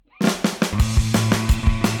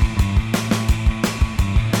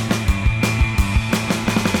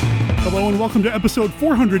Hello and welcome to episode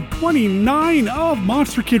 429 of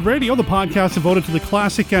Monster Kid Radio, the podcast devoted to the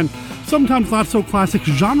classic and sometimes not so classic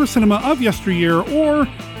genre cinema of yesteryear, or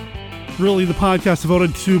really the podcast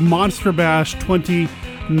devoted to Monster Bash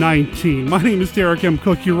 2019. My name is Derek M.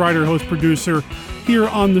 Cook, your writer, host, producer here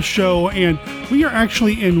on the show, and we are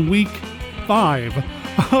actually in week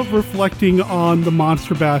 5 of reflecting on the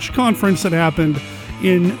Monster Bash conference that happened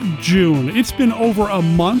in June. It's been over a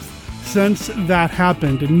month since that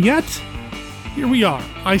happened, and yet here we are.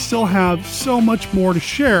 I still have so much more to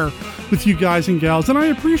share with you guys and gals, and I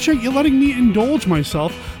appreciate you letting me indulge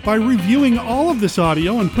myself by reviewing all of this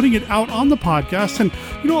audio and putting it out on the podcast. And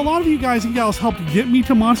you know, a lot of you guys and gals helped get me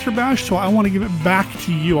to Monster Bash, so I want to give it back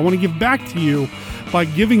to you. I want to give back to you by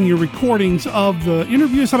giving you recordings of the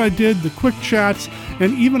interviews that I did, the quick chats,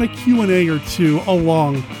 and even a Q&A or two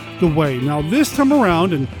along the way. Now this time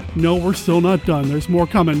around, and no, we're still not done, there's more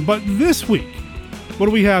coming, but this week, what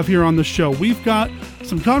do we have here on the show? We've got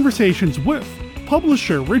some conversations with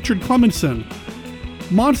publisher Richard Clemenson,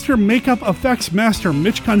 monster makeup effects master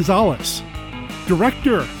Mitch Gonzalez,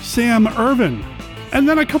 director Sam Irvin, and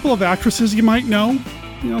then a couple of actresses you might know.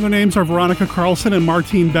 You know, their names are Veronica Carlson and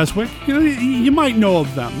Martine Beswick. You know, you might know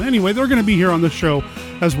of them. Anyway, they're going to be here on the show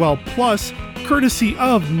as well. Plus, courtesy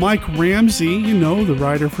of Mike Ramsey, you know, the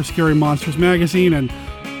writer for Scary Monsters magazine and,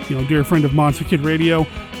 you know, dear friend of Monster Kid Radio,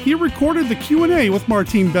 he recorded the Q&A with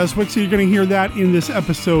Martine Beswick, so you're going to hear that in this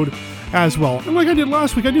episode as well. And like I did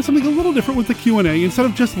last week, I did something a little different with the Q&A. Instead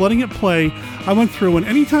of just letting it play, I went through, and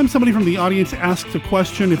anytime somebody from the audience asked a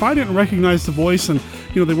question, if I didn't recognize the voice and,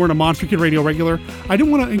 you know, they weren't a Monster Kid Radio regular, I didn't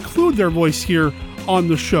want to include their voice here on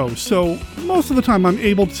the show. So most of the time I'm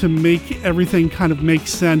able to make everything kind of make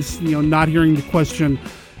sense. You know, not hearing the question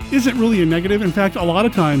isn't really a negative. In fact, a lot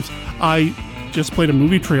of times I just played a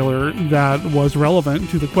movie trailer that was relevant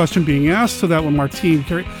to the question being asked, so that when Martine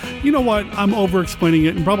you know what, I'm over-explaining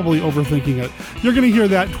it and probably overthinking it. You're going to hear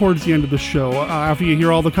that towards the end of the show, after you hear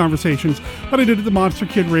all the conversations that I did at the Monster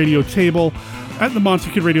Kid Radio table,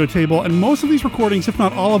 and most of these recordings, if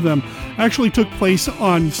not all of them, actually took place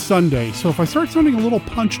on Sunday. So if I start sounding a little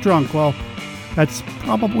punch drunk, well, that's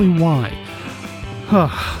probably why.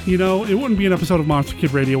 You know, it wouldn't be an episode of Monster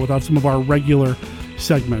Kid Radio without some of our regular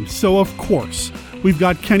segments. So of course, we've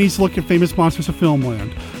got Kenny's look at famous monsters of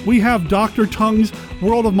Filmland. We have Dr. Tongue's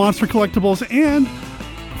World of Monster Collectibles and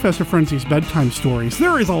Professor Frenzy's bedtime stories.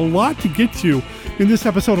 There is a lot to get to in this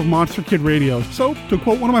episode of Monster Kid Radio. So, to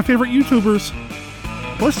quote one of my favorite YouTubers,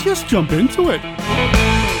 let's just jump into it.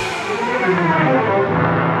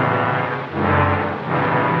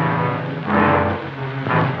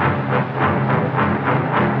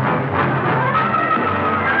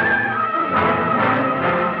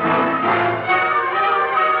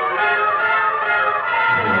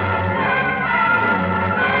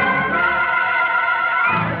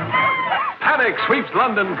 Sweeps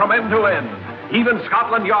London from end to end. Even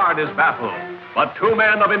Scotland Yard is baffled. But two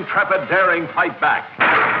men of intrepid daring fight back.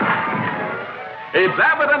 It's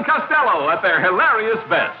Abbott and Costello at their hilarious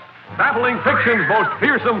best. Baffling fiction's most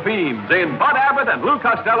fearsome themes in Bud Abbott and Lou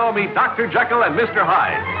Costello meet Dr. Jekyll and Mr.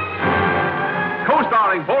 Hyde.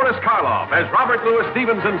 Co-starring Boris Karloff as Robert Louis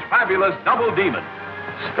Stevenson's fabulous double demon.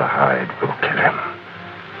 Mr. Hyde will kill him.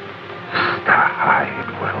 Mr.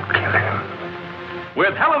 Hyde will kill him.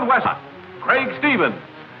 With Helen Wesson, Craig Stevens,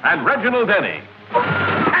 and Reginald Denny.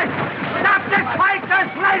 Hey, stop this fight! There's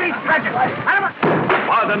ladies present!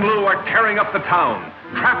 Bud and Lou are tearing up the town,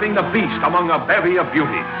 trapping the beast among a bevy of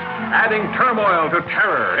beauties, adding turmoil to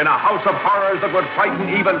terror in a house of horrors that would frighten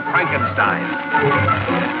even Frankenstein.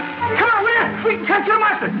 Come on, Will! We can catch your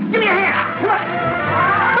monster! Give me a hand!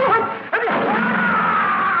 Come on!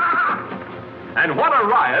 And what a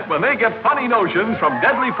riot when they get funny notions from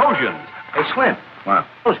deadly potions. Hey, Slim. What?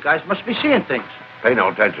 Those guys must be seeing things. Pay no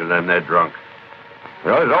attention to them, they're drunk.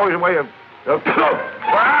 You know, there's always a way of...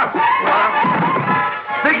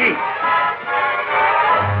 Mickey!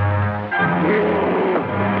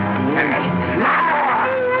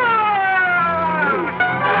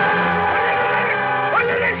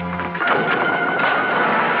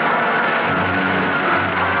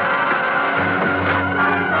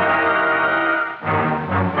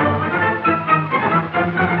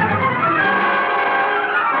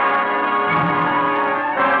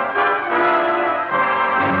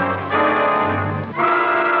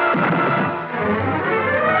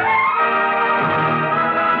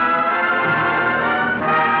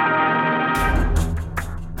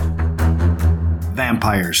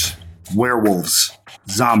 Vampires, werewolves,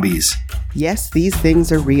 zombies. Yes, these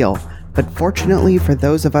things are real, but fortunately for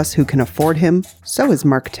those of us who can afford him, so is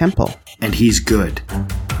Mark Temple. And he's good.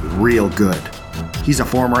 Real good. He's a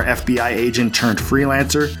former FBI agent turned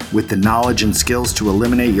freelancer with the knowledge and skills to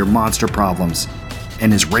eliminate your monster problems,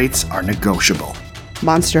 and his rates are negotiable.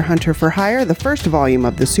 Monster Hunter for Hire, the first volume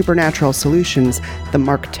of the Supernatural Solutions, the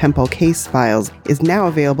Mark Temple Case Files, is now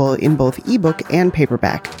available in both ebook and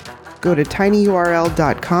paperback. Go to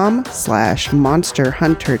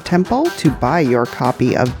tinyurl.com/monsterhuntertemple to buy your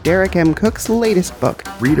copy of Derek M. Cook's latest book.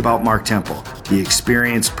 Read about Mark Temple, the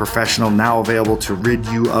experienced professional now available to rid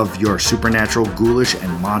you of your supernatural, ghoulish,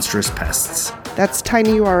 and monstrous pests. That's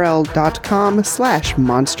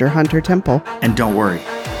tinyurl.com/monsterhuntertemple. And don't worry,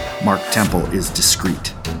 Mark Temple is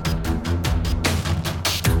discreet.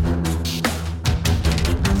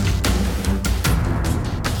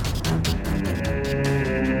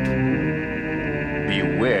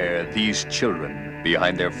 Beware these children.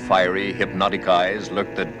 Behind their fiery, hypnotic eyes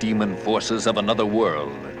lurk the demon forces of another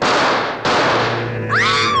world.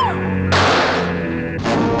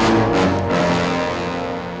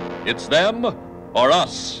 It's them or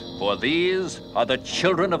us, for these are the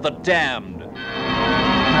children of the damned.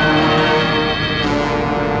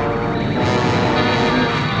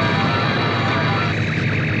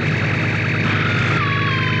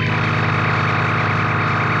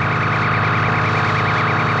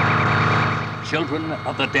 Children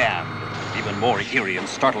of the Damned. Even more eerie and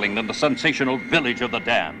startling than the sensational Village of the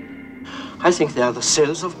Damned. I think they are the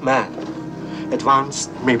cells of man. Advanced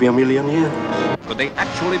maybe 1 million years. Could they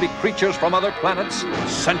actually be creatures from other planets,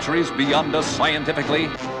 centuries beyond us scientifically,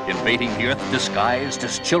 invading the Earth disguised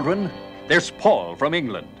as children? There's Paul from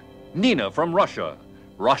England, Nina from Russia,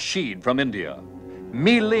 Rashid from India,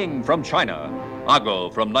 Mi Ling from China, Ago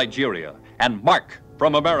from Nigeria, and Mark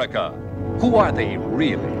from America. Who are they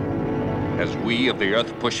really? As we of the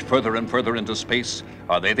Earth push further and further into space,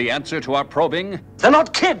 are they the answer to our probing? They're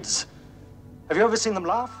not kids! Have you ever seen them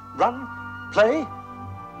laugh, run, play?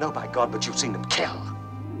 No, by God, but you've seen them kill.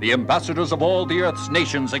 The ambassadors of all the Earth's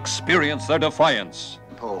nations experience their defiance.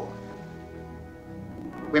 Paul,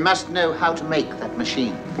 we must know how to make that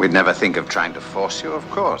machine. We'd never think of trying to force you, of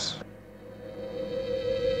course.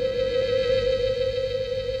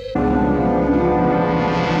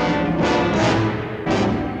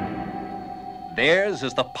 Theirs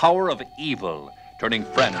is the power of evil, turning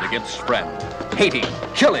friend against friend, hating,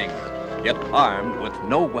 killing, yet armed with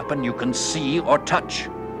no weapon you can see or touch.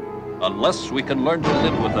 Unless we can learn to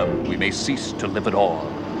live with them, we may cease to live at all.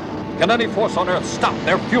 Can any force on Earth stop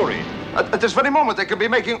their fury? At this very moment, they could be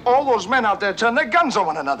making all those men out there turn their guns on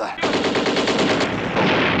one another.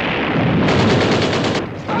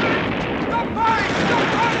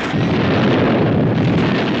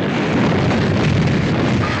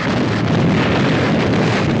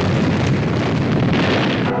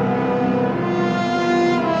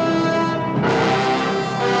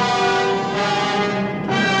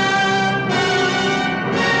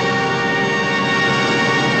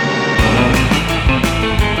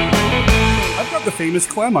 Famous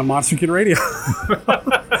Clem on Monster Kid Radio.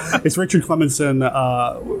 It's Richard Clemenson,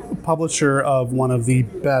 publisher of one of the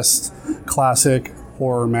best classic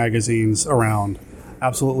horror magazines around.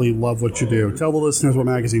 Absolutely love what you do. Tell the listeners what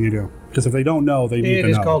magazine you do, because if they don't know, they need to know.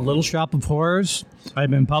 It is called Little Shop of Horrors.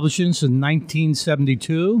 I've been publishing since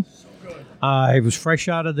 1972. I was fresh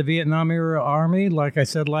out of the Vietnam era army. Like I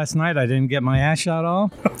said last night, I didn't get my ass shot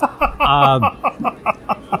off.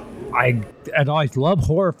 I'd always loved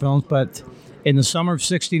horror films, but in the summer of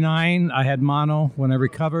 '69, I had mono. When I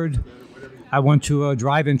recovered, I went to a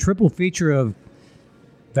drive-in triple feature of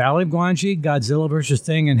Valley of Gwangi, Godzilla vs.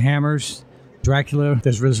 Thing, and Hammer's Dracula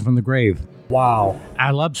Has Risen from the Grave. Wow.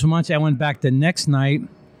 I loved so much, I went back the next night.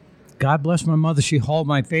 God bless my mother. She hauled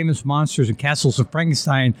my famous monsters and Castles of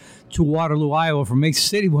Frankenstein to Waterloo, Iowa from Mason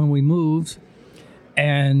City when we moved.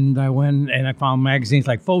 And I went and I found magazines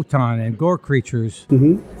like Photon and Gore Creatures.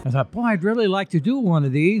 Mm-hmm. I thought, boy, I'd really like to do one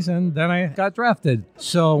of these. And then I got drafted.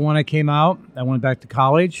 So when I came out, I went back to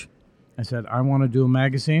college. I said, I want to do a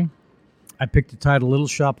magazine. I picked the title Little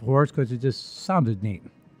Shop of Horrors because it just sounded neat.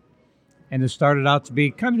 And it started out to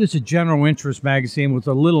be kind of just a general interest magazine with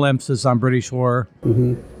a little emphasis on British horror.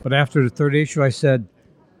 Mm-hmm. But after the third issue, I said,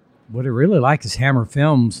 what I really like is Hammer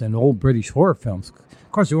films and old British horror films.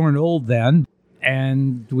 Of course, they weren't old then.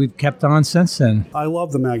 And we've kept on since then. I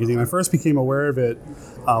love the magazine. I first became aware of it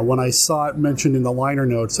when I saw it mentioned in the liner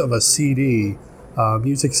notes of a CD,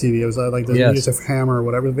 music CD. It was like the music of Hammer or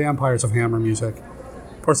whatever, Vampires of Hammer music,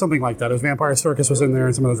 or something like that. It was Vampire Circus was in there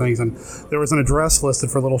and some other things. And there was an address listed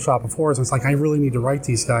for Little Shop of Horrors. And it's like, I really need to write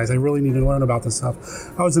these guys. I really need to learn about this stuff.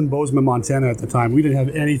 I was in Bozeman, Montana at the time. We didn't have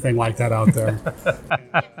anything like that out there.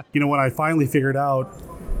 When I finally figured out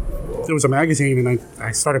it was a magazine, and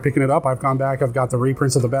I started picking it up. I've gone back. I've got the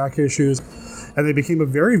reprints of the back issues, and they became a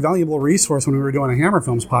very valuable resource when we were doing a Hammer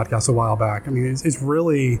Films podcast a while back. I mean, it's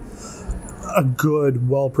really a good,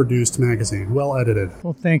 well-produced magazine, well-edited.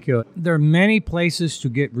 Well, thank you. There are many places to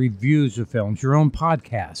get reviews of films, your own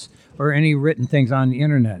podcasts, or any written things on the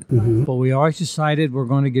internet. But we always decided we're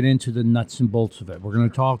going to get into the nuts and bolts of it. We're going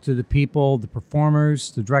to talk to the people, the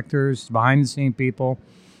performers, the directors, behind-the-scene people.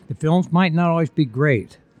 The films might not always be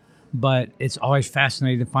great, but it's always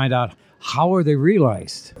fascinating to find out how are they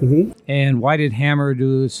realized, and why did Hammer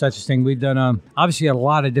do such a thing. We've done obviously a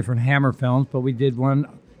lot of different Hammer films, but we did one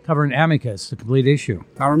covering Amicus, the complete issue.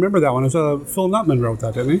 I remember that one. It was Phil Nutman wrote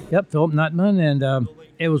that, didn't he? Yep, Philip Nutman, and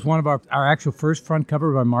it was one of our actual first front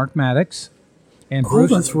cover by Mark Maddox. And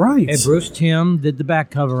Bruce, that's right. And Bruce Timm did the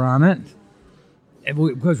back cover on it,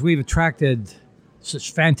 because we've attracted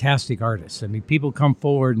such fantastic artists. I mean, people come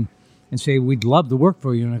forward and say, we'd love to work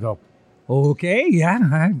for you, and I go, okay, yeah,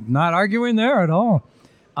 I'm not arguing there at all.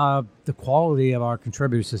 The quality of our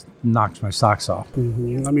contributors just knocks my socks off. I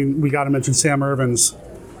mean, we got to mention Sam Irvin's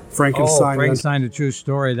Frankenstein. Frankenstein, The True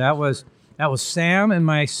Story. That was Sam and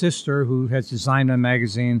my sister, who has designed a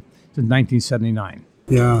magazine since 1979.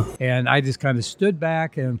 Yeah. And I just kind of stood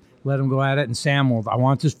back and let him go at it. And Sam, well, I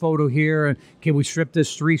want this photo here, and can we strip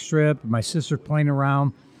this 3-strip? My sister's playing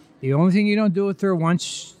around. The only thing you don't do with her,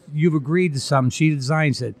 once you've agreed to something, she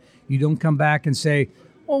designs it. You don't come back and say,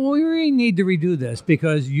 well, we really need to redo this,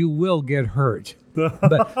 because you will get hurt.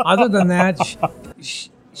 But other than that, she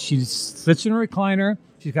sits in a recliner.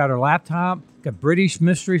 She's got her laptop, got British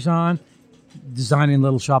mysteries on, designing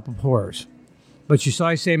Little Shop of Horrors. But you saw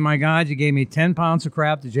I say, my God, you gave me 10 pounds of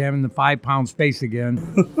crap to jam in the 5-pound space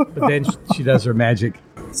again. But then she does her magic.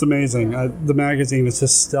 It's amazing. The magazine is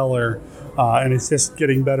just stellar, and it's just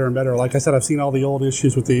getting better and better. Like I said, I've seen all the old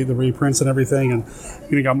issues with the reprints and everything, and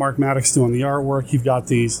you got Mark Maddox doing the artwork. You've got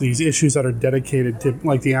these issues that are dedicated to,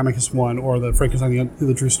 like the Amicus one or the Frankenstein,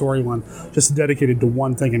 the True Story one, just dedicated to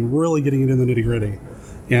one thing and really getting into the nitty-gritty.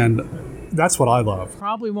 And that's what I love.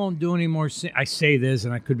 Probably won't do any more. I say this,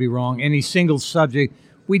 and I could be wrong. Any single subject,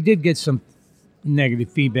 we did get some negative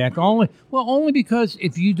feedback. Only because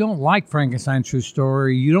if you don't like Frankenstein True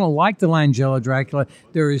Story, you don't like the Langella Dracula,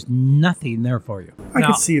 there is nothing there for you. I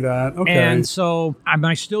can see that. Okay. And so I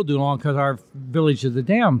might still do long, because our Village of the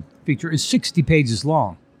Damned feature is 60 pages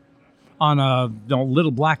long on a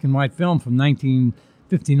little black and white film from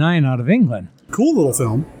 1959 out of England. Cool little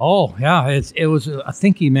film. Oh, yeah. It was a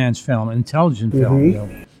thinking man's film, an intelligent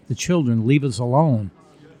film. The children, leave us alone.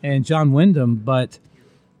 And John Wyndham. But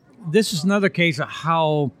this is another case of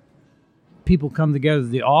how people come together.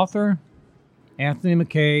 The author, Anthony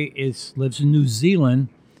McKay, lives in New Zealand.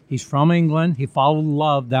 He's from England. He followed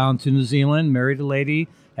love down to New Zealand, married a lady,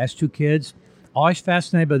 has 2 kids. Always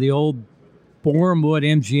fascinated by the old Bournemouth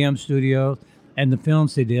MGM studio and the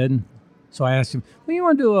films they did. So I asked him, well, you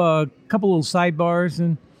want to do a couple little sidebars?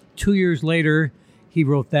 And 2 years later, he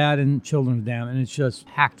wrote that and Children of the Damned, and it's just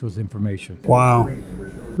packed with information. Wow.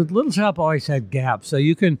 But Little Shop always had gaps, so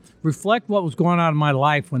you can reflect what was going on in my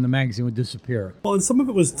life when the magazine would disappear. Well, and some of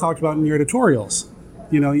it was talked about in your editorials.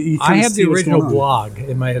 You I have the original blog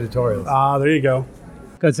in my editorials. There you go.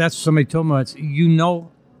 Because that's what somebody told me.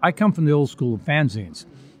 I come from the old school of fanzines.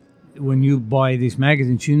 When you buy these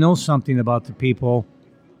magazines, you know something about the people,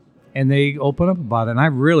 and they open up about it, and I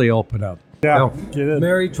really open up. Yeah,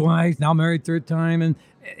 married twice, now married 3rd time, and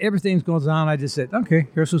everything goes on. I just said, okay,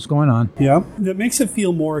 here's what's going on. Yeah, it makes it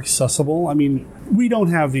feel more accessible. I mean, we don't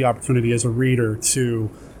have the opportunity as a reader to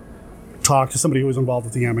talk to somebody who was involved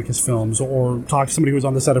with the Amicus films or talk to somebody who was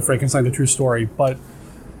on the set of Frankenstein, The True Story, but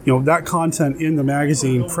that content in the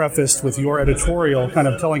magazine prefaced with your editorial kind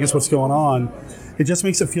of telling us what's going on, it just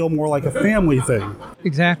makes it feel more like a family thing.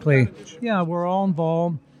 Exactly. Yeah, we're all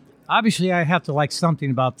involved. Obviously, I have to like something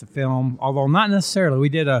about the film, although not necessarily. We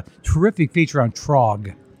did a terrific feature on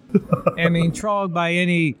Trog. I mean, Trog by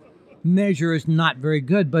any measure is not very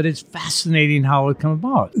good, but it's fascinating how it came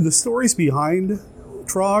about. The stories behind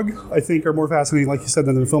Trog, I think, are more fascinating, like you said,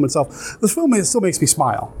 than the film itself. The film still makes me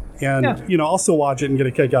smile. And, I'll still watch it and get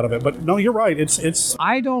a kick out of it. But no, you're right. It's.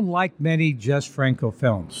 I don't like many Jess Franco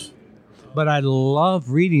films, but I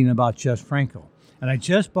love reading about Jess Franco. And I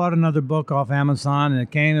just bought another book off Amazon, and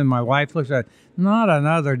it came, and my wife looks at it, not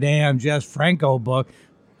another damn Jess Franco book.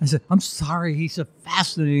 I said, I'm sorry, he's a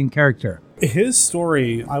fascinating character. His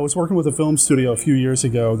story, I was working with a film studio a few years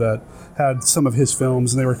ago that had some of his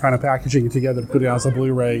films, and they were kind of packaging it together to put it out as a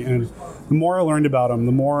Blu-ray. And the more I learned about him,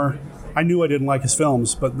 the more I knew I didn't like his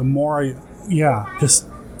films, but the more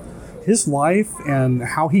his life and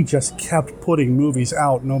how he just kept putting movies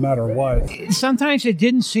out no matter what. Sometimes it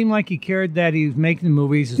didn't seem like he cared that he was making the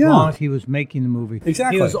movies as long as he was making the movie.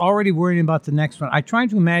 Exactly. He was already worrying about the next one. I tried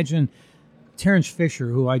to imagine Terrence Fisher,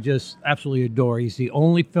 who I just absolutely adore. He's the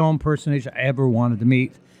only film personage I ever wanted to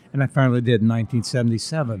meet, and I finally did in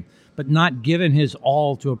 1977. But not giving his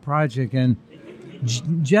all to a project, and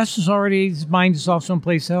Jess was already, his mind is off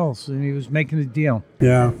someplace else, and he was making a deal.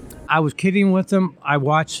 Yeah. I was kidding with him. I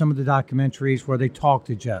watched some of the documentaries where they talk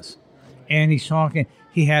to Jess, and he's talking.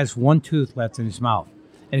 He has one tooth left in his mouth,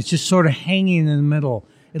 and it's just sort of hanging in the middle.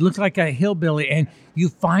 It looks like a hillbilly, and you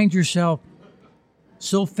find yourself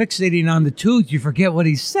so fixating on the tooth, you forget what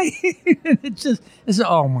he's saying. It's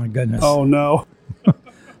oh my goodness. Oh no.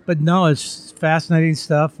 But no, it's fascinating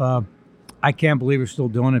stuff. I can't believe we're still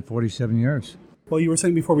doing it 47 years. Well, you were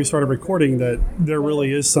saying before we started recording that there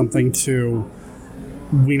really is something to,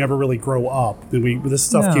 we never really grow up. And this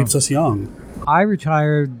stuff keeps us young. I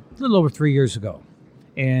retired a little over 3 years ago,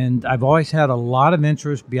 and I've always had a lot of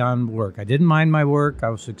interest beyond work. I didn't mind my work. I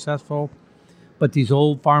was successful. But these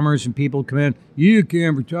old farmers and people come in, you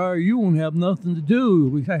can't retire. You won't have nothing to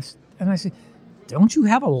do. And I say, don't you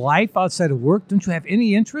have a life outside of work? Don't you have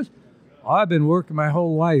any interest? I've been working my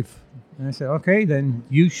whole life. And I said, okay, then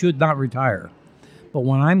you should not retire. But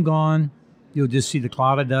when I'm gone, you'll just see the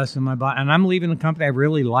cloud of dust in my body. And I'm leaving a company I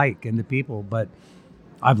really like and the people, but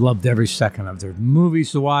I've loved every second of it. There's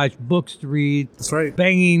movies to watch, books to read. That's right.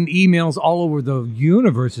 Banging emails all over the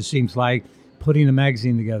universe, it seems like, putting a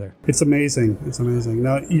magazine together. It's amazing. It's amazing.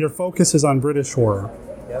 Now, your focus is on British horror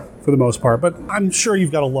for the most part, but I'm sure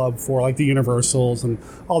you've got a love for like the Universals and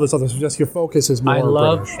all this other stuff. Just your focus is more I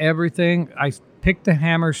love British. Everything. I picked the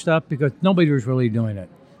Hammer stuff because nobody was really doing it.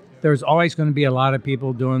 There's always going to be a lot of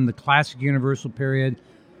people doing the classic Universal period.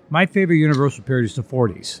 My favorite Universal period is the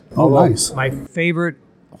 40s. Oh, nice. My favorite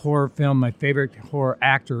horror film, my favorite horror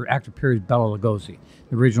actor period is Bela Lugosi,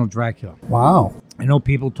 the original Dracula. Wow. I know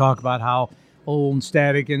people talk about how old and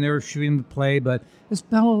static and they were shooting the play, but it's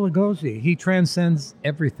Bela Lugosi. He transcends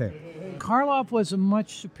everything. Karloff was a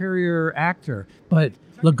much superior actor, but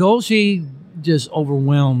Lugosi just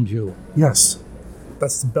overwhelmed you. Yes.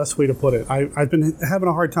 That's the best way to put it. I've been having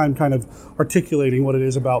a hard time kind of articulating what it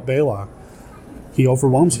is about Bela. He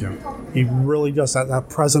overwhelms you. He really does. That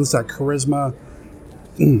presence, that charisma.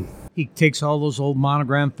 He takes all those old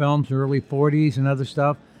Monogram films, early 40s and other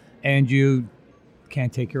stuff, and you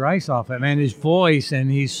can't take your eyes off him. And his voice, and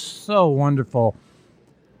he's so wonderful.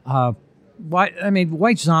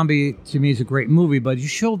 White Zombie to me is a great movie, but you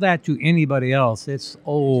show that to anybody else, it's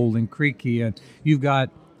old and creaky, and you've got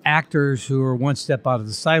actors who are one step out of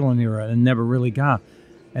the silent era and never really got.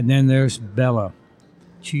 And then there's Bela.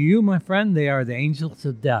 To you, my friend, they are the angels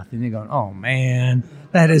of death. And you're going, oh man,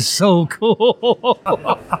 that is so cool.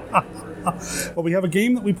 Well, we have a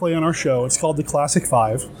game that we play on our show. It's called the Classic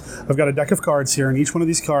Five. I've got a deck of cards here, and each one of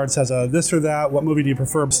these cards has a this or that, what movie do you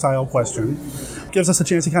prefer style question. Gives us a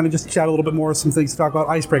chance to kind of just chat a little bit more, some things to talk about,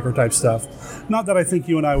 icebreaker type stuff. Not that I think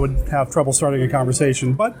you and I would have trouble starting a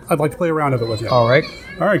conversation, but I'd like to play around of it with you. All right.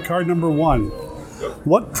 All right, card number one.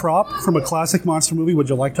 What prop from a classic monster movie would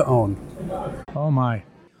you like to own? Oh my.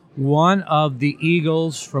 One of the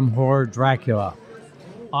eagles from Horror Dracula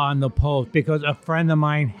on the post, because a friend of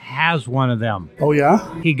mine has one of them. Oh,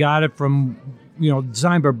 yeah? He got it from,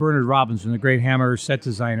 designed by Bernard Robinson, the great Hammer set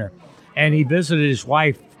designer. And he visited his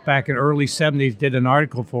wife back in early 70s, did an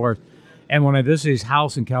article for us. And when I visited his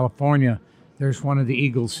house in California, there's one of the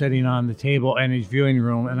eagles sitting on the table in his viewing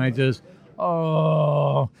room. And I just,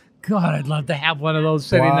 oh, God, I'd love to have one of those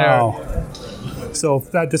sitting there. So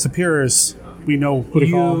if that disappears, we know who to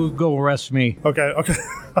call. You go arrest me. Okay.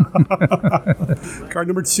 Card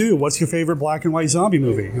number two. What's your favorite black and white zombie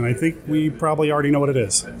movie? And I think we probably already know what it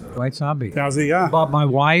is. White Zombie. Yeah. But my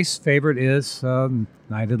wife's favorite is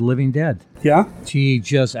Night of the Living Dead. Yeah? She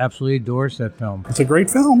just absolutely adores that film. It's a great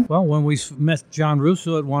film. Well, when we met John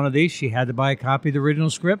Russo at one of these, she had to buy a copy of the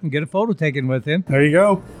original script and get a photo taken with him. There you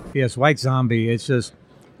go. Yes, White Zombie. It's just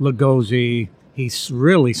Lugosi. He's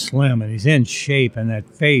really slim, and he's in shape, and that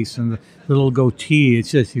face and the little goatee.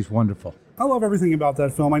 It's just, he's wonderful. I love everything about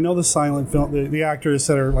that film. I know the silent film, the actors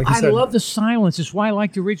that are, like you said. I love the silence. It's why I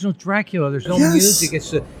like the original Dracula. There's no music.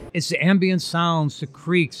 It's the ambient sounds, the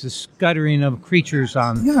creaks, the scuttering of creatures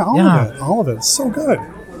on. Yeah, all of it. It's so good.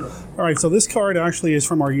 All right, so this card actually is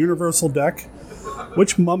from our Universal deck.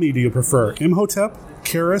 Which mummy do you prefer, Imhotep,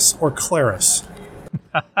 Karis, or Claris?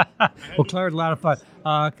 Well, Claris, a lot of fun.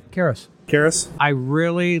 Karis. Karis? I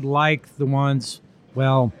really like the ones,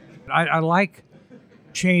 I like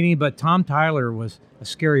Chaney, but Tom Tyler was a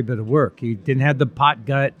scary bit of work. He didn't have the pot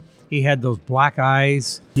gut. He had those black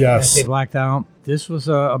eyes. Yes. They blacked out. This was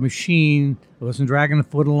a machine. It wasn't dragging a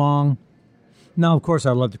foot along. Now, of course,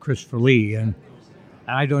 I loved Christopher Lee, and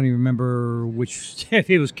I don't even remember which, if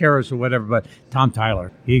it was Karras or whatever, but Tom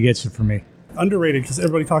Tyler, he gets it for me. Underrated because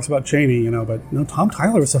everybody talks about Chaney, but no, Tom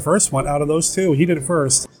Tyler was the first one out of those two. He did it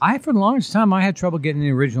first. For the longest time, I had trouble getting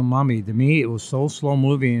the original Mummy. To me, it was so slow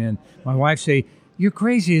moving, and my wife say, "You're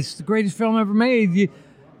crazy. It's the greatest film ever made."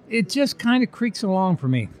 It just kind of creaks along for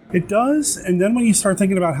me. It does, and then when you start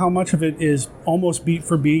thinking about how much of it is almost beat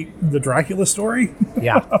for beat the Dracula story,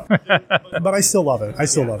 yeah. But I still love it.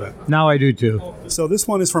 Love it. Now I do too. So this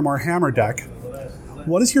one is from our Hammer deck.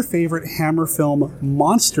 What is your favorite Hammer film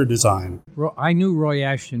monster design? I knew Roy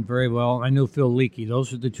Ashton very well. I knew Phil Leakey.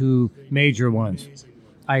 Those are the two major ones.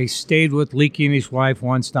 I stayed with Leakey and his wife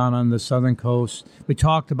once down on the southern coast. We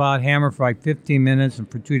talked about Hammer for like 15 minutes,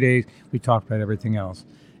 and for 2 days we talked about everything else.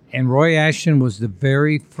 And Roy Ashton was the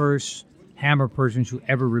very first Hammer person who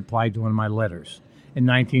ever replied to one of my letters in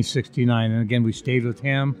 1969. And again, we stayed with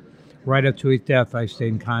him. Right up to his death, I stayed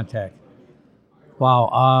in contact.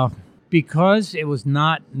 Wow. Because it was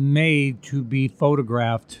not made to be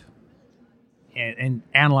photographed and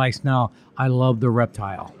analyzed now, I love the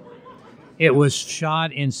reptile. It was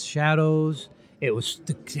shot in shadows.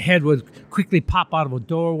 The head would quickly pop out of a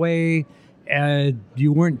doorway.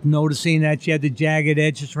 You weren't noticing that you had the jagged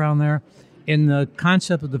edges around there. In the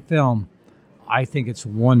concept of the film, I think it's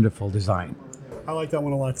wonderful design. I like that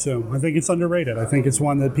one a lot too. I think it's underrated. I think it's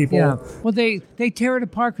one that people... Yeah. Well, they tear it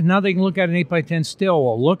apart because now they can look at an 8x10 still.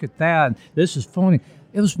 Well, look at that. This is phony.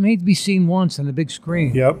 It was made to be seen once on the big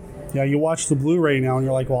screen. Yep. Yeah, you watch the Blu-ray now and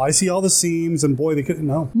you're like, well, I see all the seams, and boy, they couldn't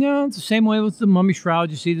know. Yeah, it's the same way with the Mummy Shroud.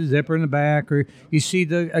 You see the zipper in the back, or you see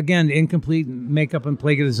the incomplete makeup in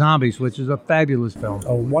Plague of the Zombies, which is a fabulous film.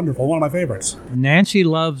 Oh, wonderful. One of my favorites. Nancy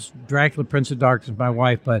loves Dracula, Prince of Darkness, my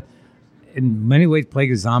wife, but in many ways, Plague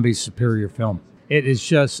of the Zombies is a superior film. It is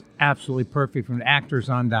just absolutely perfect from the actors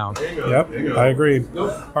on down. Yep, I agree.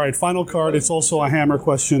 All right, final card. It's also a Hammer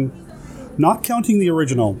question. Not counting the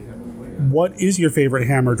original, what is your favorite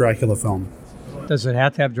Hammer Dracula film? Does it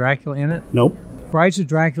have to have Dracula in it? Nope. Brides of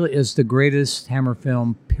Dracula is the greatest Hammer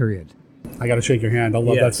film, period. I got to shake your hand. I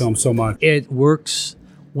love that film so much. It works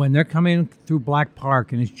when they're coming through Black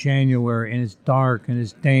Park and it's January and it's dark and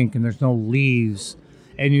it's dank and there's no leaves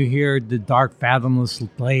and you hear the dark, fathomless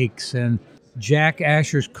lakes, and Jack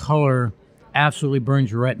Asher's color absolutely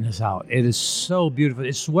burns your retinas out. It is so beautiful.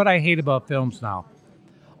 It's what I hate about films now.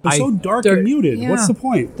 It's so dark and muted. Yeah, what's the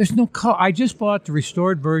point? There's no color. I just bought the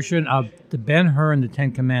restored version of the Ben-Hur and the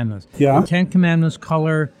Ten Commandments. Yeah. The Ten Commandments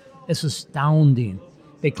color is astounding.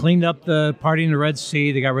 They cleaned up the party in the Red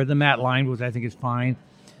Sea. They got rid of the matte line, which I think is fine.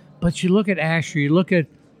 But you look at Asher, you look at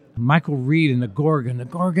Michael Reed and the Gorgon. The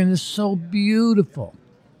Gorgon is so beautiful.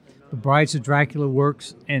 The Brides of Dracula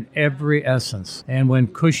works in every essence. And when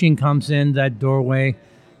Cushing comes in that doorway,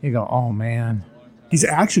 you go, oh, man. He's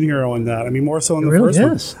an action hero in that. I mean, more so in the really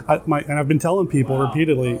first one. And I've been telling people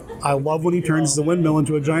repeatedly, I love when he turns the windmill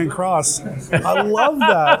into a giant cross. I love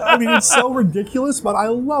that. I mean, it's so ridiculous, but I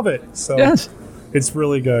love it. So it's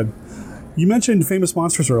really good. You mentioned Famous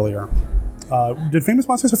Monsters earlier. Did Famous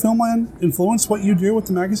Monsters of Filmland influence what you do with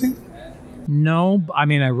the magazine? No, I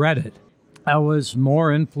mean, I read it. I was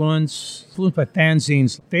more influenced by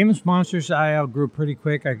fanzines. Famous Monsters I outgrew pretty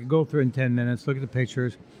quick. I could go through it in 10 minutes, look at the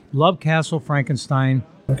pictures. Love Castle Frankenstein.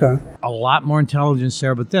 Okay. A lot more intelligence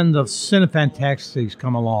there, but then the Cinefantastics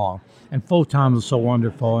come along, and Photon was so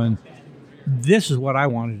wonderful, and this is what I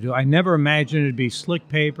wanted to do. I never imagined it'd be slick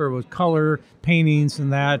paper with color paintings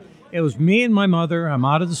and that. It was me and my mother. I'm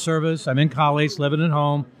out of the service. I'm in college, living at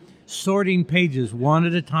home, sorting pages one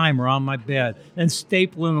at a time around my bed, and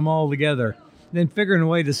stapling them all together, then figuring a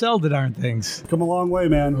way to sell the darn things. Come a long way,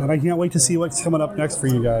 man, and I can't wait to see what's coming up next for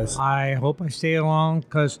you guys. I hope I stay along,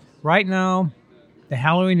 because right now, the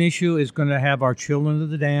Halloween issue is going to have Our Children of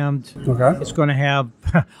the Damned. Okay. It's going to have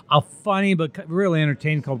a funny but really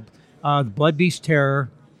entertaining called The Blood Beast Terror,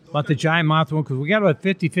 about the giant moth one, because we got about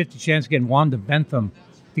 50-50 chance of getting Wanda Bentham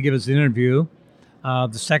to give us an interview.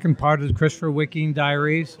 The second part of the Christopher Wicking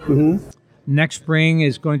Diaries. Mm-hmm. Next spring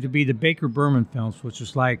is going to be the Baker Berman films, which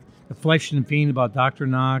is like The Flesh and the Fiend about Dr.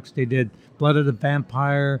 Knox. They did Blood of the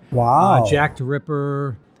Vampire. Wow. Jack the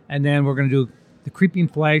Ripper. And then we're going to do The Creeping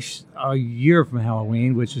Flesh a year from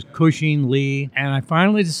Halloween, which is Cushing, Lee. And I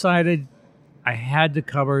finally decided I had to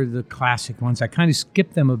cover the classic ones. I kind of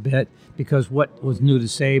skipped them a bit because what was new to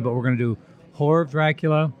say, but we're going to do Horror of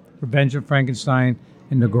Dracula, Revenge of Frankenstein,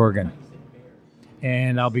 and The Gorgon.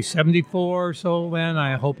 And I'll be 74, so then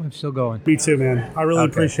I hope I'm still going. Me too, man. I really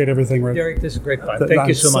appreciate everything, Rick. Derek, this is great fun. Thank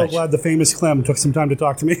you so much. I'm so glad the famous Clem took some time to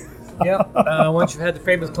talk to me. Yeah, once you've had the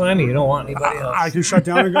famous Clemmy, you don't want anybody else. I can shut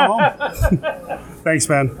down and go home. Thanks,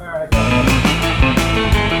 man. All right.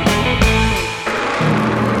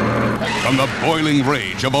 From the boiling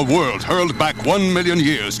rage of a world hurled back 1 million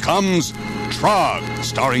years comes Trog,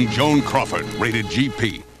 starring Joan Crawford, rated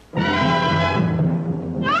GP.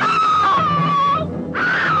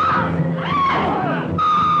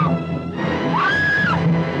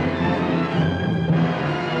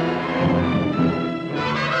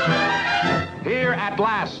 At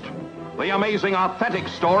last, the amazing, authentic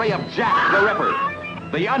story of Jack the Ripper,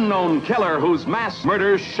 the unknown killer whose mass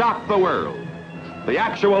murders shocked the world. The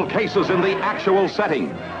actual cases in the actual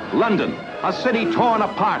setting. London, a city torn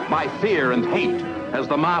apart by fear and hate, as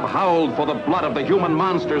the mob howled for the blood of the human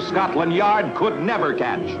monster Scotland Yard could never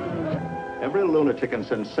catch. Every lunatic and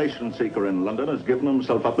sensation seeker in London has given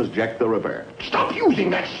himself up as Jack the Ripper. Stop using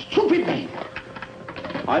that stupid name.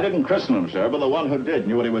 I didn't christen him, sir, but the one who did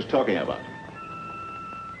knew what he was talking about.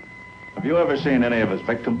 Have you ever seen any of his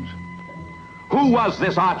victims? Who was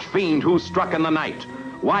this arch-fiend who struck in the night?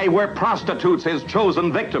 Why were prostitutes his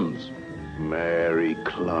chosen victims? Mary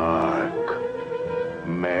Clark.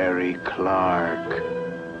 Mary Clark.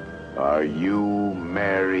 Are you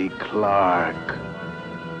Mary Clark?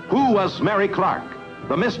 Who was Mary Clark,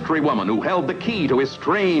 the mystery woman who held the key to his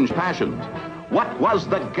strange passions? What was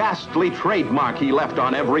the ghastly trademark he left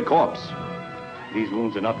on every corpse? These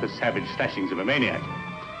wounds are not the savage slashings of a maniac.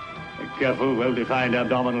 Careful, well-defined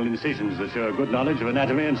abdominal incisions that show a good knowledge of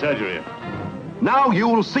anatomy and surgery. Now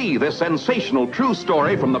you'll see this sensational true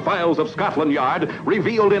story from the files of Scotland Yard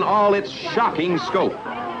revealed in all its shocking scope.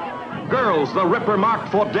 Girls the Ripper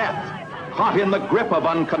marked for death, caught in the grip of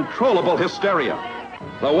uncontrollable hysteria.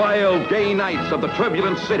 The wild gay nights of the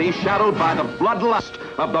turbulent city shadowed by the bloodlust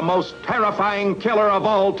of the most terrifying killer of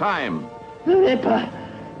all time. The Ripper,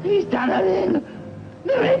 he's done it in.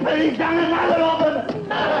 The Ripper, he's done another of them.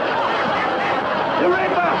 The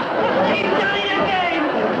Ripper, he's done it again.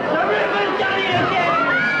 The Ripper's done it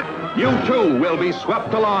again. You too will be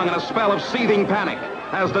swept along in a spell of seething panic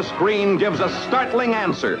as the screen gives a startling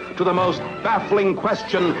answer to the most baffling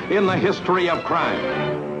question in the history of crime.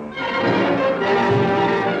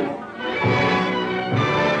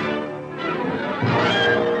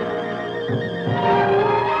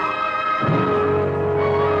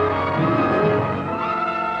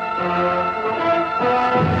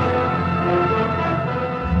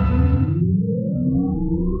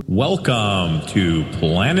 Welcome to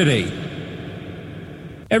Planet 8.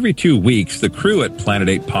 Every 2 weeks, the crew at Planet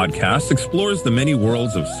 8 Podcast explores the many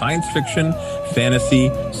worlds of science fiction, fantasy,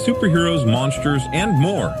 superheroes, monsters, and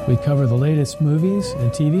more. We cover the latest movies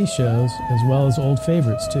and TV shows, as well as old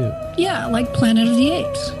favorites, too. Yeah, like Planet of the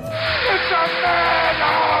Apes. It's a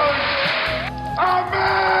madhouse! A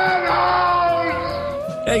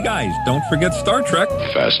madhouse! Hey guys, don't forget Star Trek.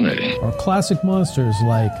 Fascinating. Or classic monsters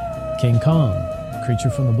like King Kong,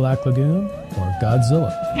 Creature from the Black Lagoon, or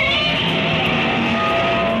Godzilla.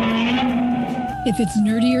 If it's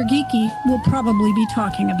nerdy or geeky, we'll probably be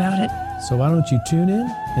talking about it. So why don't you tune in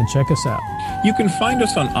and check us out? You can find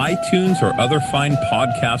us on iTunes or other fine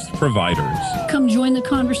podcast providers. Come join the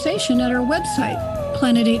conversation at our website,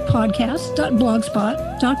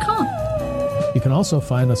 planet8podcast.blogspot.com. You can also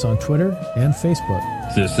find us on Twitter and Facebook.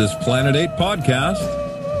 This is Planet 8 Podcast,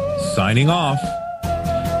 signing off.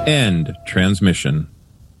 End transmission.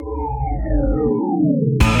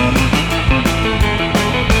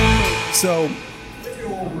 So,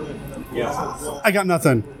 I got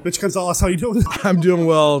nothing. Mitch Gonzalez, how you doing? I'm doing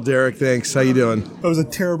well, Derek. Thanks. How you doing? That was a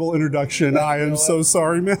terrible introduction. I am so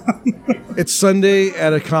sorry, man. It's Sunday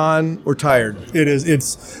at a con. We're tired. It is.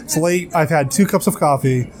 It's late. I've had 2 cups of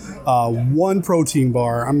coffee, 1 protein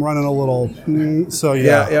bar. I'm running a little. So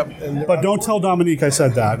yeah. Yep. But don't tell Dominique I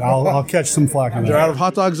said that. I'll catch some flack on that. They're out of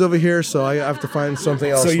hot dogs over here, so I have to find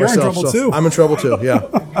something else. So you're myself, in trouble too. I'm in trouble too. Yeah.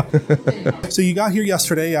 So you got here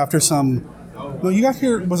yesterday after some. No, you got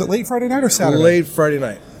here. Was it late Friday night or Saturday? Late Friday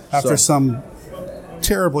night. After some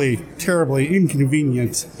terribly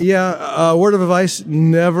inconvenient. Yeah. Word of advice: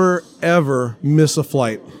 never ever miss a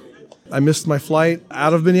flight. I missed my flight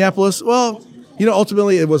out of Minneapolis. Well,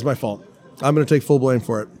 ultimately it was my fault. I'm going to take full blame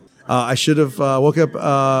for it. I should have woke up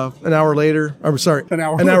an hour later. I'm sorry, an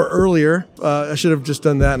hour earlier. I should have just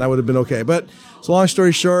done that, and I would have been okay. But so long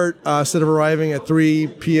story short, instead of arriving at 3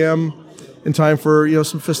 p.m. in time for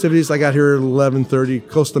some festivities, I got here at 11:30,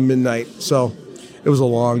 close to midnight. So it was a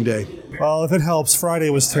long day. Well, if it helps, Friday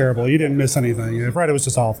was terrible. You didn't miss anything. Friday was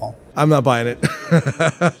just awful. I'm not buying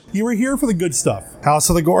it. You were here for the good stuff. House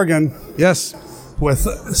of the Gorgon. Yes. With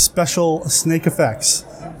special snake effects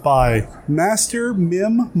by Master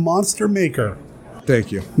Mim Monster Maker.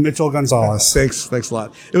 Thank you, Mitchell Gonzalez. Thanks a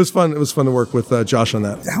lot. It was fun. It was fun to work with Josh on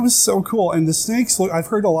that. That was so cool. And the snakes, look, I've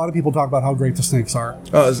heard a lot of people talk about how great the snakes are.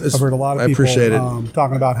 I've heard a lot of people appreciate it.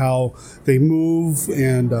 Talking about how they move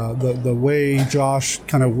and the way Josh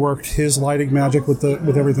kind of worked his lighting magic with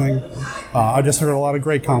everything. I just heard a lot of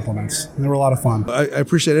great compliments. They were a lot of fun. I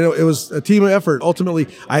appreciate it. It was a team effort. Ultimately,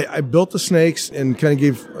 I built the snakes and kind of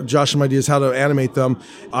gave Josh some ideas how to animate them.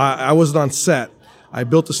 I wasn't on set. I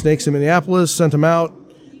built the snakes in Minneapolis, sent them out,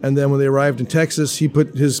 and then when they arrived in Texas, he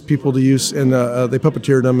put his people to use, and they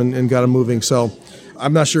puppeteered them and got them moving. So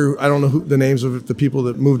I'm not sure, I don't know the names of the people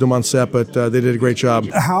that moved them on set, but they did a great job.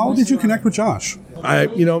 How did you connect with Josh?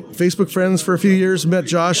 Facebook friends for a few years, met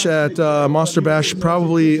Josh at Monster Bash,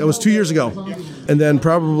 it was 2 years ago. And then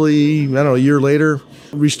probably, a year later,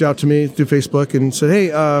 reached out to me through Facebook and said,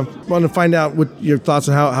 hey, want to find out what your thoughts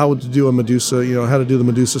on how to do a Medusa, how to do the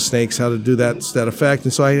Medusa snakes, how to do that effect.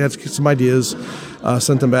 And so I had some ideas,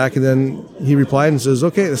 sent them back, and then he replied and says,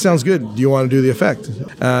 okay, that sounds good. Do you want to do the effect?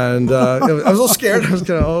 And I was a little scared. I was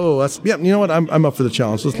kind of, you know what? I'm up for the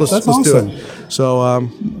challenge. Let's awesome. do it. So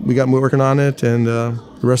we got working on it, and the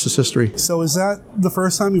rest is history. So is that the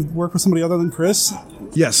first time you've worked with somebody other than Chris?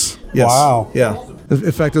 Yes. Wow. Yeah.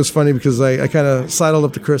 In fact, it was funny because I kind of sidled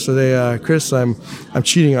up to Chris and said, Chris, I'm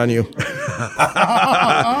cheating on you. So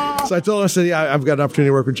I told him, I said, yeah, I've got an opportunity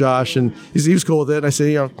to work with Josh, and he was cool with it. And I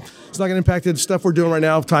said, it's not going to impact the stuff we're doing right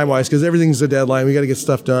now time-wise because everything's a deadline. We got to get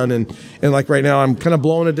stuff done. And like right now, I'm kind of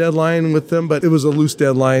blowing a deadline with them, but it was a loose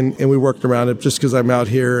deadline, and we worked around it just because I'm out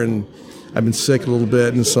here and I've been sick a little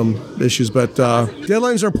bit and some issues, but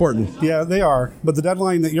deadlines are important. Yeah, they are. But the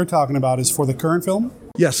deadline that you're talking about is for the current film?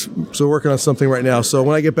 Yes. So we're working on something right now. So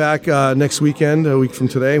when I get back next weekend, a week from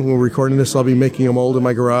today, when we're recording this, I'll be making a mold in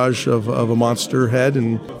my garage of a monster head.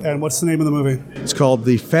 And what's the name of the movie? It's called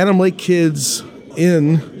The Phantom Lake Kids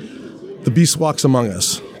in The Beast Walks Among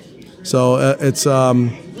Us. So it's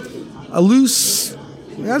a loose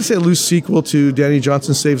sequel to Danny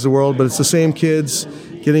Johnson Saves the World, but it's the same kids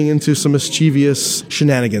getting into some mischievous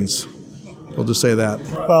shenanigans. We'll just say that.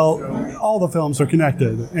 Well, all the films are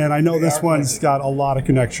connected, and I know this one's got a lot of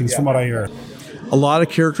connections from what I hear. A lot of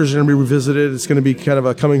characters are going to be revisited. It's going to be kind of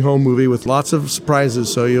a coming home movie with lots of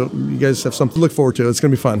surprises, so you guys have something to look forward to. It's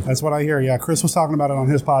going to be fun. That's what I hear, yeah. Chris was talking about it on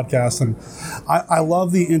his podcast, and I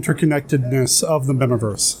love the interconnectedness of the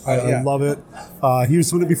Memiverse. I love it. He was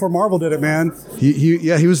doing it before Marvel did it, man.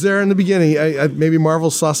 He was there in the beginning. Maybe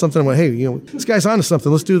Marvel saw something and went, hey, this guy's onto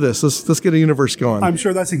something. Let's do this. Let's get a universe going. I'm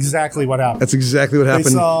sure that's exactly what happened. That's exactly what happened. They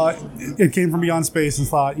saw it came from beyond space and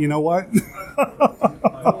thought, you know what?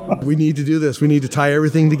 We need to do this. We need to tie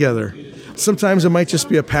everything together. Sometimes it might just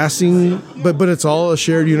be a passing, but it's all a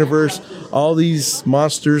shared universe. All these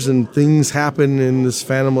monsters and things happen in this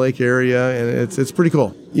Phantom Lake area, and it's pretty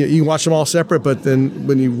cool. You can watch them all separate, but then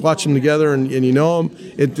when you watch them together and you know them,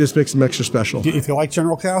 it just makes them extra special. If you like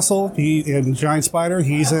General Castle, and Giant Spider,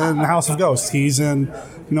 he's in House of Ghosts. He's in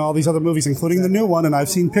all these other movies, including the new one, and I've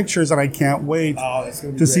seen pictures, and I can't wait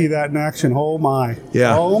to see that in action. Oh, my.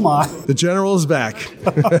 Yeah. Oh, my. The General is back.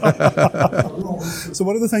 So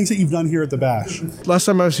what are the things that you've done here at the Bash? Last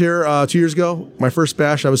time I was here 2 years ago, my first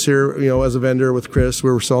Bash, I was here as a vendor with Chris. We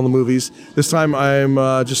were selling the movies. This time I'm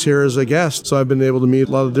just here as a guest, so I've been able to meet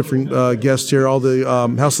a lot of different guests here, all the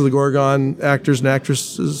House of the Gorgon actors and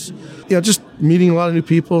actresses. Just meeting a lot of new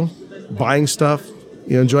people, buying stuff,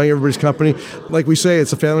 enjoying everybody's company. Like we say,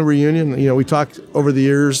 it's a family reunion. We talked over the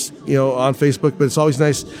years, on Facebook, but it's always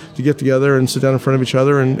nice to get together and sit down in front of each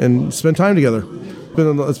other and spend time together.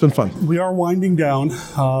 It's been fun. We are winding down.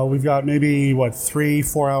 We've got maybe,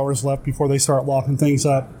 3-4 hours left before they start locking things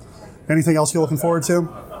up. Anything else you're looking forward to?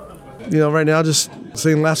 Right now, just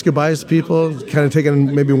saying last goodbyes to people, kind of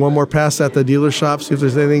taking maybe one more pass at the dealer shop, see if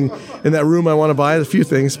there's anything in that room I want to buy. A few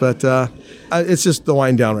things, but it's just the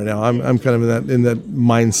wind down right now. I'm kind of in that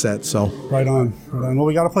mindset. So right on. Well,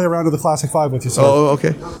 we got to play around with the Classic 5 with you, sir. Oh,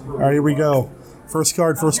 okay. All right, here we go. First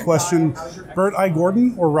card, first question. Burt I.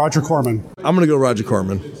 Gordon or Roger Corman? I'm going to go Roger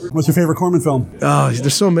Corman. What's your favorite Corman film? Oh,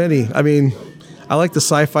 there's so many. I mean, I like the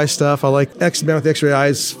sci-fi stuff. I like X-Men with the X-ray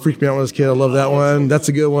eyes. Freaked me out when I was a kid. I love that one. That's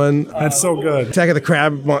a good one. That's so good. Attack of the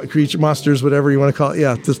Crab creature monsters, whatever you want to call it.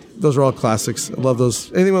 Yeah, those are all classics. I love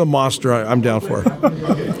those. Anything with a monster, I'm down for.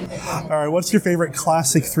 All right, what's your favorite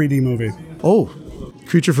classic 3D movie? Oh,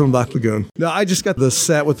 Creature from the Black Lagoon. No, I just got the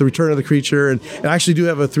set with the Return of the Creature, and I actually do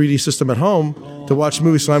have a 3D system at home to watch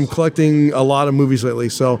movies, so I'm collecting a lot of movies lately,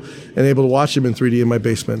 and able to watch them in 3D in my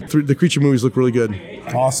basement. The Creature movies look really good.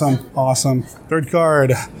 Awesome. Third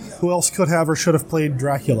card. Who else could have or should have played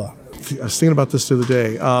Dracula? I was thinking about this the other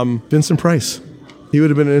day. Vincent Price. He would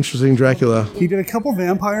have been an interesting Dracula. He did a couple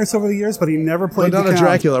vampires over the years, but he never played not a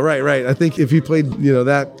Dracula, right. I think if he played,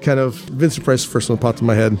 that kind of Vincent Price, the first one that popped in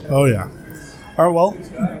my head. Oh, yeah. All right,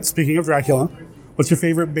 well, speaking of Dracula, what's your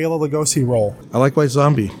favorite Bela Lugosi role? I like White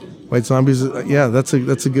Zombie. White Zombie's, that's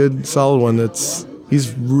a good, solid one.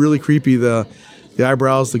 He's really creepy. The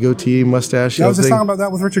eyebrows, the goatee, mustache. I was just talking about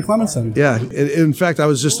that with Richard Clemenson. Yeah. In fact, I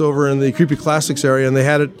was just over in the Creepy Classics area, and they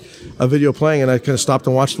had a video playing, and I kind of stopped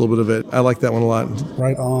and watched a little bit of it. I like that one a lot.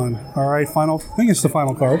 Right on. All right, I think it's the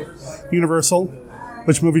final card. Universal.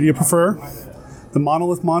 Which movie do you prefer? The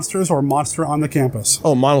Monolith Monsters or Monster on the Campus?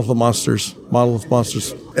 Oh, Monolith Monsters.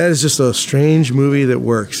 That is just a strange movie that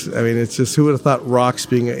works. I mean, it's just, who would have thought rocks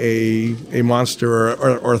being a monster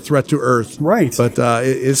or a threat to Earth? Right. But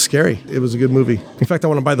it's scary. It was a good movie. In fact, I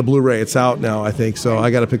want to buy the Blu-ray. It's out now, I think, so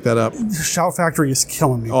I got to pick that up. Shout Factory is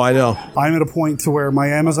killing me. Oh, I know. I'm at a point to where my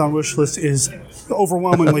Amazon wish list is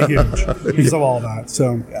overwhelmingly huge because of all that.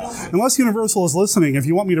 So, unless Universal is listening, if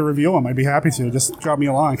you want me to review them, I'd be happy to. Just drop me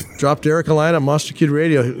a line. Drop Derek a line on Monster Kid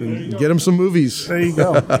Radio. Get him some movies. There you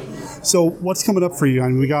go. So, what's coming up for you? I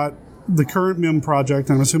mean, we got the current MIM project,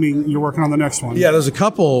 and I'm assuming you're working on the next one. Yeah, there's a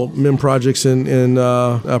couple MIM projects in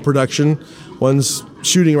production. One's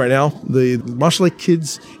shooting right now. The Monster Lake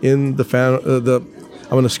Kids in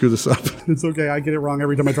I'm going to screw this up. It's okay. I get it wrong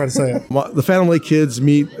every time I try to say it. The Phantom Lake Kids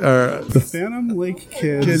meet... the Phantom Lake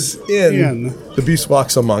Kids in The Beast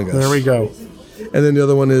Walks Among Us. There we go. And then the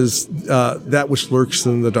other one is That Which Lurks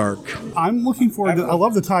in the Dark. I'm looking forward to... I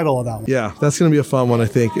love the title of that one. Yeah, that's going to be a fun one, I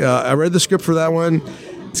think. I read the script for that one.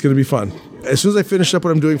 It's going to be fun. As soon as I finish up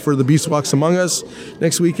what I'm doing for The Beast Walks Among Us,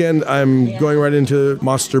 next weekend, I'm going right into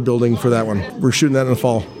monster building for that one. We're shooting that in the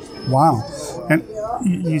fall. Wow. And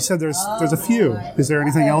you said there's a few. Is there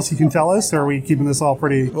anything else you can tell us, or are we keeping this all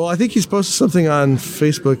pretty... Well, I think he's posted something on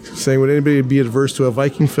Facebook saying, would anybody be adverse to a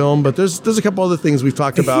Viking film? But there's a couple other things we've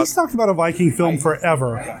talked about. He's talked about a Viking film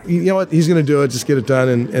forever. You know what? He's going to do it. Just get it done,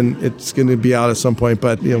 and it's going to be out at some point.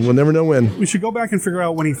 But we'll never know when. We should go back and figure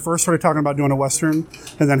out when he first started talking about doing a Western,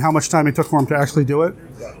 and then how much time it took for him to actually do it.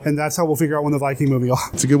 And that's how we'll figure out when the Viking movie will.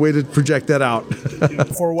 It's a good way to project that out.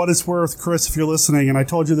 For what it's worth, Chris, if you're listening, and I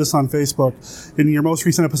told you this on Facebook, in your most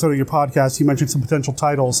recent episode of your podcast, you mentioned some potential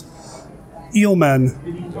titles.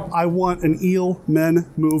 Eelmen. I want an Eelmen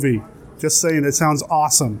movie. Just saying, it sounds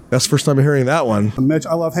awesome. That's the first time I'm hearing that one. Mitch,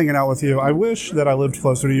 I love hanging out with you. I wish that I lived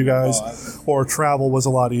closer to you guys, or travel was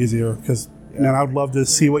a lot easier, because... Man, I would love to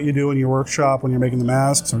see what you do in your workshop when you're making the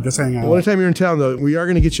masks or just hang out. Well, anytime you're in town, though, we are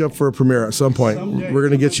going to get you up for a premiere at some point. We're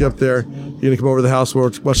going to get you up there. You're going to come over to the house,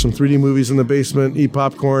 we'll watch some 3D movies in the basement, eat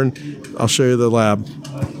popcorn. I'll show you the lab.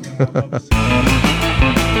 From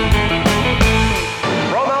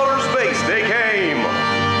outer space they came,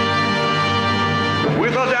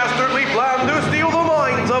 with a dastardly plan to steal the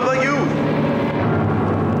minds of the youth.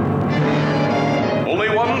 Only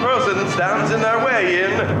one person stands in their way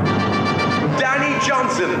in. Danny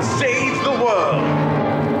Johnson saves the world.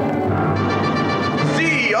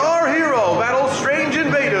 See our hero battle strange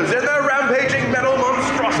invaders in their rampaging metal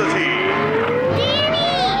monstrosity. Danny!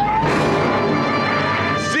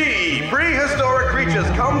 See prehistoric creatures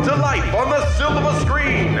come to life on the silver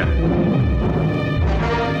screen.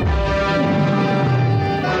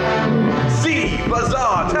 See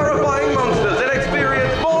bizarre, terrifying monsters and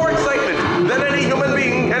experience more excitement than any human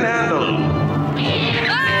being can handle.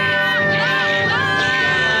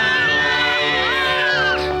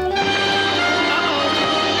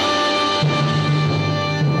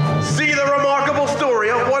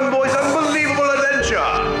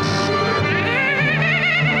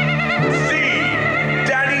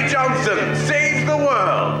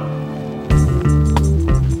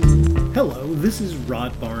 Hello, this is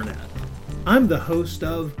Rod Barnett. I'm the host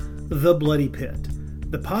of The Bloody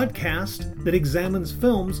Pit, the podcast that examines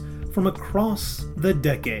films from across the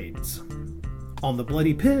decades. On The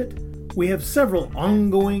Bloody Pit, we have several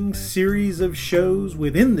ongoing series of shows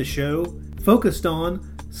within the show focused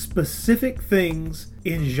on specific things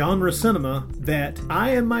in genre cinema that I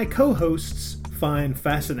and my co-hosts find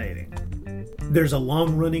fascinating. There's a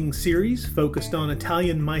long-running series focused on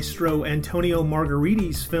Italian maestro Antonio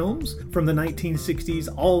Margheriti's films from the 1960s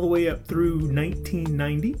all the way up through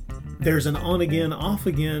 1990. There's an on-again,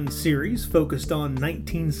 off-again series focused on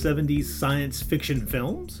 1970s science fiction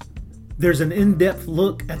films. There's an in-depth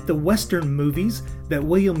look at the Western movies that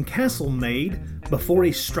William Castle made before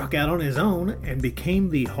he struck out on his own and became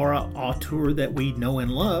the horror auteur that we know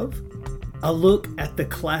and love. A look at the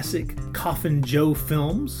classic Coffin Joe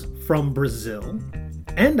films from Brazil.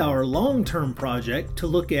 And our long-term project to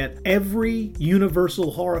look at every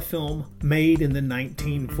Universal horror film made in the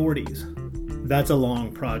 1940s. That's a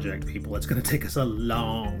long project, people. It's going to take us a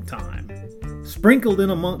long time. Sprinkled in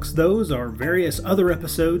amongst those are various other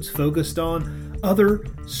episodes focused on other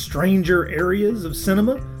stranger areas of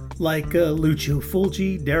cinema, like Lucio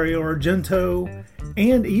Fulci, Dario Argento,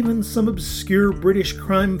 and even some obscure British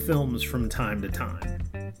crime films from time to time.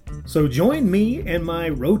 So join me and my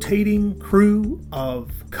rotating crew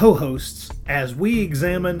of co-hosts as we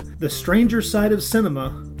examine the stranger side of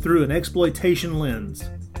cinema through an exploitation lens.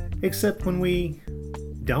 Except when we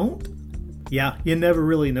don't? Yeah, you never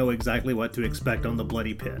really know exactly what to expect on The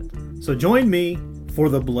Bloody Pit. So join me for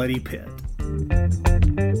The Bloody Pit.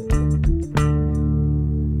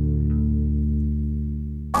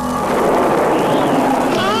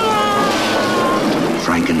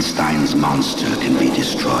 Frankenstein's monster can be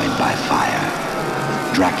destroyed by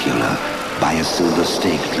fire. Dracula by a silver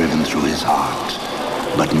stake driven through his heart.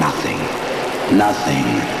 But nothing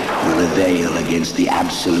will avail against the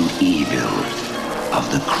absolute evil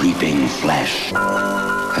of the creeping flesh.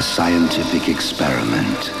 A scientific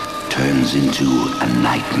experiment turns into a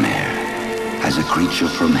nightmare as a creature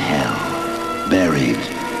from hell, buried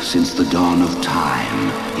since the dawn of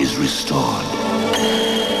time, is restored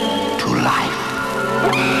to life.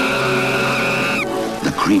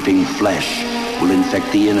 The creeping flesh will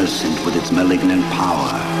infect the innocent with its malignant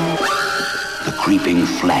power. The creeping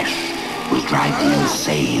flesh will drive the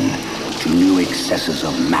insane to new excesses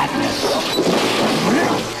of madness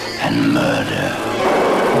and murder.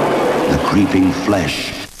 The creeping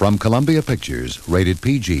flesh. From Columbia Pictures, rated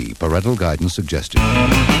PG, parental guidance suggested.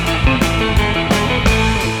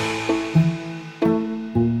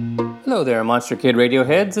 Hello there, Monster Kid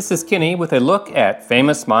Radioheads. This is Kenny with a look at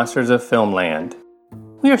famous monsters of filmland.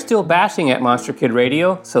 We are still bashing at Monster Kid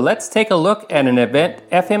Radio, so let's take a look at an event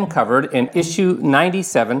FM covered in issue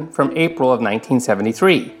 97 from April of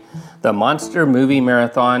 1973, the Monster Movie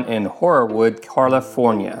Marathon in Horrorwood,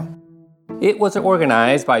 California. It was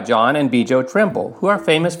organized by John and Bijo Trimble, who are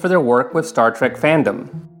famous for their work with Star Trek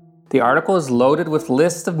fandom. The article is loaded with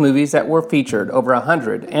lists of movies that were featured, over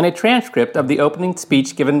 100, and a transcript of the opening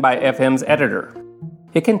speech given by FM's editor.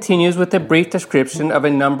 It continues with a brief description of a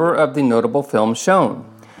number of the notable films shown.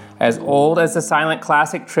 As old as the silent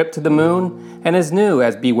classic Trip to the Moon, and as new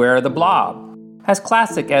as Beware the Blob. As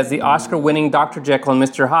classic as the Oscar-winning Dr. Jekyll and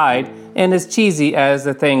Mr. Hyde, and as cheesy as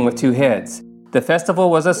The Thing with Two Heads. The festival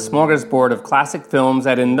was a smorgasbord of classic films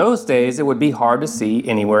that in those days it would be hard to see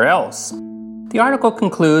anywhere else. The article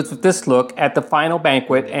concludes with this look at the final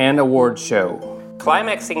banquet and awards show.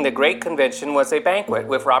 Climaxing the great convention was a banquet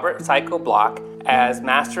with Robert Psycho Bloch as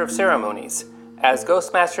Master of Ceremonies. As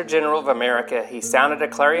Ghostmaster General of America, he sounded a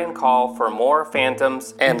clarion call for more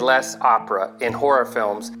phantoms and less opera in horror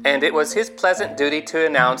films, and it was his pleasant duty to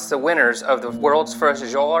announce the winners of the world's first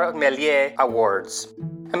Georges Méliès Awards.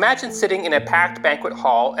 Imagine sitting in a packed banquet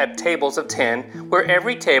hall at tables of 10 where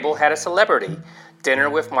every table had a celebrity. Dinner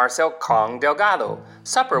with Marcel Kong Delgado,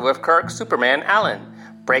 supper with Kirk Superman Allen,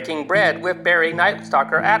 breaking bread with Barry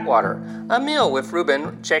Nightstalker Atwater, a meal with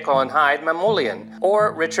Reuben Jekyll and Hyde Mamoulian,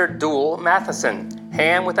 or Richard Duell Matheson,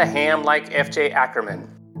 ham with a ham like F.J. Ackerman.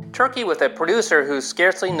 Turkey with a producer who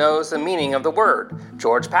scarcely knows the meaning of the word,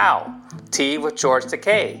 George Powell. Tea with George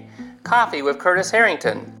Takei. Coffee with Curtis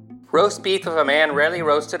Harrington. Roast beef with a man rarely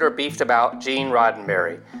roasted or beefed about, Gene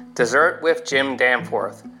Roddenberry. Dessert with Jim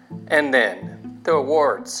Danforth. And then, the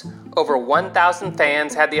awards. Over 1,000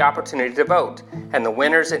 fans had the opportunity to vote, and the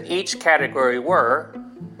winners in each category were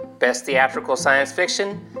Best Theatrical Science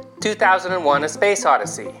Fiction, 2001: A Space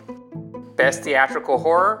Odyssey. Best Theatrical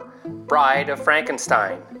Horror, Bride of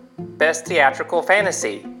Frankenstein. Best Theatrical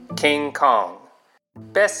Fantasy, King Kong.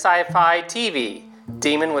 Best Sci-Fi TV,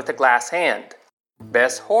 Demon with a Glass Hand.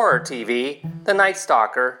 Best Horror TV, The Night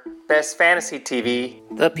Stalker. Best Fantasy TV,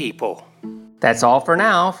 The People. That's all for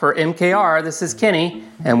now. For MKR, this is Kenny,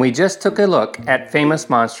 and we just took a look at famous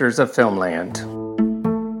monsters of filmland.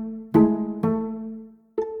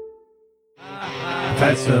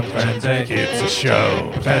 Professor Frenzy, it's a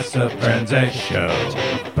show. Professor Frenzy, show.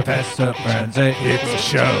 Professor Frenzy, it's a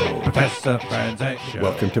show. Professor Frenzy, show.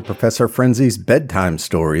 Welcome to Professor Frenzy's Bedtime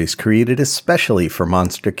Stories, created especially for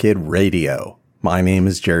Monster Kid Radio. My name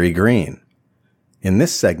is Jerry Green. In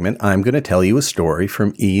this segment, I'm going to tell you a story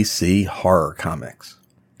from EC Horror Comics.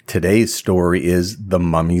 Today's story is The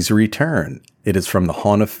Mummy's Return. It is from The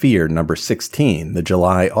Haunt of Fear, number 16, the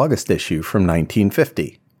July-August issue from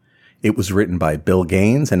 1950. It was written by Bill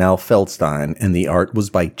Gaines and Al Feldstein, and the art was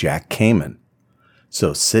by Jack Kamen.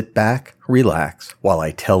 So sit back, relax, while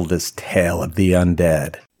I tell this tale of the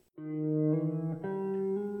undead.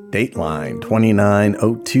 Dateline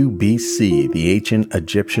 2902 BC, the ancient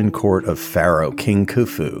Egyptian court of Pharaoh King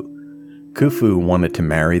Khufu. Khufu wanted to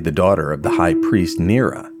marry the daughter of the high priest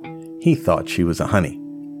Nera. He thought she was a honey.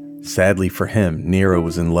 Sadly for him, Nera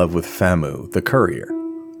was in love with Famu, the courier.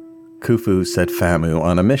 Khufu set Famu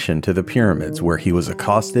on a mission to the pyramids where he was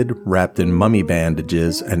accosted, wrapped in mummy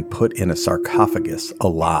bandages, and put in a sarcophagus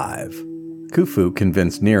alive. Khufu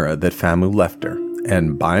convinced Nera that Famu left her,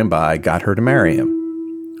 and by got her to marry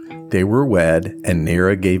him. They were wed, and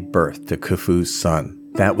Nera gave birth to Khufu's son.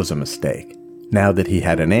 That was a mistake. Now that he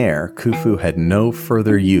had an heir, Khufu had no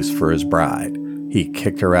further use for his bride. He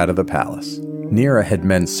kicked her out of the palace. Nera had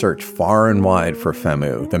men search far and wide for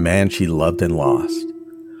Famu, the man she loved and lost.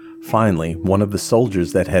 Finally, one of the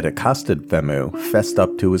soldiers that had accosted Famu fessed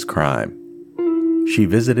up to his crime. She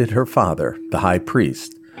visited her father, the high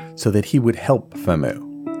priest, so that he would help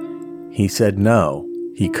Famu. He said no,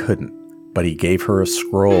 he couldn't, but he gave her a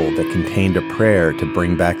scroll that contained a prayer to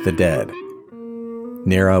bring back the dead.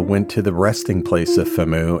 Nera went to the resting place of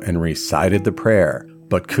Famu and recited the prayer,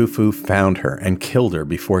 but Khufu found her and killed her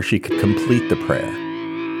before she could complete the prayer.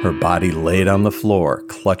 Her body laid on the floor,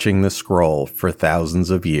 clutching the scroll for thousands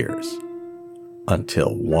of years.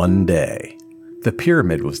 Until one day, the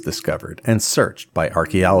pyramid was discovered and searched by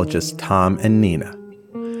archaeologists Tom and Nina.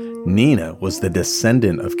 Nina was the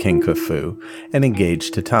descendant of King Khufu and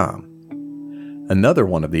engaged to Tom. Another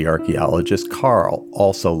one of the archaeologists, Carl,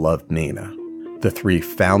 also loved Nina. The three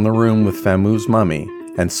found the room with Famu's mummy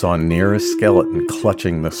and saw Nera's skeleton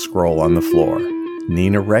clutching the scroll on the floor.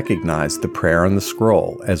 Nina recognized the prayer on the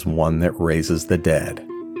scroll as one that raises the dead.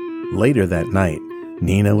 Later that night,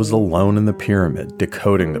 Nina was alone in the pyramid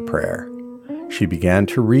decoding the prayer. She began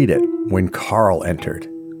to read it when Carl entered.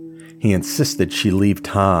 He insisted she leave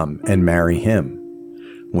Tom and marry him.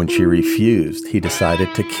 When she refused, he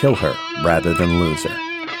decided to kill her rather than lose her.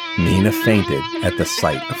 Nina fainted at the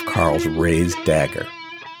sight of Carl's raised dagger.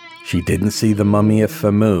 She didn't see the mummy of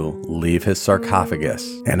Famu leave his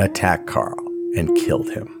sarcophagus and attack Carl and killed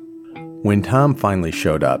him. When Tom finally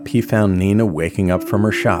showed up, he found Nina waking up from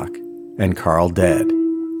her shock and Carl dead,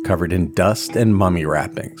 covered in dust and mummy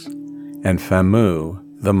wrappings. And Famu,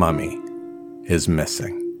 the mummy, is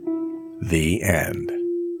missing. The end.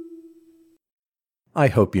 I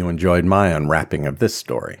hope you enjoyed my unwrapping of this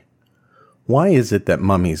story. Why is it that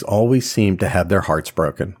mummies always seem to have their hearts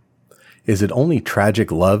broken? Is it only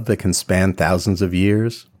tragic love that can span thousands of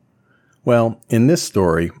years? Well, in this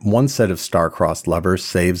story, one set of star-crossed lovers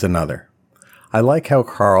saves another. I like how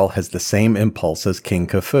Carl has the same impulse as King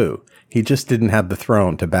Khufu. He just didn't have the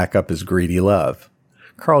throne to back up his greedy love.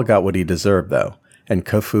 Carl got what he deserved, though, and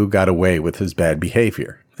Khufu got away with his bad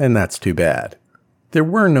behavior, and that's too bad. There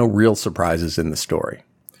were no real surprises in the story.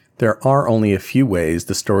 There are only a few ways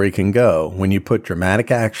the story can go when you put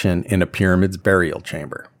dramatic action in a pyramid's burial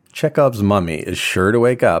chamber. Chekhov's mummy is sure to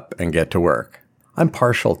wake up and get to work. I'm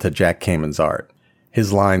partial to Jack Kamen's art.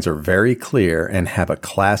 His lines are very clear and have a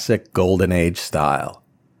classic Golden Age style.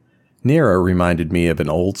 Nera reminded me of an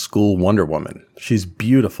old-school Wonder Woman. She's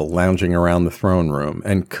beautiful lounging around the throne room,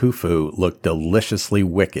 and Khufu looked deliciously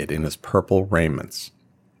wicked in his purple raiments.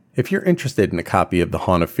 If you're interested in a copy of The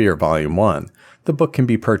Haunt of Fear Volume 1, the book can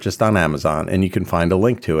be purchased on Amazon, and you can find a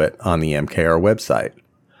link to it on the MKR website.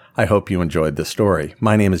 I hope you enjoyed the story.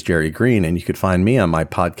 My name is Jerry Green, and you can find me on my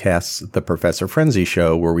podcasts, The Professor Frenzy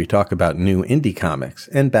Show, where we talk about new indie comics,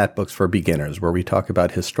 and Bat Books for Beginners, where we talk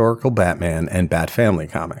about historical Batman and Bat Family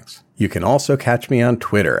comics. You can also catch me on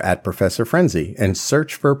Twitter at Professor Frenzy, and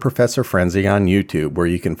search for Professor Frenzy on YouTube, where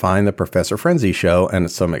you can find The Professor Frenzy Show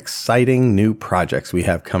and some exciting new projects we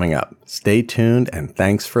have coming up. Stay tuned, and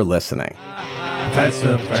thanks for listening.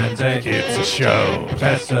 Professor Frenzy, it's a show.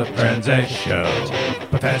 Professor Frenzy Show.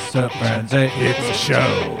 Professor Frenzy, it's a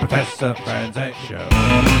show. Professor Frenzy Show.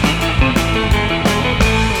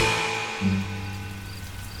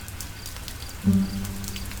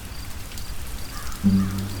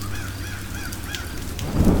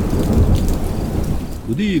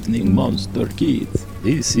 Good evening, Monster Kids.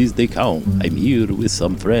 This is the Count. I'm here with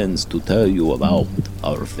some friends to tell you about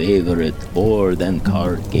our favorite board and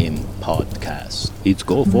card game podcast. It's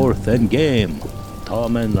Go Forth and Game.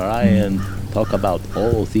 Tom and Ryan talk about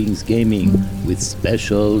all things gaming with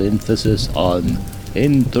special emphasis on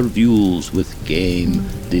interviews with game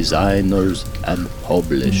designers and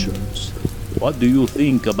publishers. What do you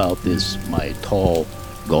think about this, my tall,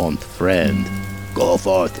 gaunt friend? Go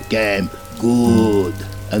Forth Game. Good.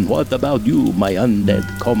 And what about you, my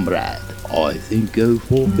undead comrade? I think Go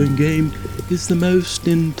Forth and Game is the most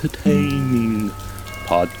entertaining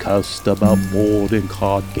podcast about board and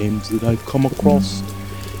card games that I've come across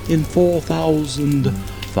in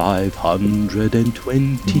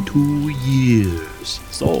 4,522 years.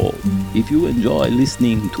 So, if you enjoy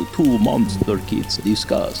listening to two monster kids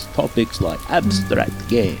discuss topics like abstract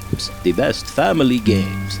games, the best family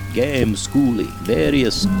games, game schooling,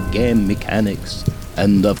 various game mechanics,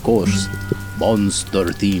 and of course,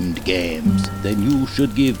 monster-themed games, then you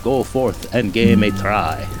should give Go Forth and Game a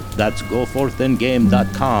try. That's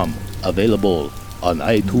goforthandgame.com, available on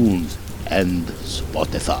iTunes and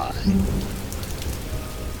Spotify.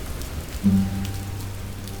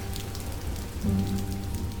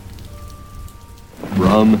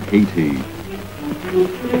 From Haiti,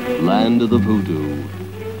 land of the voodoo,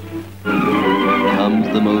 comes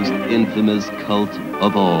the most infamous cult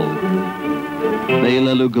of all.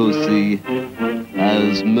 Bela Lugosi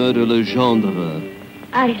as Murder Legendre.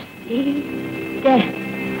 I see death.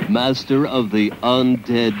 Master of the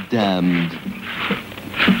undead damned.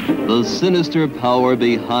 The sinister power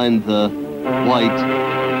behind the White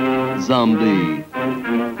Zombie.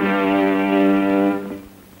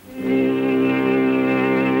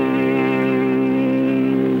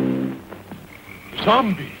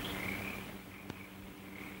 Zombies?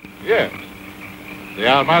 Yes. They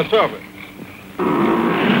are my servants.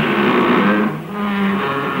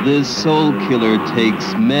 This soul killer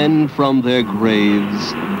takes men from their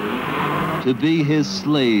graves to be his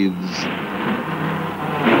slaves.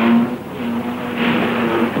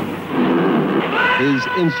 His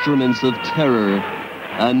instruments of terror,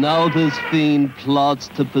 and now this fiend plots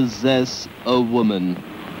to possess a woman.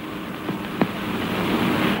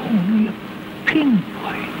 Only a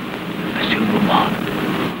pinpoint, a silver wand,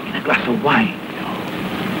 in a glass of wine,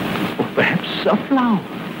 or perhaps a flower.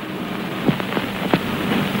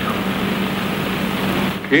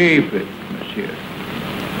 Keep it, monsieur.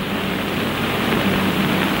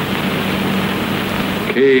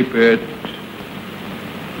 Keep it.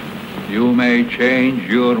 You may change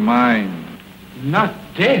your mind. Not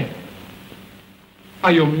dead?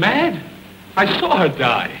 Are you mad? I saw her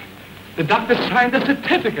die. The doctor signed the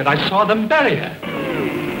certificate. I saw them bury her.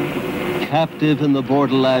 Captive in the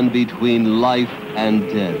borderland between life and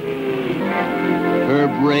death. Her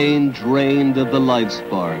brain drained of the life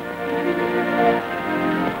spark.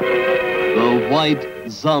 The White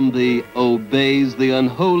Zombie obeys the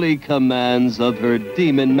unholy commands of her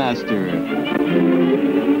demon master.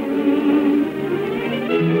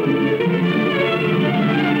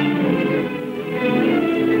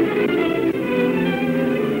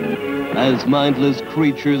 As mindless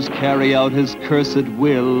creatures carry out his cursed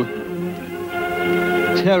will,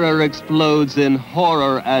 terror explodes in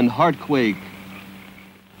horror and heartquake.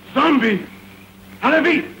 Zombie!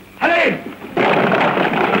 Allez, allez!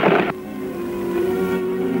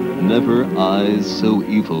 Never eyes so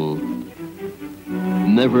evil,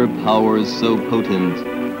 never powers so potent,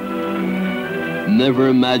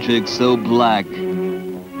 never magic so black.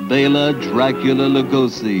 Bela Dracula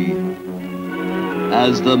Lugosi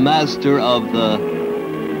as the master of the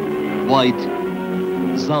White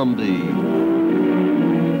Zombie.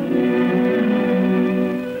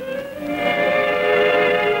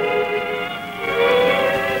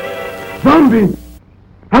 Zombie!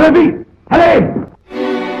 Allez, allez!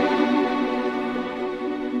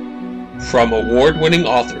 From award-winning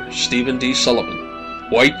author Stephen D. Sullivan,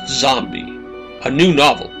 White Zombie, a new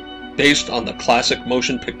novel based on the classic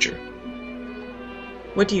motion picture.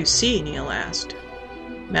 What do you see? Neil asked.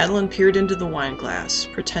 Madeline peered into the wine glass,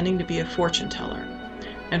 pretending to be a fortune teller,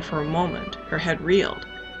 and for a moment her head reeled.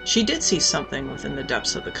 She did see something within the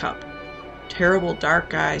depths of the cup. Terrible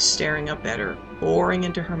dark eyes staring up at her, boring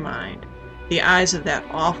into her mind. The eyes of that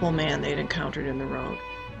awful man they'd encountered in the road.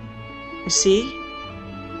 You see?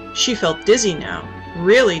 She felt dizzy now,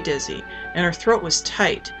 really dizzy, and her throat was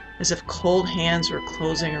tight, as if cold hands were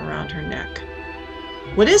closing around her neck.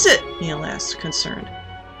 What is it? Neil asked, concerned.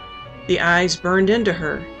 The eyes burned into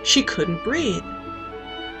her. She couldn't breathe.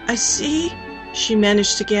 I see, she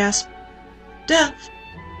managed to gasp. Death.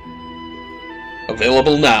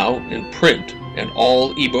 Available now in print and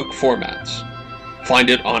all ebook formats. Find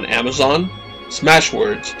it on Amazon,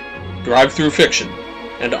 Smashwords, Drive-Thru Fiction,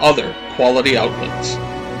 and other quality outlets.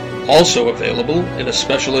 Also available in a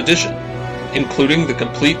special edition, including the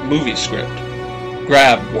complete movie script.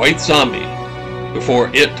 Grab White Zombie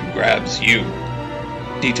before it grabs you.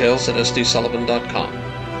 Details at sdsullivan.com.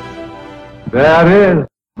 There is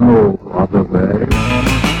no other way.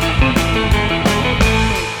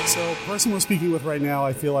 So person we're speaking with right now,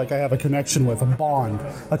 I feel like I have a connection with, a bond,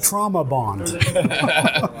 a trauma bond.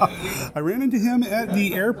 I ran into him at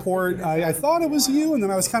the airport. I thought it was you, and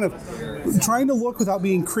then I was kind of trying to look without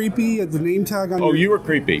being creepy at the name tag on Oh, you were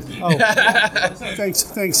creepy. Oh, thanks.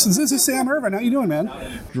 This is Sam Irvin. How you doing, man?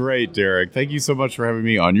 Great, Derek. Thank you so much for having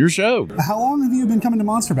me on your show. How long have you been coming to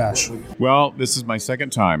Monster Bash? Well, this is my second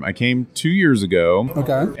time. I came 2 years ago.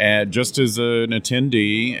 Okay. And just as an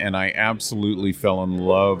attendee, and I absolutely fell in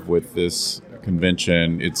love with this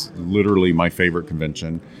convention. It's literally my favorite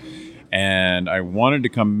convention. And I wanted to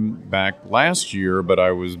come back last year, but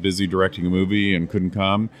I was busy directing a movie and couldn't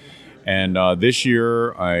come. And this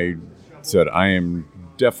year, I said, I am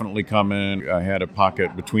definitely coming. I had a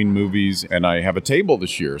pocket between movies, and I have a table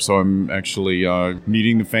this year. So I'm actually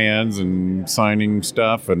meeting the fans and signing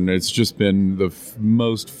stuff, and it's just been the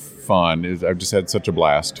most fun. I've just had such a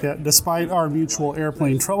blast. Yeah, despite our mutual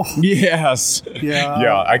airplane trouble. Yes. Yeah.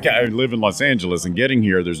 Yeah, I live in Los Angeles, and getting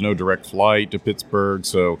here, there's no direct flight to Pittsburgh,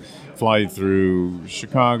 so fly through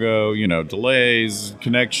Chicago, delays,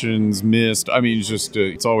 connections, missed. I mean, it's just,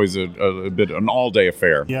 it's always a bit an all-day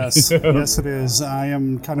affair. Yes, yes it is. I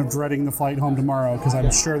am kind of dreading the flight home tomorrow because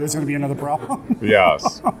I'm sure there's going to be another problem.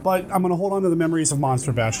 Yes. But I'm going to hold on to the memories of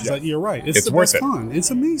Monster Bash. Yeah. You're right. It's the worth best fun. It's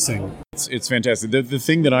amazing. It's fantastic. The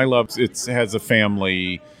thing that I love, it has a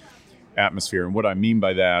family atmosphere. And what I mean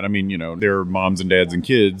by that, there are moms and dads and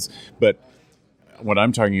kids, but what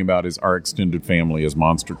I'm talking about is our extended family as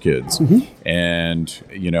Monster Kids. Mm-hmm. And,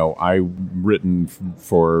 I've written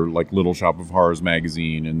for like Little Shop of Horrors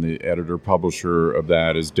magazine, and the editor-publisher of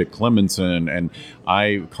that is Dick Clemenson. And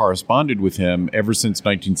I corresponded with him ever since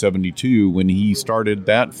 1972 when he started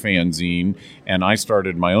that fanzine, and I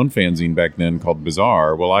started my own fanzine back then called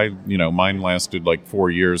Bizarre. Well, mine lasted like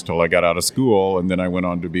 4 years till I got out of school, and then I went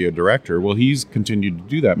on to be a director. Well, he's continued to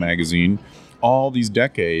do that magazine all these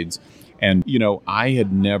decades. And, I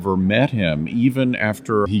had never met him, even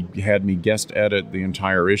after he had me guest edit the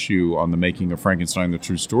entire issue on The Making of Frankenstein, the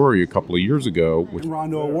True Story a couple of years ago.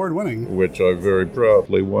 Rondo Award winning. Which I very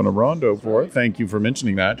proudly won a Rondo for. Thank you for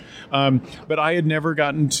mentioning that. But I had never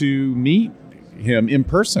gotten to meet him in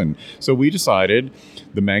person. So we decided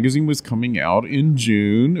the magazine was coming out in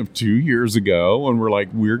June of 2 years ago, and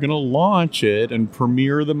we're going to launch it and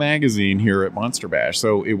premiere the magazine here at Monster Bash.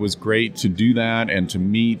 So it was great to do that and to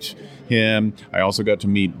meet him. I also got to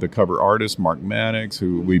meet the cover artist, Mark Maddox,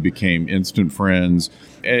 who we became instant friends.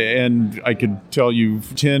 And I could tell you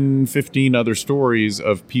 10, 15 other stories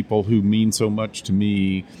of people who mean so much to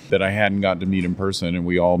me that I hadn't gotten to meet in person. And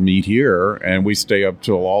we all meet here, and we stay up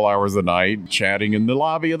till all hours of the night chatting in the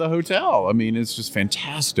lobby of the hotel. I mean, it's just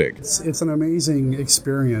fantastic. It's an amazing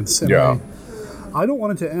experience. And yeah. I don't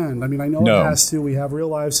want it to end. I know it has to. We have real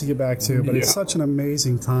lives to get back to, but it's such an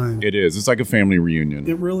amazing time. It is. It's like a family reunion.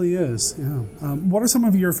 It really is, yeah. What are some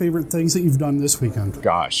of your favorite things that you've done this weekend?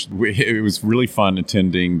 Gosh, it was really fun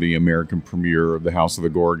attending the American premiere of The House of the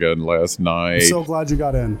Gorgon last night. I'm so glad you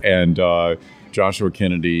got in. And Joshua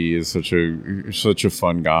Kennedy is such a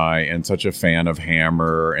fun guy and such a fan of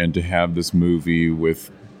Hammer, and to have this movie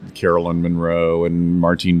with Carolyn Monroe and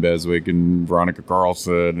Martine Beswick and Veronica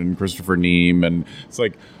Carlson and Christopher Neame, and it's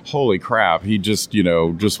like, holy crap, he just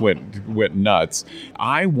went nuts.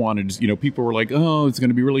 I wanted, people were like, oh, it's going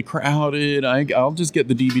to be really crowded, I'll just get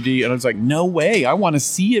the DVD, and I was like, no way, I want to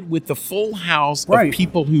see it with the full house of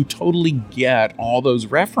people who totally get all those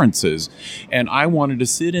references, and I wanted to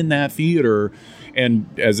sit in that theater.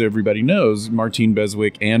 And as everybody knows, Martine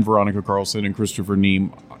Beswick and Veronica Carlson and Christopher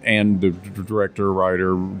Neame and the director,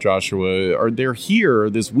 writer, Joshua, they're here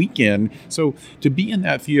this weekend. So to be in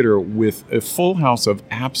that theater with a full house of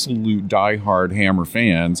absolute diehard Hammer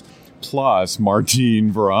fans, plus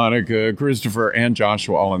Martine, Veronica, Christopher, and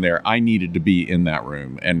Joshua all in there, I needed to be in that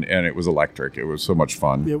room. And it was electric. It was so much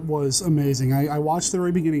fun. It was amazing. I watched the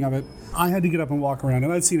very beginning of it. I had to get up and walk around,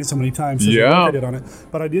 and I'd seen it so many times. Yeah. I did on it.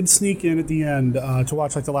 But I did sneak in at the end to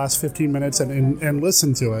watch the last 15 minutes and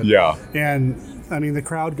listen to it. Yeah. And, the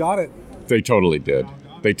crowd got it. They totally did.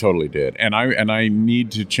 They totally did. And I need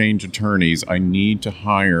to change attorneys. I need to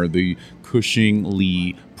hire the Cushing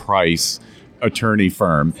Lee Price attorney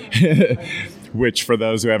firm, which, for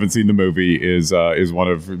those who haven't seen the movie, is one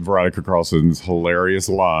of Veronica Carlson's hilarious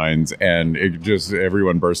lines, and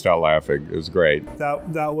everyone burst out laughing. It was great.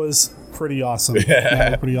 That was pretty awesome.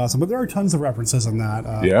 That was pretty awesome. But there are tons of references in that.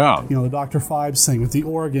 The Dr. Phibes thing with the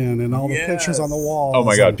organ and all the pictures on the wall. Oh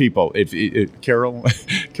my God, people! If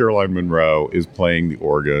Caroline Monroe is playing the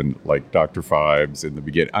organ like Dr. Phibes in the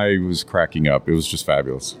beginning, I was cracking up. It was just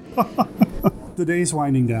fabulous. the day's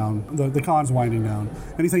winding down. The con's winding down.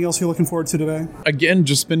 Anything else you're looking forward to today? Again,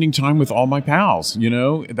 just spending time with all my pals.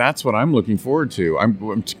 That's what I'm looking forward to.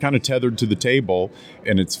 I'm kind of tethered to the table,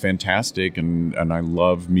 and it's fantastic. And I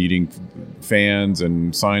love meeting fans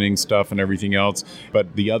and signing stuff and everything else.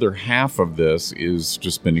 But the other half of this is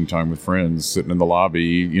just spending time with friends, sitting in the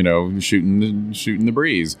lobby, shooting the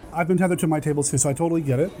breeze. I've been tethered to my table too, so I totally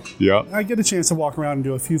get it. Yeah. I get a chance to walk around and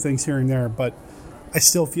do a few things here and there, but I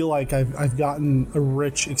still feel like I've gotten a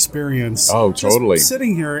rich experience. Oh, totally. Just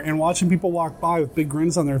sitting here and watching people walk by with big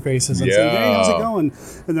grins on their faces and saying, hey, how's it going?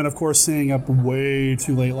 And then, of course, staying up way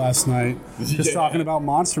too late last night just talking about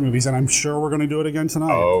monster movies, and I'm sure we're going to do it again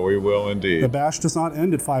tonight. Oh, we will indeed. The bash does not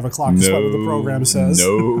end at 5 o'clock, despite what the program says.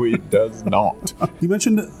 No, it does not. You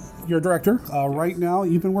mentioned you're a director. Right now,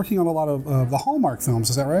 you've been working on a lot of the Hallmark films,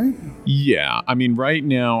 is that right? Yeah. I mean, right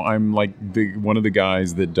now, I'm like one of the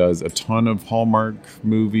guys that does a ton of Hallmark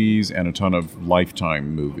movies and a ton of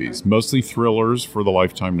Lifetime movies. Mostly thrillers for the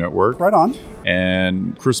Lifetime Network. Right on.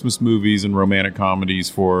 And Christmas movies and romantic comedies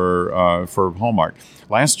for Hallmark.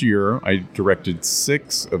 Last year, I directed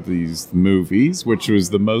 6 of these movies, which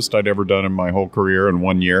was the most I'd ever done in my whole career in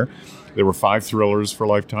 1 year. There were 5 thrillers for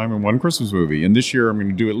Lifetime and 1 Christmas movie. And this year I'm going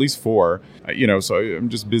to do at least 4, so I'm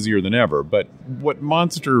just busier than ever. But what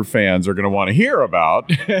monster fans are going to want to hear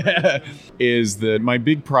about is that my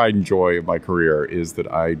big pride and joy of my career is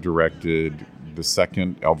that I directed the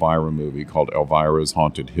second Elvira movie called Elvira's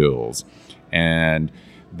Haunted Hills. And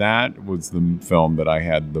that was the film that I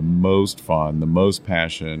had the most fun, the most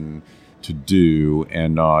passion to do.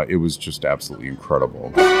 And it was just absolutely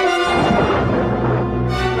incredible.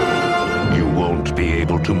 You won't be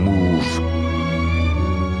able to move.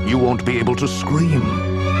 You won't be able to scream.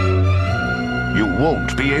 You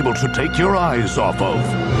won't be able to take your eyes off of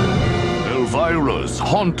Elvira's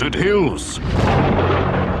Haunted Hills.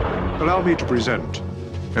 Allow me to present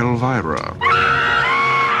Elvira.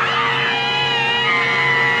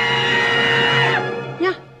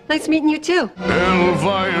 Yeah, nice meeting you too.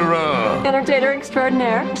 Elvira! Entertainer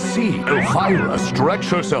extraordinaire. See Elvira stretch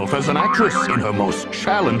herself as an actress in her most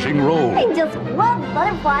challenging role. I just love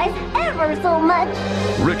butterflies ever so much.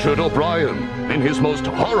 Richard O'Brien in his most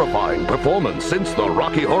horrifying performance since the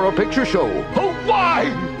Rocky Horror Picture Show. Oh, why?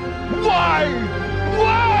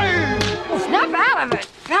 Snap out of it.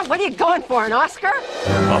 Now, what are you going for, an Oscar?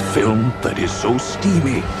 A film that is so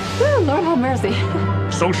steamy. Oh, Lord have mercy.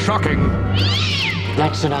 So shocking.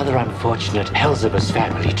 That's another unfortunate Elzebus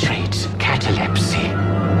family trait, catalepsy.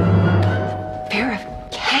 Fear of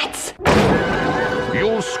cats?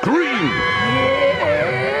 You'll scream.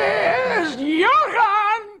 Yes,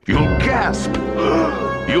 Johann! You'll gasp.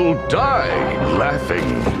 You'll die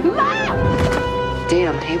laughing.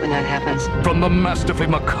 Damn, I hate when that happens. From the masterfully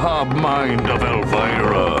macabre mind of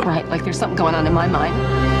Elvira. Right, like there's something going on in my mind.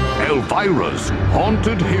 Elvira's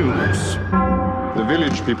Haunted Hills. The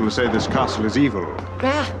village people say this castle is evil.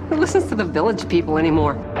 Who listens to the village people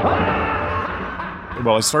anymore?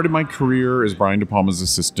 Well, I started my career as Brian De Palma's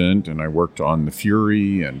assistant, and I worked on The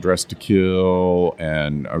Fury and Dressed to Kill,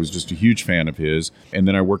 and I was just a huge fan of his. And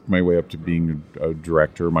then I worked my way up to being a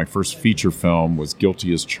director. My first feature film was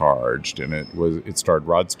Guilty as Charged, and it starred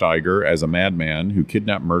Rod Steiger as a madman who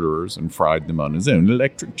kidnapped murderers and fried them on his own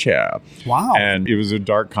electric chair. Wow! And it was a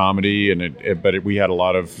dark comedy, but we had a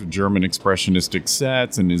lot of German expressionistic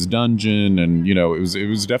sets in his dungeon, and it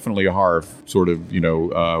was definitely a horror sort of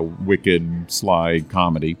wicked, sly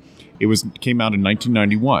comedy. It came out in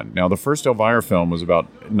 1991. Now, the first Elvira film was about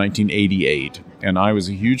 1988, and I was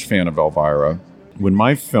a huge fan of Elvira. When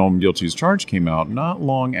my film Guilty as Charged came out, not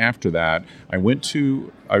long after that, I was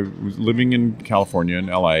living in California, in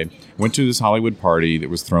LA, went to this Hollywood party that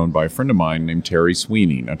was thrown by a friend of mine named Terry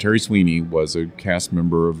Sweeney. Now, Terry Sweeney was a cast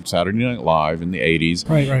member of Saturday Night Live in the 80s.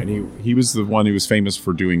 Right. And he was the one who was famous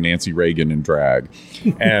for doing Nancy Reagan in drag.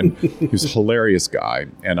 And he was a hilarious guy.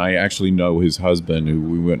 And I actually know his husband, who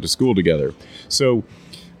we went to school together. So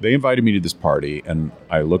they invited me to this party, and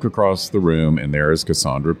I look across the room, and there is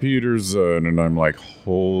Cassandra Peterson, and I'm like,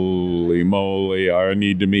 holy moly, I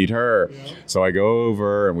need to meet her. Yeah. So I go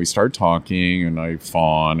over, and we start talking, and I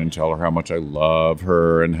fawn and tell her how much I love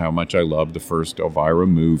her and how much I love the first Elvira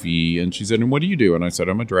movie. And she said, and what do you do? And I said,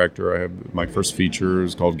 I'm a director. I have my first feature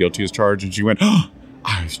is called Guilty as Charged. And she went, oh,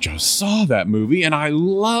 I just saw that movie, and I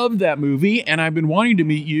love that movie, and I've been wanting to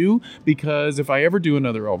meet you because if I ever do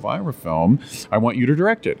another Elvira film, I want you to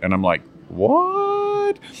direct it. And I'm like,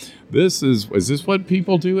 what? Is this what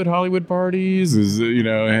people do at Hollywood parties?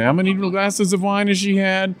 How many glasses of wine has she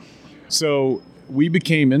had? So we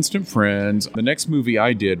became instant friends. The next movie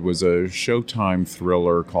I did was a Showtime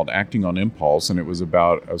thriller called Acting on Impulse, and it was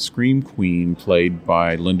about a scream queen played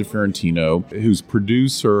by Linda Fiorentino, whose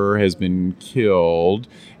producer has been killed,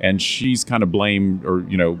 and she's kind of blamed, or,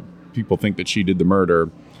 people think that she did the murder.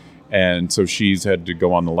 And so she's had to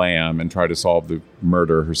go on the lam and try to solve the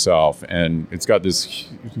murder herself. And it's got this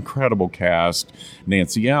incredible cast: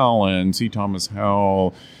 Nancy Allen, C. Thomas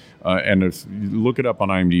Howell. And if you look it up on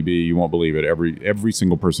IMDb, you won't believe it. Every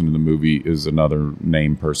single person in the movie is another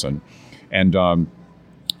named person. And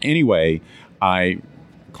anyway, I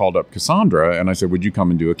called up Cassandra and I said, would you come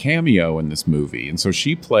and do a cameo in this movie? And so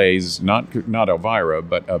she plays not Elvira,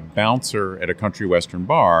 but a bouncer at a country western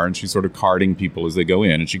bar, and she's sort of carding people as they go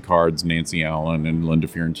in, and she cards Nancy Allen and Linda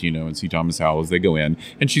Fiorentino and C. Thomas Howell as they go in,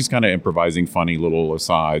 and she's kind of improvising funny little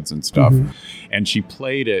asides and stuff. Mm-hmm. And she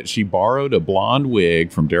played it. She borrowed a blonde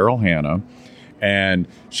wig from Daryl Hannah, and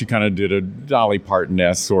she kind of did a Dolly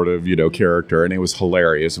Parton-esque sort of, character, and it was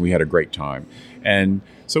hilarious, and we had a great time. And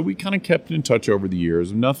so we kind of kept in touch over the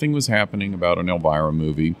years. Nothing was happening about an Elvira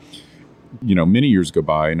movie. Many years go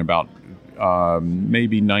by, and about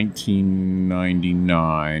maybe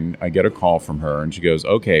 1999, I get a call from her, and she goes,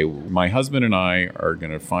 okay, my husband and I are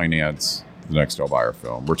going to finance the next Elvira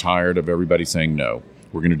film. We're tired of everybody saying no.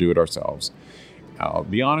 We're going to do it ourselves. I'll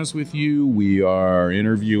be honest with you, we are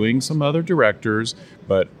interviewing some other directors,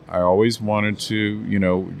 but I always wanted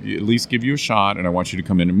to, at least give you a shot, and I want you to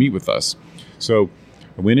come in and meet with us. So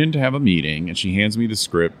I went in to have a meeting, and she hands me the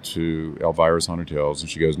script to Elvira's Haunted Tales, and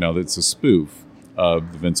she goes, now that's a spoof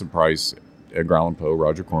of the Vincent Price, Edgar Allan Poe,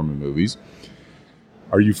 Roger Corman movies.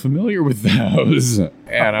 Are you familiar with those?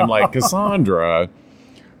 And I'm like, Cassandra,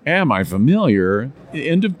 am I familiar?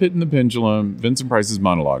 End of Pit and the Pendulum, Vincent Price's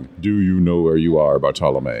monologue. Do you know where you are,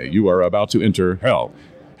 Bartolome? You are about to enter hell.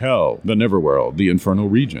 Hell, the Neverworld, the infernal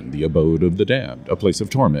region, the abode of the damned, a place of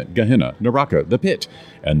torment, Gehenna, Naraka, the pit,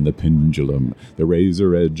 and the pendulum, the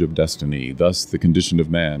razor edge of destiny, thus the condition of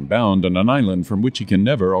man, bound on an island from which he can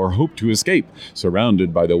never or hope to escape,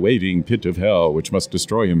 surrounded by the waiting pit of hell, which must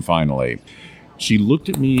destroy him finally. She looked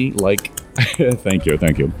at me like, thank you.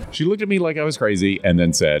 She looked at me like I was crazy and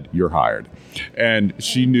then said, you're hired. And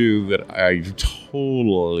she knew that I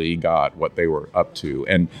totally got what they were up to.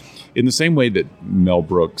 And in the same way that Mel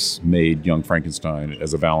Brooks made Young Frankenstein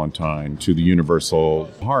as a Valentine to the Universal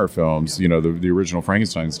horror films, the original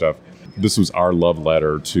Frankenstein stuff, this was our love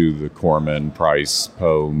letter to the Corman, Price,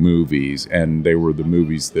 Poe movies. And they were the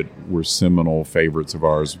movies that were seminal favorites of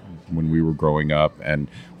ours when we were growing up, and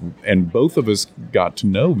both of us got to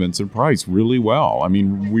know Vincent Price really well. I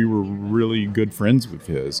mean, we were really good friends with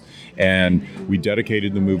his, and we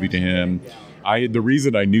dedicated the movie to him. The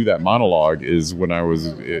reason I knew that monologue is when I was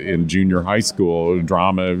in junior high school,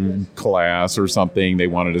 drama class or something, they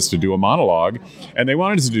wanted us to do a monologue, and they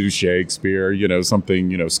wanted us to do Shakespeare,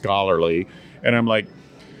 something, scholarly, and I'm like,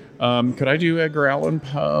 could I do Edgar Allan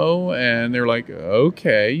Poe? And they're like,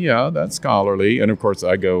 okay, yeah, that's scholarly. And of course,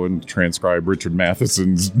 I go and transcribe Richard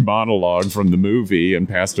Matheson's monologue from the movie and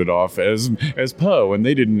passed it off as Poe, and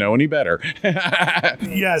they didn't know any better.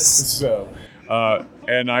 Yes. So,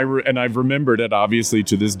 and I've remembered it obviously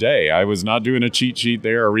to this day. I was not doing a cheat sheet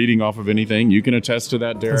there or reading off of anything. You can attest to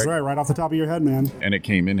that, Derek. That's right off the top of your head, man. And it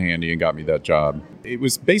came in handy and got me that job. It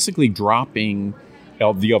was basically dropping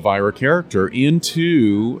the Elvira character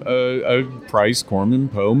into a Price Corman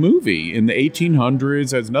Poe movie in the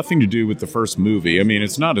 1800s. Has nothing to do with the first movie. I mean,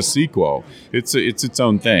 it's not a sequel. It's its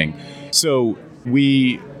own thing. So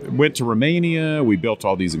we went to Romania. We built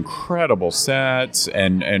all these incredible sets,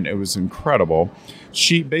 and it was incredible.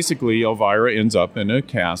 Elvira ends up in a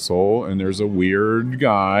castle, and there's a weird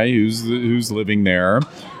guy who's living there,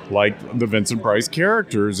 like the Vincent Price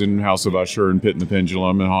characters in House of Usher and Pit and the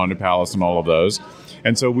Pendulum and Haunted Palace and all of those.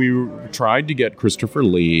 And so we tried to get Christopher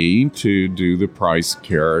Lee to do the Price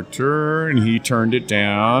character, and he turned it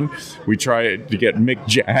down. We tried to get Mick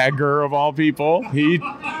Jagger, of all people. He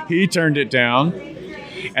turned it down.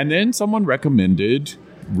 And then someone recommended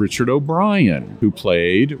Richard O'Brien, who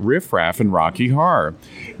played Riff Raff in Rocky Horror.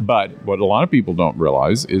 But what a lot of people don't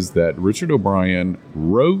realize is that Richard O'Brien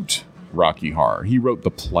wrote Rocky Horror. He wrote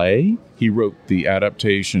the play. He wrote the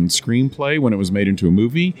adaptation screenplay when it was made into a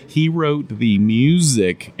movie. He wrote the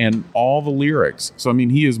music and all the lyrics. So, I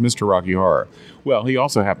mean, he is Mr. Rocky Horror. Well, he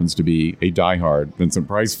also happens to be a diehard Vincent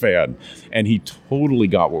Price fan, and he totally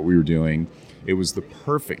got what we were doing. It was the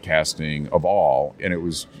perfect casting of all, and it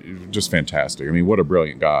was just fantastic. I mean, what a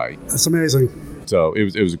brilliant guy. That's amazing. So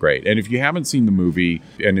it was great. And if you haven't seen the movie,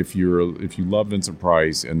 and if you love Vincent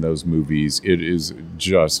Price and those movies, it's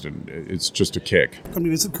just a kick. I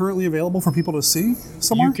mean, is it currently available for people to see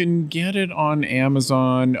somewhere? You can get it on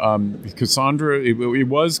Amazon. Cassandra, it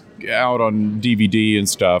was out on DVD and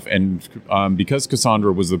stuff, and because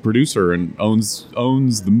Cassandra was the producer and owns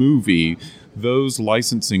the movie, those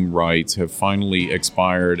licensing rights have finally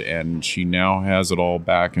expired, and she now has it all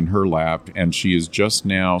back in her lap, and she is just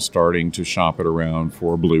now starting to shop it around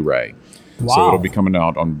for Blu-ray. Wow. So it'll be coming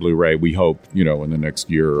out on Blu-ray, we hope, in the next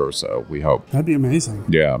year or so, we hope. That'd be amazing.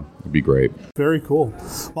 Yeah, it'd be great. Very cool.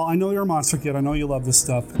 Well, I know you're a monster kid. I know you love this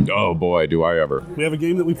stuff. Oh, boy, do I ever. We have a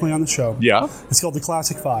game that we play on the show. Yeah? It's called the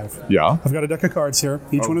Classic Five. Yeah? I've got a deck of cards here.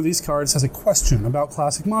 Each one of these cards has a question about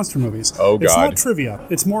classic monster movies. Oh, God. It's not trivia.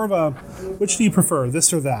 It's more of a, which do you prefer,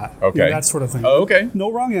 this or that? Okay. That sort of thing. Oh, okay.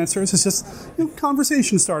 No wrong answers. It's just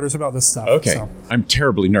conversation starters about this stuff. Okay. So. I'm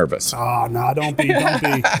terribly nervous. Oh, no, don't be.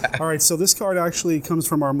 All right, so this card actually comes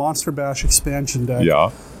from our Monster Bash expansion deck.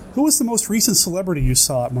 Yeah. Who was the most recent celebrity you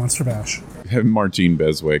saw at Monster Bash? Martine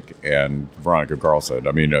Beswick and Veronica Carlson.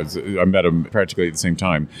 I mean, I met them practically at the same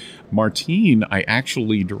time. Martine, I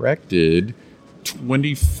actually directed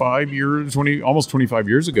almost 25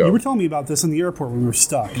 years ago. You were telling me about this in the airport when we were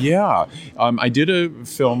stuck. Yeah. I did a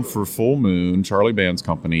film for Full Moon, Charlie Band's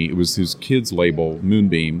company. It was his kids' label,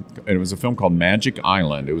 Moonbeam, and it was a film called Magic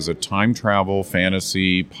Island. It was a time travel,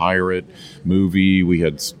 fantasy, pirate movie. We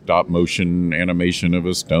had stop motion animation of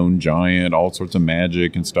a stone giant, all sorts of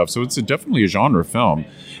magic and stuff. So it's definitely a genre film.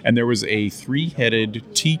 And there was a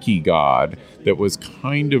three-headed tiki god that was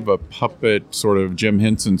kind of a puppet, sort of Jim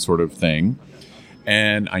Henson sort of thing.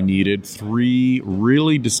 And I needed three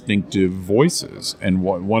really distinctive voices. And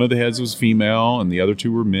one of the heads was female and the other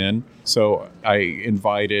two were men. So I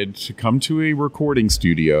invited to come to a recording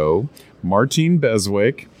studio Martine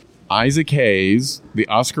Beswick, Isaac Hayes, the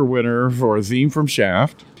Oscar winner for a theme from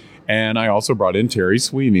Shaft. And I also brought in Terry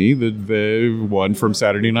Sweeney, the one from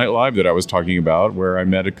Saturday Night Live that I was talking about, where I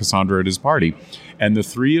met Cassandra at his party. And the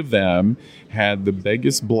three of them had the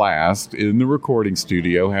biggest blast in the recording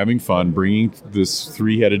studio, having fun, bringing this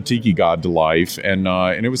three-headed tiki god to life, and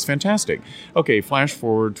it was fantastic. Okay, flash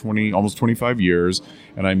forward almost 25 years,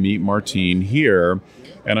 and I meet Martine here,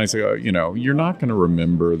 and I say, you're not going to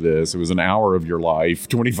remember this. It was an hour of your life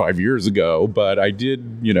 25 years ago, but I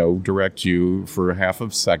did, direct you for half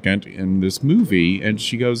a second in this movie. And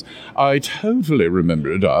she goes, I totally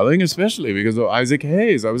remember, darling, especially because of Isaac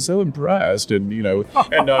Hayes. I was so impressed, and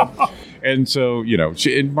and so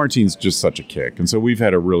Martine's just such a kick, and so we've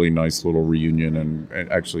had a really nice little reunion and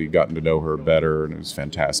actually gotten to know her better, and it was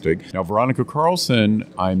fantastic. Now Veronica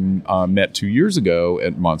Carlson, I met 2 years ago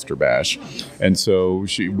at Monster Bash, and so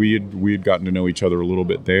we had gotten to know each other a little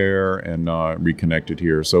bit there and reconnected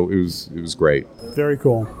here, so it was great. Very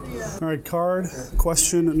cool. All right, card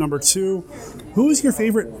question number 2. Who is your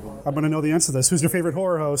favorite? I'm going to know the answer to this. Who's your favorite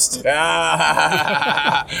horror host?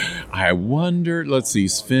 I wonder. Let's see.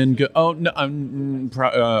 Sven. All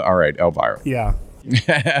right, Elvira. Yeah.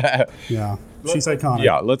 Yeah. She's iconic.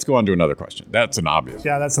 Yeah. Let's go on to another question. That's an obvious.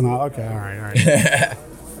 Yeah, that's okay. All right.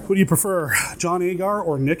 Who do you prefer, John Agar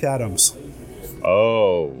or Nick Adams?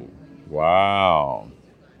 Oh, wow.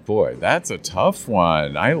 Boy, that's a tough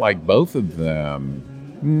one. I like both of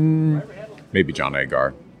them. Maybe John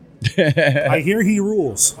Agar. I hear he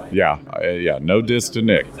rules. Yeah. No diss to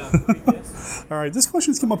Nick. All right, this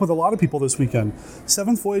question's come up with a lot of people this weekend.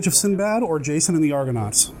 Seventh Voyage of Sinbad or Jason and the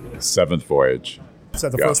Argonauts? Seventh Voyage. Is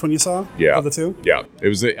that the first one you saw? Yeah. Of the two? Yeah. It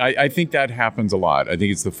was. I think that happens a lot. I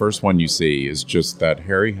think it's the first one you see is just that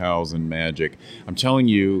Harryhausen magic. I'm telling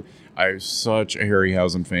you, I'm such a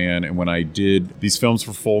Harryhausen fan, and when I did these films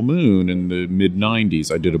for Full Moon in the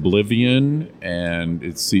mid-'90s, I did Oblivion, and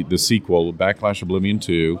it's the sequel, Backlash Oblivion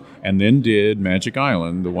 2, and then did Magic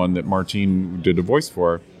Island, the one that Martine did a voice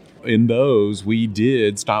for. In those, we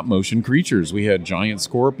did stop-motion creatures. We had giant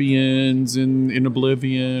scorpions in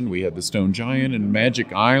Oblivion, we had the stone giant in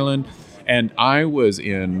Magic Island, and I was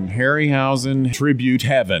in Harryhausen tribute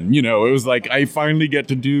heaven. It was like I finally get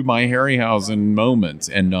to do my Harryhausen moments.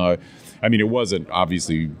 And it wasn't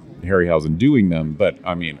obviously Harryhausen doing them, but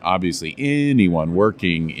obviously anyone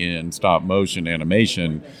working in stop motion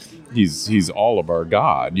animation he's all of our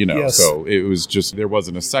God, you know. Yes. So it was just, there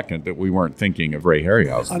wasn't a second that we weren't thinking of Ray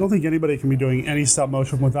Harryhausen. I don't think anybody can be doing any stop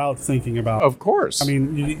motion without thinking about. Of course. I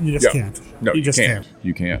mean, you just can't. No, you just can't.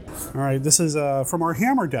 You can't. All right, this is from our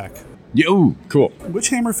Hammer deck. Yo, cool. Which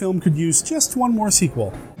Hammer film could use just one more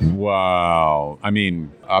sequel? Wow. I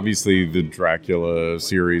mean, obviously the Dracula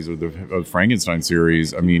series or the Frankenstein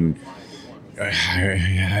series, I mean,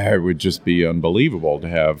 it would just be unbelievable to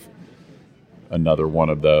have another one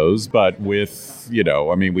of those. But with, you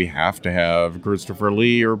know, I mean, we have to have Christopher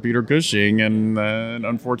Lee or Peter Cushing, and that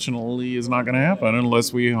unfortunately is not going to happen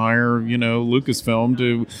unless we hire, you know, Lucasfilm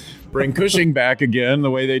to bring Cushing back again the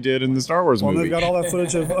way they did in the Star Wars movie. Well, they've got all that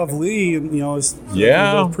footage of Lee, and, you know, as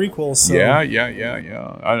yeah, the prequels. So. Yeah.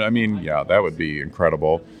 I mean, yeah, that would be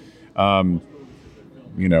incredible.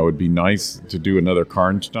 You know, it'd be nice to do another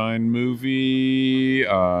Karnstein movie.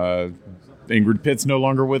 Ingrid Pitt's no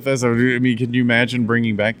longer with us. I mean, can you imagine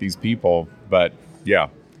bringing back these people? But yeah,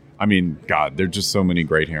 I mean, God, there's just so many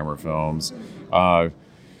great Hammer films.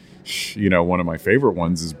 You know, one of my favorite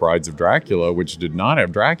ones is Brides of Dracula, which did not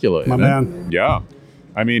have Dracula in it. Yeah.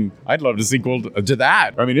 I mean, I'd love a sequel to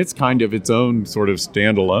that. I mean, it's kind of its own sort of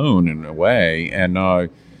standalone in a way. And,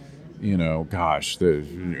 you know, gosh,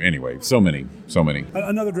 anyway, so many.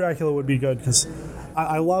 Another Dracula would be good because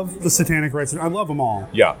I love the Satanic Rites. I love them all.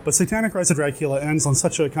 Yeah. But Satanic Rites of Dracula ends on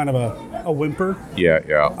such a kind of a whimper. Yeah.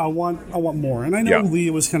 I want more. And I know Lee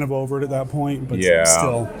was kind of over it at that point, but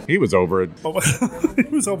still. He was over it.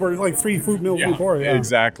 He was over it like 3 fruit meals before. Yeah.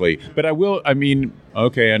 Exactly. But I mean,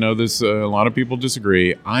 okay, I know this, a lot of people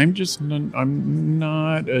disagree. I'm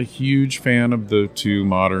not a huge fan of the 2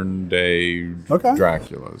 modern day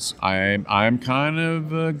Draculas. I'm kind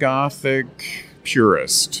of a gothic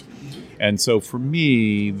purist. And so for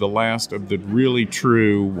me, the last of the really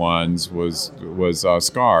true ones was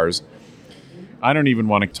Scars. I don't even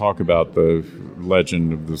want to talk about the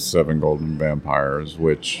Legend of the 7 Golden Vampires,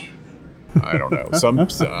 which I don't know.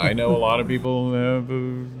 I know a lot of people have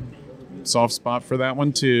a soft spot for that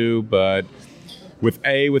one too, but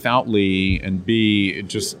without Lee, and B,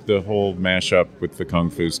 just the whole mashup with the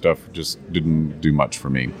Kung Fu stuff just didn't do much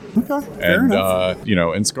for me. Okay, fair enough. You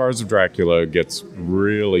know, and Scars of Dracula gets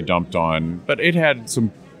really dumped on, but it had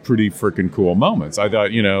some pretty freaking cool moments. I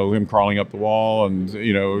thought, you know, him crawling up the wall and,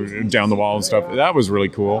 you know, down the wall and stuff, that was really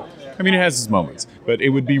cool. I mean, it has its moments, but it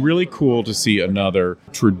would be really cool to see another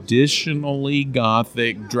traditionally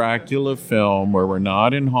gothic Dracula film where we're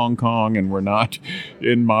not in Hong Kong and we're not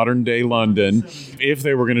in modern day London. If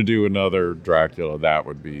they were going to do another Dracula, that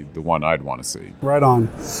would be the one I'd want to see. Right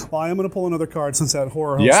on. Well, I am going to pull another card since that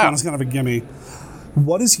horror host one is kind of a gimme.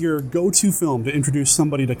 What is your go-to film to introduce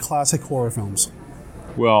somebody to classic horror films?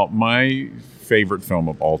 Well, my favorite film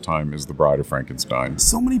of all time is The Bride of Frankenstein.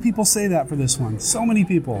 So many people say that for this one. So many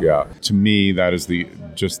people. Yeah. To me, that is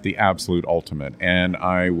just the absolute ultimate. And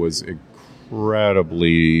I was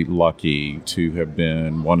incredibly lucky to have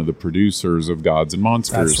been one of the producers of Gods and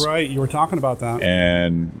Monsters. That's right. You were talking about that.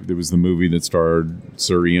 And there was the movie that starred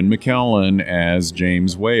Sir Ian McKellen as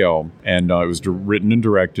James Whale. And it was written and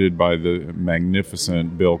directed by the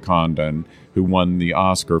magnificent Bill Condon, who won the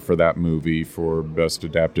Oscar for that movie for Best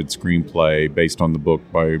Adapted Screenplay based on the book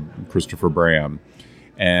by Christopher Bram.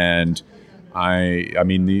 And I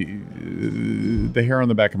mean, the hair on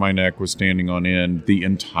the back of my neck was standing on end the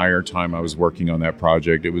entire time I was working on that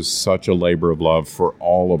project. It was such a labor of love for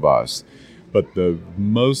all of us. But the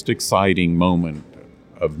most exciting moment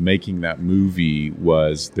of making that movie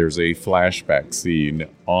was there's a flashback scene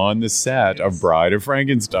on the set of Bride of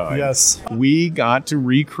Frankenstein. Yes. We got to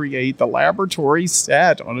recreate the laboratory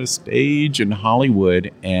set on a stage in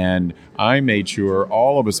Hollywood, and I made sure,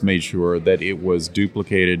 all of us made sure, that it was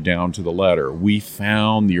duplicated down to the letter. We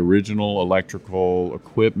found the original electrical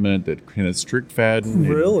equipment that Kenneth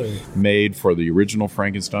Strickfaden made for the original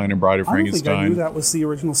Frankenstein and Bride of Frankenstein. I don't think I knew that was the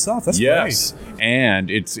original stuff. That's great. And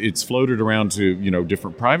it's floated around to,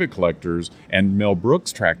 different private collectors, and Mel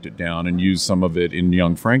Brooks tracked it down and used some of it in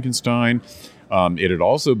Young Frankenstein. It had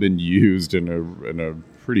also been used in a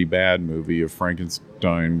pretty bad movie of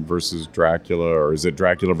Frankenstein versus Dracula, or is it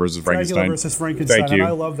Dracula versus Frankenstein? Dracula versus Frankenstein. Thank you. And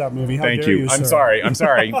I love that movie. How Thank dare you, I'm sir. sorry. I am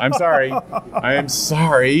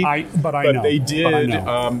sorry. But I know. They did.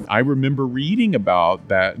 I remember reading about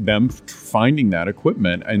them finding that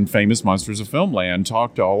equipment, and Famous Monsters of Filmland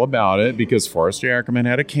talked all about it because Forrest J. Ackerman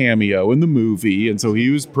had a cameo in the movie, and so he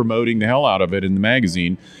was promoting the hell out of it in the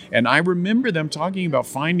magazine. And I remember them talking about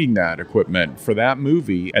finding that equipment for that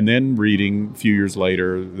movie, and then reading a few years later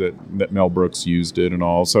where that Mel Brooks used it and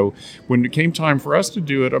all. So when it came time for us to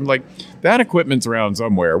do it, I'm like, that equipment's around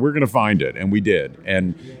somewhere. We're going to find it. And we did.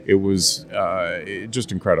 And it was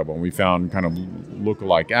just incredible. And we found kind of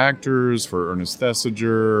look-alike actors for Ernest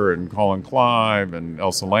Thesiger and Colin Clive and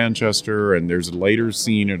Elsa Lanchester. And there's a later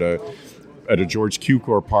scene at a George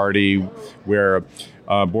Cukor party where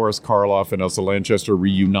Boris Karloff and Elsa Lanchester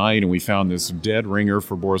reunite, and we found this dead ringer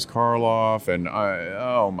for Boris Karloff, and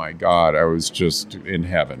oh my God, I was just in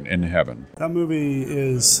heaven. That movie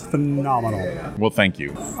is phenomenal. Well, thank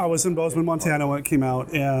you. I was in Bozeman, Montana when it came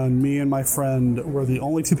out, and me and my friend were the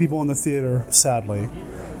only two people in the theater, sadly.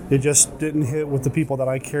 It just didn't hit with the people that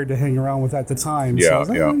I cared to hang around with at the time. Yeah, so I was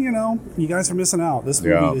like, yeah. You know, you guys are missing out. This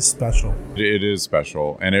movie is special. It is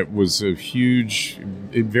special. And it was a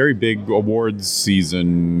very big awards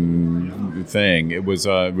season thing. It was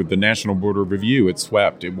with the National Board of Review. It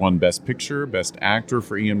swept. It won Best Picture, Best Actor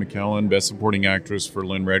for Ian McKellen, Best Supporting Actress for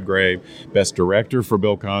Lynn Redgrave, Best Director for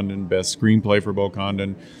Bill Condon, Best Screenplay for Bill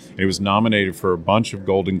Condon. It was nominated for a bunch of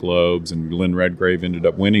Golden Globes, and Lynn Redgrave ended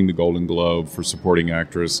up winning the Golden Globe for Supporting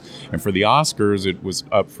Actress. And for the Oscars, it was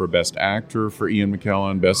up for Best Actor for Ian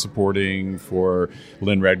McKellen, Best Supporting for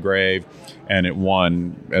Lynn Redgrave, and it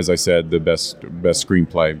won, as I said, the Best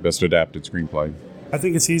Screenplay, Best Adapted Screenplay. I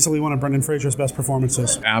think it's easily one of Brendan Fraser's best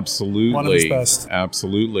performances. Absolutely. One of his best.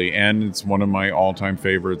 Absolutely. And it's one of my all-time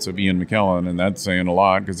favorites of Ian McKellen, and that's saying a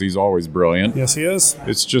lot because he's always brilliant. Yes, he is.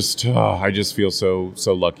 It's just, I just feel so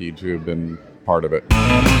lucky to have been part of it.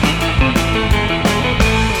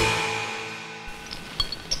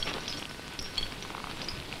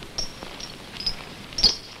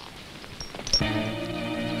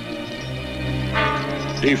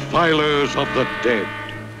 Defilers of the dead.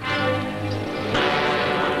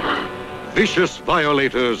 Vicious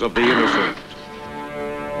violators of the innocent.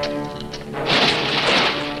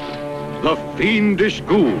 The fiendish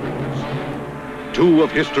ghouls. Two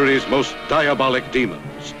of history's most diabolic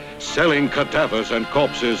demons, selling cadavers and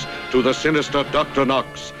corpses to the sinister Dr.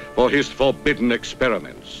 Knox for his forbidden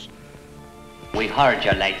experiments. We heard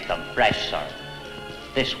you liked them fresh, sir.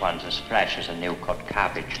 This one's as fresh as a new-cut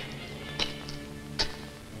cabbage.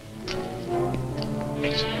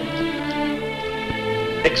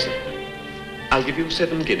 Excellent. I'll give you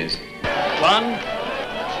 7 guineas. 1,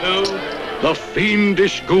 2... The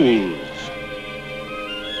fiendish ghouls.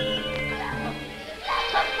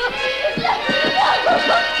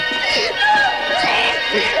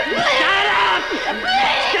 Shut up!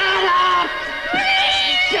 Shut up!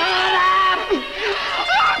 Shut up!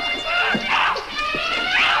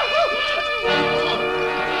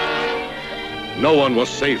 No one was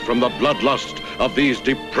safe from the bloodlust of these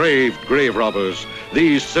depraved grave robbers,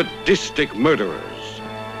 these sadistic murderers.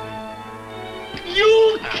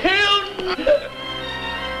 You killed...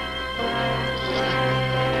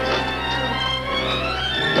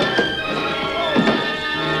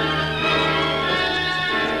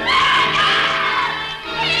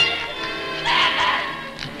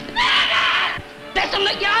 There's some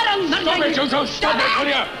McYarn! Stop it, Jojo! Stop it, will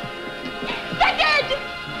you? They're dead!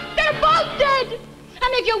 They're both dead!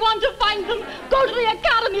 And if you want to find them, go to the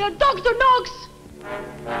Academy of Dr. Knox!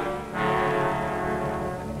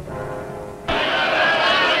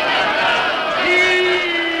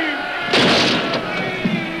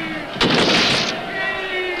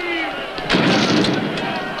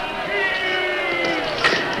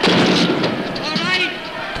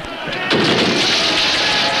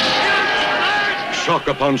 Shock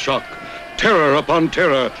upon shock, terror upon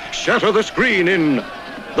terror, shatter the screen in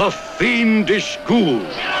The Fiendish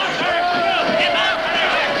Ghouls.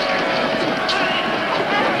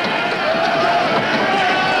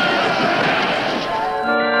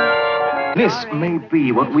 This may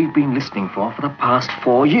be what we've been listening for the past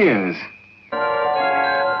 4 years.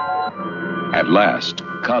 At last,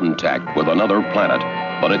 contact with another planet,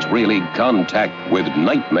 but it's really contact with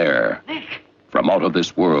nightmare. From out of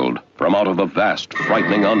this world, from out of the vast,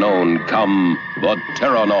 frightening unknown, come the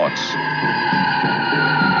Terranauts.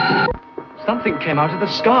 Something came out of the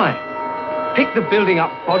sky, picked the building up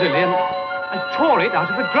bodily and tore it out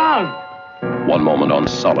of the ground. One moment on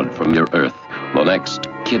solid from your Earth, the next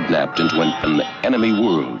kidnapped into an enemy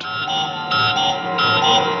world.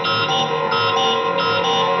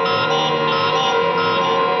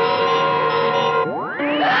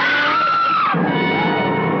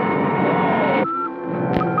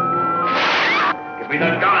 Give me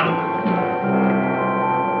that gun.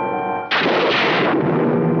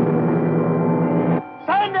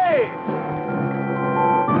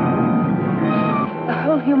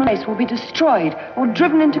 Human race will be destroyed or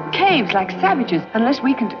driven into caves like savages unless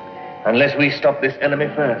we stop this enemy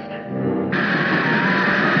first.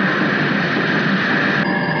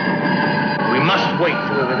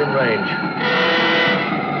 gun range.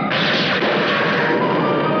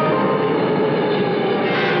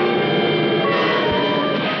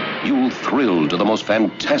 You'll thrill to the most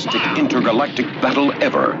fantastic intergalactic battle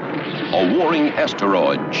ever. A warring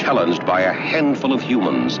asteroid challenged by a handful of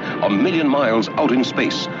humans 1,000,000 miles out in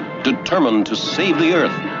space, determined to save the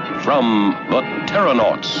Earth from the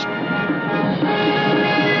Terranauts.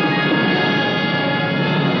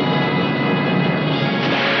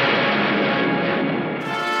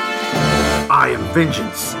 I am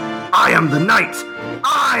vengeance. I am the knight.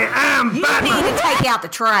 I am Batman. You need to take out the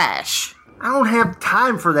trash. I don't have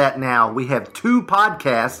time for that now. We have 2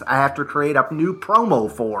 podcasts I have to create a new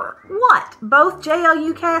promo for. What? Both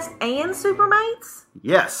JLU Cast and Supermates?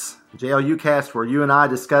 Yes. JLU Cast, where you and I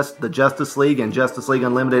discussed the Justice League and Justice League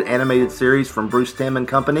Unlimited animated series from Bruce Timm and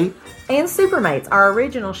Company. And Supermates, our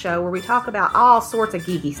original show where we talk about all sorts of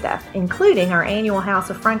geeky stuff, including our annual House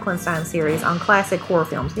of Frankenstein series on classic horror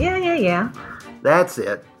films. Yeah. That's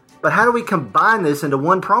it. But how do we combine this into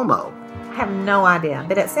one promo? I have no idea,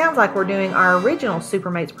 but it sounds like we're doing our original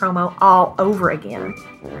Supermates promo all over again.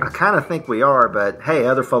 I kind of think we are, but hey,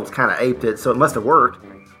 other folks kind of aped it, so it must have worked.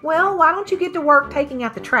 Well, why don't you get to work taking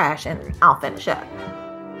out the trash and I'll finish up.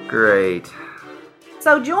 Great.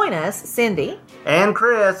 So join us, Cindy. And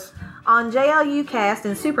Chris. On JLU Cast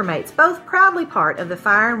and Supermates, both proudly part of the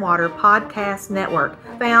Fire and Water Podcast Network,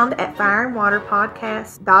 found at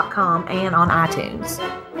fireandwaterpodcast.com and on iTunes.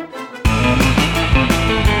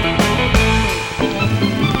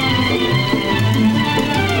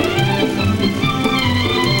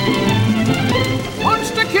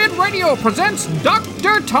 Monster Kid Radio presents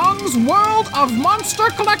Dr. Tongue's World of Monster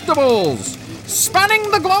Collectibles. Spanning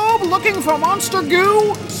the globe looking for monster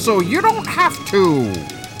goo so you don't have to.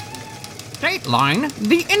 Dateline,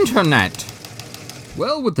 the Internet.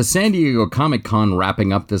 Well, with the San Diego Comic-Con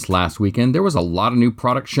wrapping up this last weekend, there was a lot of new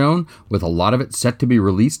product shown, with a lot of it set to be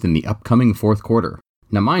released in the upcoming fourth quarter.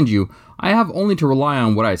 Now, mind you, I have only to rely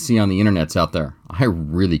on what I see on the internets out there. I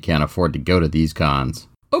really can't afford to go to these cons.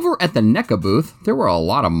 Over at the NECA booth, there were a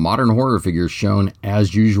lot of modern horror figures shown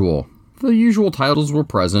as usual. The usual titles were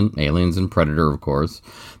present, Aliens and Predator, of course,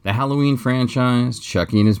 the Halloween franchise,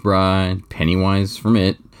 Chucky and His Bride, Pennywise from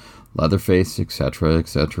It, Leatherface, etc.,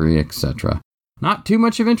 etc., etc. Not too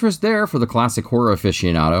much of interest there for the classic horror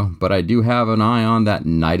aficionado, but I do have an eye on that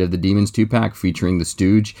Night of the Demons 2-pack featuring the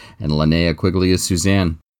Stooge and Linnea Quigley as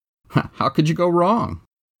Suzanne. How could you go wrong?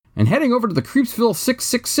 And heading over to the Creepsville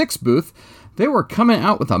 666 booth, they were coming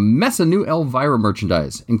out with a mess of new Elvira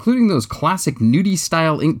merchandise, including those classic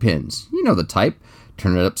nudie-style ink pens. You know the type.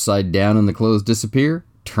 Turn it upside down and the clothes disappear.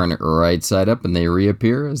 Turn it right side up and they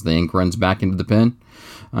reappear as the ink runs back into the pen.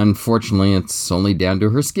 Unfortunately, it's only down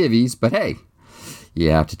to her skivvies, but hey,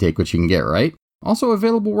 you have to take what you can get, right? Also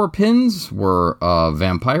available were pins were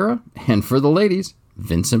Vampira, and for the ladies,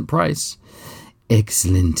 Vincent Price.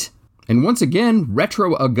 Excellent. And once again,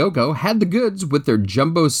 Retro A-Go-Go had the goods with their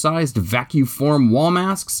jumbo-sized vacuum-form wall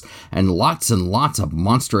masks and lots of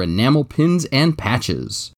monster enamel pins and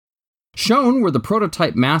patches. Shown were the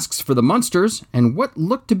prototype masks for the Munsters and what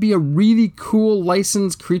looked to be a really cool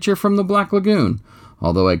licensed creature from the Black Lagoon,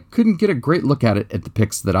 although I couldn't get a great look at it at the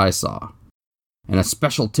pics that I saw. And a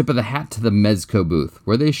special tip of the hat to the Mezco booth,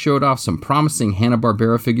 where they showed off some promising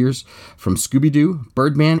Hanna-Barbera figures from Scooby-Doo,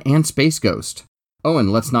 Birdman, and Space Ghost. Oh,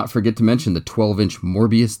 and let's not forget to mention the 12-inch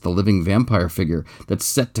Morbius the Living Vampire figure that's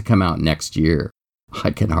set to come out next year.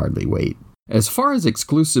 I can hardly wait. As far as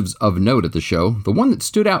exclusives of note at the show, the one that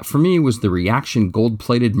stood out for me was the reaction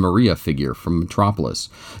gold-plated Maria figure from Metropolis,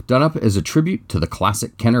 done up as a tribute to the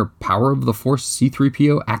classic Kenner Power of the Force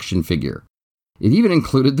C-3PO action figure. It even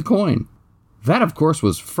included the coin. That, of course,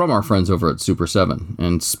 was from our friends over at Super 7.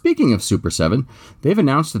 And speaking of Super 7, they've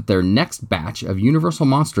announced that their next batch of Universal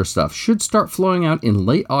Monster stuff should start flowing out in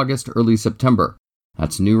late August, early September.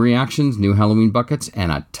 That's new reactions, new Halloween buckets,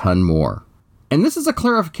 and a ton more. And this is a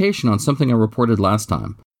clarification on something I reported last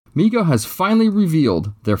time. Mego has finally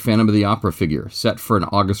revealed their Phantom of the Opera figure, set for an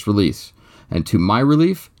August release. And to my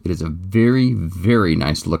relief, it is a very, very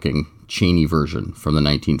nice looking Cheney version from the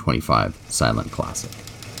 1925 silent classic.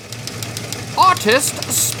 Artist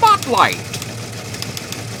Spotlight!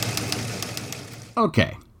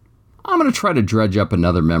 Okay, I'm going to try to dredge up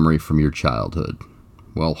another memory from your childhood.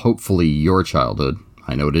 Well, hopefully your childhood.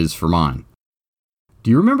 I know it is for mine.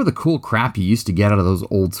 Do you remember the cool crap you used to get out of those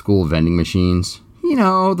old school vending machines? You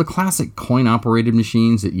know, the classic coin-operated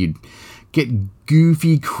machines that you'd get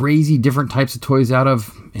goofy, crazy different types of toys out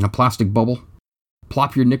of in a plastic bubble.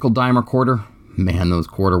 Plop your nickel, dime, or quarter. Man, those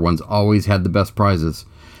quarter ones always had the best prizes.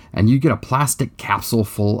 And you get a plastic capsule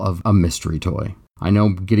full of a mystery toy. I know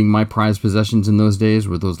getting my prized possessions in those days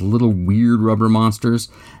were those little weird rubber monsters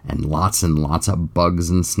and lots of bugs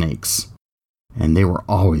and snakes. And they were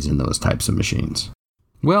always in those types of machines.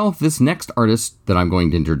 Well, this next artist that I'm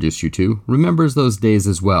going to introduce you to remembers those days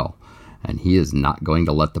as well, and he is not going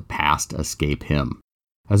to let the past escape him.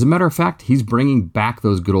 As a matter of fact, he's bringing back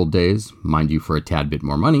those good old days, mind you for a tad bit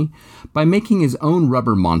more money, by making his own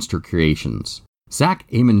rubber monster creations. Zach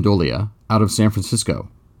Amendolia, out of San Francisco,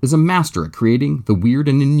 is a master at creating the weird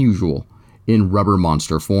and unusual in rubber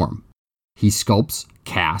monster form. He sculpts,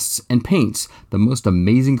 casts, and paints the most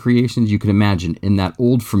amazing creations you can imagine in that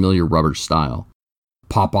old familiar rubber style.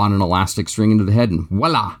 Pop on an elastic string into the head and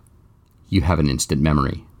voila! You have an instant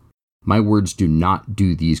memory. My words do not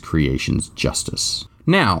do these creations justice.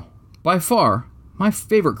 Now, by far, my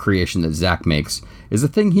favorite creation that Zach makes is a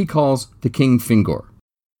thing he calls the King Fingor.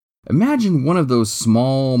 Imagine one of those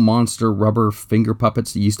small monster rubber finger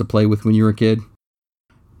puppets that you used to play with when you were a kid.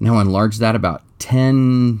 Now enlarge that about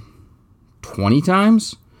 10, 20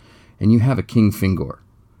 times, and you have a King Fingor.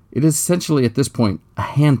 It is essentially at this point a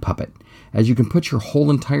hand puppet, as you can put your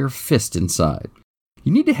whole entire fist inside.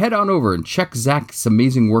 You need to head on over and check Zach's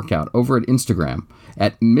amazing workout over at Instagram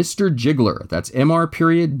at Mr. Jiggler. That's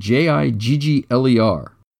MR.JIGGLER.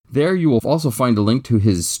 There you will also find a link to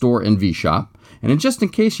his store NV shop. And just in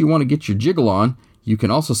case you want to get your jiggle on, you can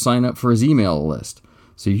also sign up for his email list,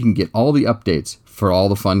 so you can get all the updates for all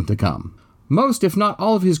the fun to come. Most, if not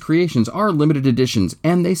all of his creations are limited editions,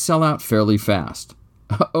 and they sell out fairly fast.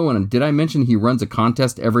 Oh, and did I mention he runs a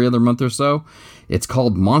contest every other month or so? It's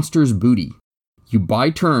called Monsters Booty. You buy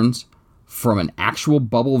turns from an actual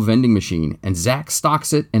bubble vending machine, and Zach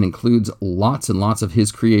stocks it and includes lots and lots of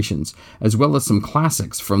his creations, as well as some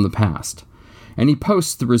classics from the past. And he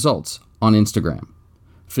posts the results on Instagram.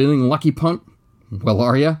 Feeling lucky, punt? Well,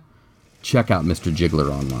 are ya? Check out Mr.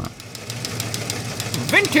 Jiggler online.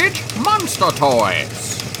 Vintage monster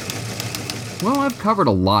toys. Well, I've covered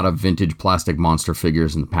a lot of vintage plastic monster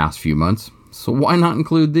figures in the past few months, so why not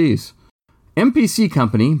include these? MPC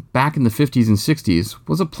Company, back in the 50s and 60s,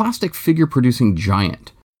 was a plastic figure producing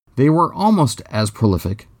giant. They were almost as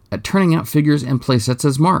prolific at turning out figures and playsets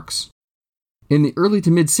as Marx. In the early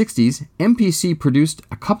to mid-60s, MPC produced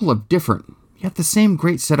a couple of different, yet the same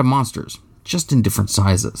great set of monsters, just in different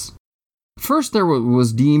sizes. First, there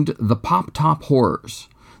was deemed the Pop Top Horrors.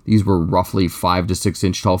 These were roughly 5 to 6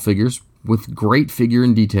 inch tall figures with great figure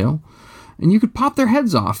and detail, and you could pop their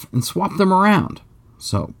heads off and swap them around.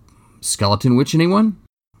 So, Skeleton Witch anyone?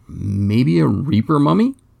 Maybe a Reaper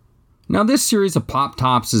mummy? Now, this series of Pop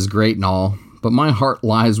Tops is great and all, but my heart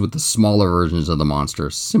lies with the smaller versions of the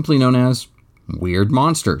monsters, simply known as Weird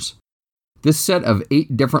Monsters. This set of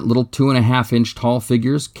 8 different little 2.5 inch tall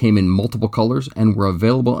figures came in multiple colors and were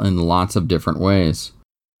available in lots of different ways.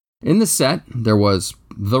 In the set, there was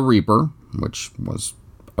the Reaper, which was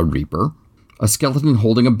a Reaper, a skeleton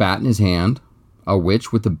holding a bat in his hand, a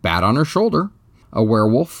witch with a bat on her shoulder, a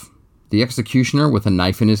werewolf, the executioner with a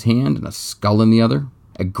knife in his hand and a skull in the other,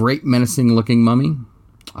 a great menacing looking mummy,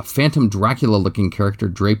 a phantom Dracula looking character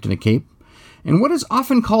draped in a cape, and what is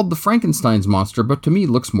often called the Frankenstein's monster, but to me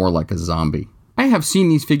looks more like a zombie. I have seen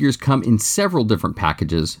these figures come in several different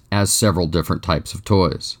packages as several different types of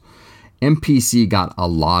toys. MPC got a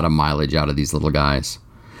lot of mileage out of these little guys.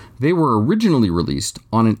 They were originally released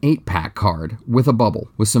on an 8-pack card with a bubble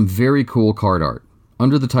with some very cool card art,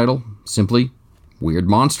 under the title, simply, Weird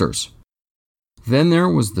Monsters. Then there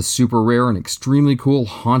was the super rare and extremely cool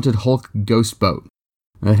Haunted Hulk Ghost Boat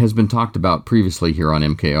that has been talked about previously here on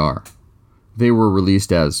MKR. They were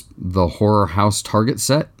released as the Horror House Target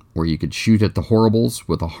Set, where you could shoot at the horribles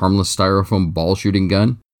with a harmless styrofoam ball shooting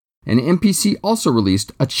gun. And MPC also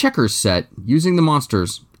released a checkers set using the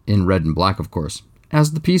monsters, in red and black of course,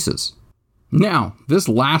 as the pieces. Now, this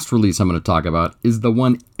last release I'm going to talk about is the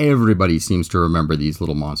one everybody seems to remember these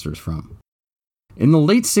little monsters from. In the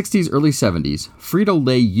late 60s, early 70s,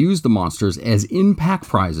 Frito-Lay used the monsters as in-pack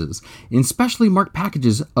prizes in specially marked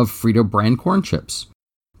packages of Frito brand corn chips.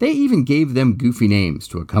 They even gave them goofy names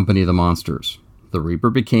to accompany the monsters. The Reaper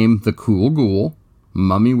became the Cool Ghoul,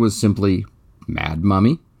 Mummy was simply Mad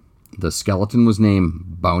Mummy, the Skeleton was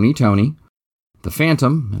named Bony Tony, the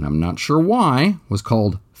Phantom, and I'm not sure why, was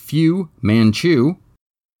called Fu Manchu,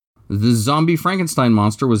 the Zombie Frankenstein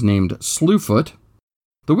monster was named Slewfoot,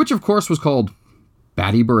 the Witch of course was called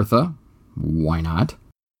Batty Bertha, why not,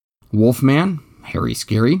 Wolfman, Harry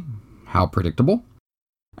Scary, how predictable,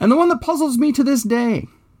 and the one that puzzles me to this day,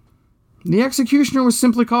 the Executioner was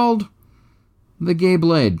simply called the Gay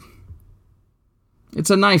Blade.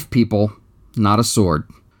 It's a knife, people, not a sword.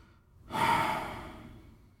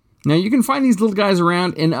 Now, you can find these little guys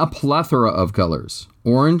around in a plethora of colors.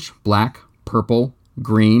 Orange, black, purple,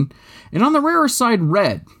 green, and on the rarer side,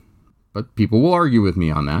 red. But people will argue with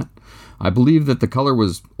me on that. I believe that the color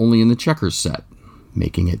was only in the Checkers set,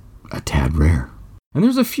 making it a tad rare. And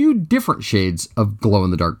there's a few different shades of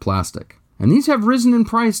glow-in-the-dark plastic. And these have risen in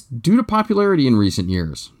price due to popularity in recent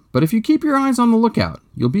years. But if you keep your eyes on the lookout,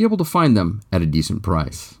 you'll be able to find them at a decent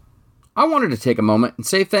price. I wanted to take a moment and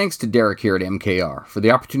say thanks to Derek here at MKR for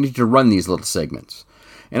the opportunity to run these little segments.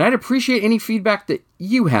 And I'd appreciate any feedback that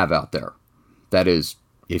you have out there. That is,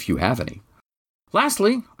 if you have any.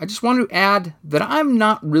 Lastly, I just want to add that I'm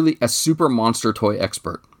not really a super monster toy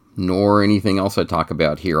expert, nor anything else I talk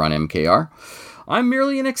about here on MKR. I'm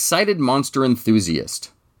merely an excited monster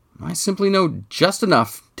enthusiast. I simply know just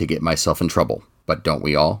enough to get myself in trouble, but don't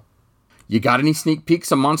we all? You got any sneak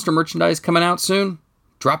peeks of monster merchandise coming out soon?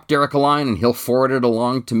 Drop Derek a line and he'll forward it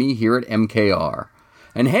along to me here at MKR.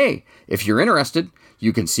 And hey, if you're interested,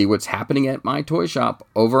 you can see what's happening at my toy shop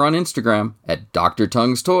over on Instagram at Dr.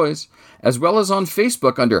 Tongue's Toys, as well as on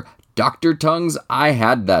Facebook under Dr. Tongue's I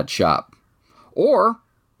Had That Shop. Or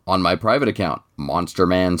on my private account,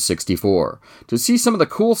 MonsterMan64, to see some of the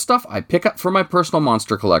cool stuff I pick up for my personal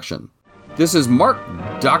monster collection. This is Mark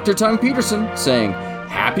Dr. Tongue Peterson saying,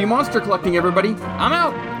 happy monster collecting, everybody. I'm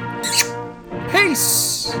out.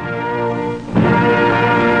 Peace!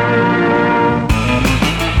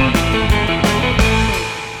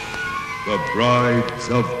 The Brides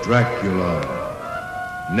of Dracula.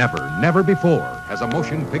 Never before has a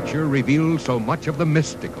motion picture revealed so much of the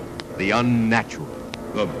mystical, the unnatural.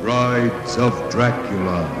 The Brides of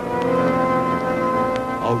Dracula.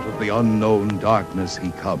 Out of the unknown darkness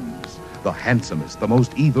he comes, the handsomest, the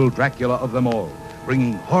most evil Dracula of them all,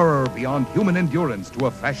 bringing horror beyond human endurance to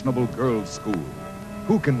a fashionable girls' school.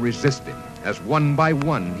 Who can resist him as one by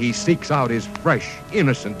one he seeks out his fresh,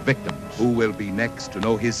 innocent victims? Who will be next to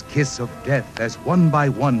know his kiss of death as one by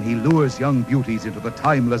one he lures young beauties into the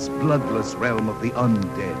timeless, bloodless realm of the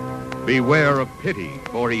undead? Beware of pity,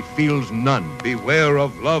 for he feels none. Beware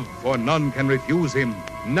of love, for none can refuse him.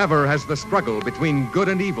 Never has the struggle between good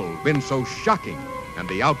and evil been so shocking and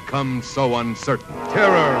the outcome so uncertain.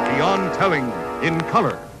 Terror beyond telling. In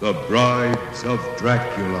color. The Brides of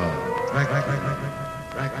Dracula.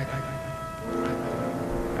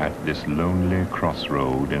 At this lonely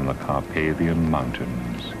crossroad in the Carpathian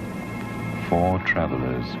Mountains, 4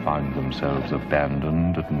 travelers find themselves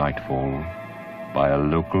abandoned at nightfall by a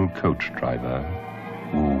local coach driver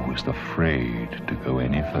who was afraid to go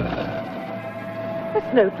any further.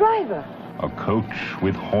 There's no driver. A coach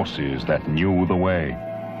with horses that knew the way,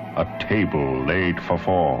 a table laid for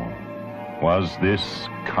 4. Was this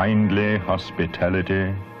kindly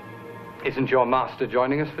hospitality? Isn't your master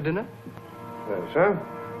joining us for dinner? No, sir.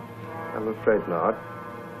 I'm afraid not.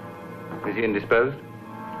 Is he indisposed?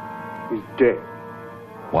 He's dead.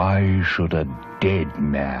 Why should a dead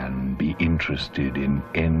man be interested in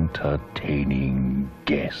entertaining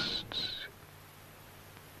guests?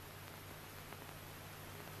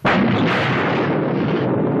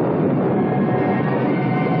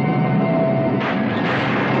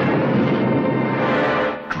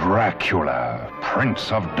 Dracula,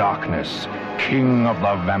 Prince of Darkness, King of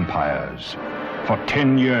the Vampires. For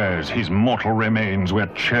 10 years, his mortal remains were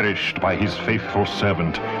cherished by his faithful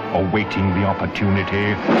servant, awaiting the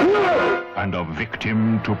opportunity and a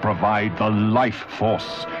victim to provide the life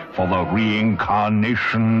force for the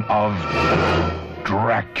reincarnation of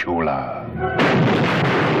Dracula.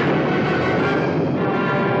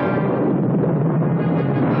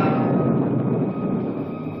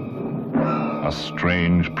 A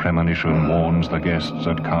strange premonition warns the guests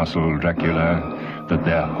at Castle Dracula that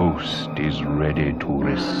their host is ready to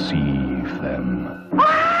receive them.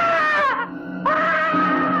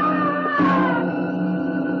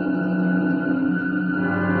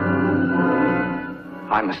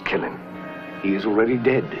 I must kill him. He is already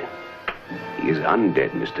dead. He is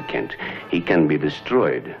undead, Mr. Kent. He can be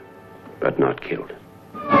destroyed, but not killed.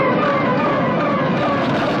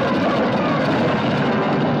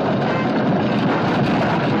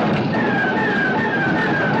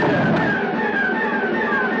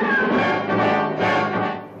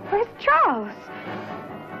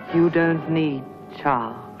 You don't need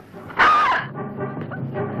Charles.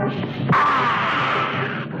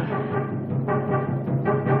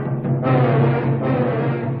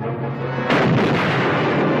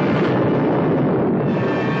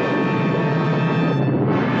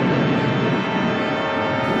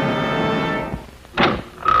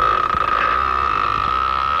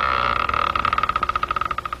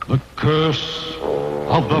 The curse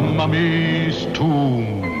of the mummy's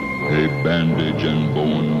tomb. A bandage and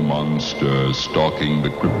bone monster stalking the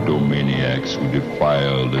cryptomaniacs who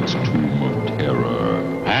defiled its tomb of terror.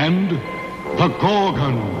 And the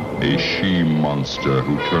Gorgon. A she-monster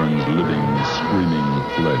who turns living, screaming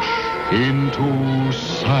flesh into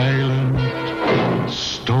silent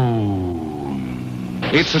stone.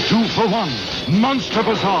 It's a 2-for-1 Monster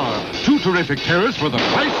Bazaar. 2 terrific terrors for the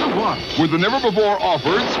price of 1. with the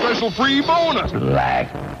never-before-offered special free bonus.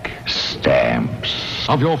 Black stamps.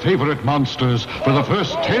 Of your favorite monsters for the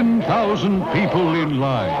first 10,000 people in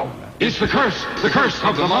line. It's the curse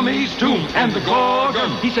of the mummy's tomb and the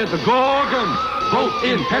Gorgon. He said the Gorgon. Both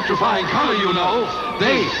in petrifying color, you know.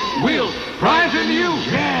 They will frighten you.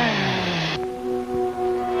 Yeah.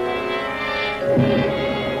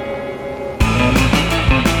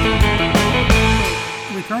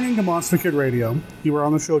 Returning to Monster Kid Radio, you were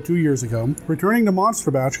on the show 2 years ago. Returning to Monster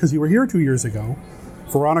Bash, because you were here 2 years ago.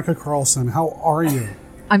 Veronica Carlson, how are you?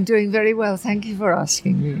 I'm doing very well. Thank you for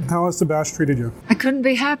asking me. How has the Bash treated you? I couldn't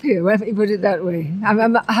be happier, let me put it that way.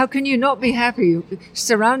 How can you not be happy?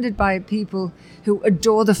 Surrounded by people who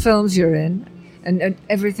adore the films you're in and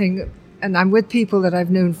everything. And I'm with people that I've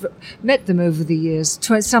known, met them over the years,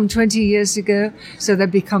 some 20 years ago, so they've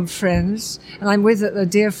become friends. And I'm with a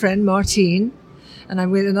dear friend, Martine. And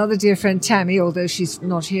I'm with another dear friend, Tammy, although she's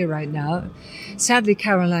not here right now. Sadly,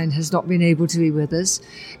 Caroline has not been able to be with us.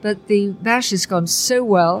 But the Bash has gone so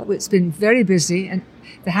well. It's been very busy, and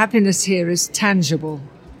the happiness here is tangible.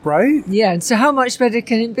 Right? Yeah, and so how much better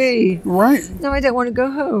can it be? Right. No, I don't want to go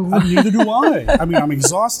home. Neither do I. I mean, I'm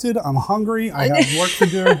exhausted, I'm hungry, I have work to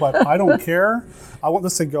do, but I don't care. I want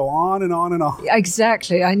this to go on and on and on.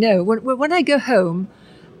 Exactly, I know. When I go home,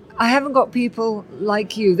 I haven't got people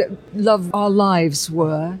like you that love our lives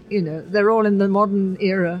were. You know, they're all in the modern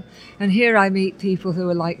era. And here I meet people who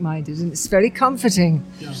are like-minded. And it's very comforting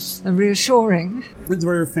and reassuring. It's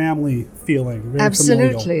very family feeling. Very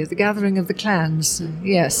Absolutely. familial. The gathering of the clans.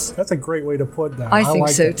 Yes. That's a great way to put that. I think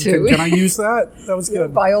like so, it. too. Can I use that? That was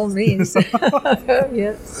good. By all means.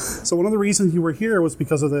 Yes. So one of the reasons you were here was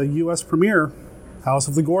because of the U.S. premiere, House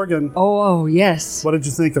of the Gorgon. Oh, yes. What did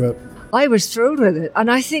you think of it? I was thrilled with it.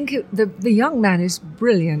 And I think the young man is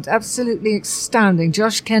brilliant, absolutely astounding.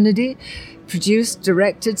 Josh Kennedy produced,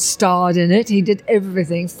 directed, starred in it. He did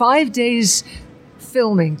everything. 5 days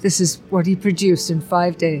filming. This is what he produced in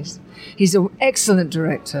 5 days. He's an excellent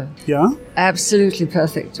director. Yeah? Absolutely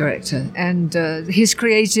perfect director. And his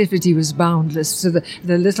creativity was boundless. So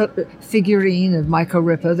the little figurine of Michael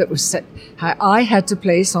Ripper that was set, I had to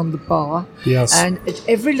place on the bar. Yes. And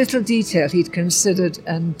every little detail he'd considered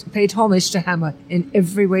and paid homage to Hammer in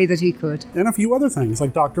every way that he could. And a few other things,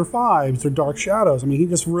 like Dr. Phibes or Dark Shadows. I mean, he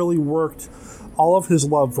just really worked all of his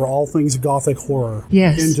love for all things gothic horror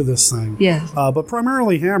into this thing. Yes. But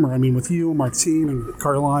primarily Hammer. I mean, with you, Martine, and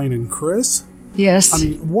Caroline, and Chris. Yes. I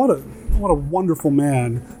mean, what a wonderful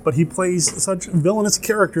man. But he plays such villainous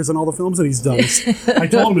characters in all the films that he's done. I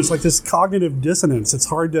told him it's like this cognitive dissonance. It's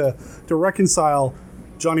hard to reconcile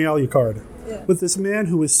Johnny Alucard with this man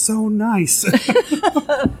who is so nice.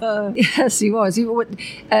 Yes, he was.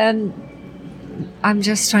 I'm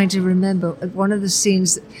just trying to remember one of the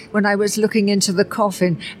scenes when I was looking into the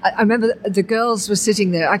coffin. I remember the girls were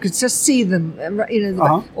sitting there. I could just see them,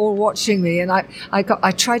 all watching me, and I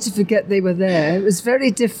tried to forget they were there. It was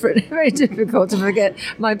very difficult to forget.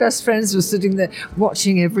 My best friends were sitting there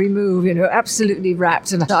watching every move, absolutely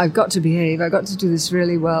rapt. And I've got to behave. I've got to do this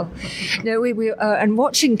really well. No, and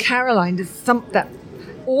watching Caroline to thump that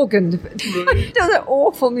organ, that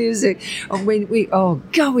awful music. And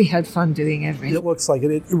we had fun doing everything. It looks like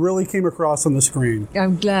it. It really came across on the screen.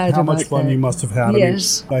 I'm glad. How much fun you must have had.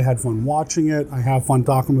 Yes. I had fun watching it. I have fun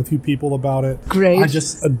talking with you people about it. Great. I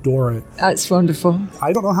just adore it. That's wonderful.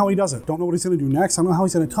 I don't know how he does it. Don't know what he's going to do next. I don't know how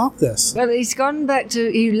he's going to top this. Well,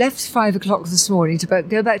 he left 5 o'clock this morning to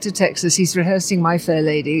go back to Texas. He's rehearsing My Fair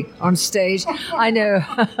Lady on stage. I know.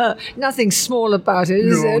 Nothing small about it,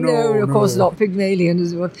 is there? No, of course not. Pygmalion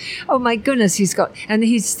as well. Oh my goodness, and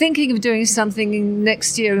he's thinking of doing something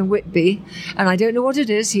next year in Whitby, and I don't know what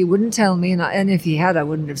it is. He wouldn't tell me, and if he had, I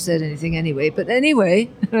wouldn't have said anything anyway. But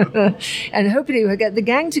anyway, and hopefully we'll get the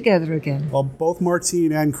gang together again. Well, both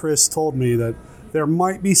Martine and Chris told me that there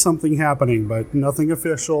might be something happening, but nothing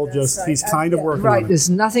official. That's right. He's kind of working on it. Right, there's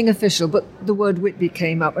nothing official, but the word Whitby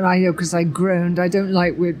came up, and I know because I groaned. I don't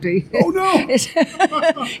like Whitby. Oh, no!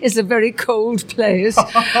 It's a very cold place.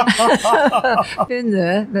 Been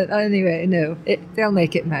there, but anyway, no. They'll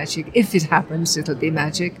make it magic. If it happens, it'll be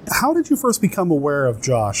magic. How did you first become aware of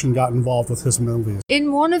Josh and got involved with his movies?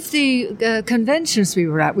 In one of the conventions we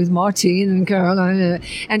were at with Martine and Caroline,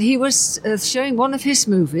 and he was showing one of his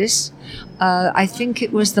movies. I think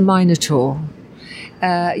it was The Minotaur.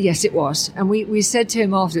 Yes, it was. And we said to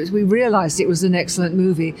him afterwards, we realised it was an excellent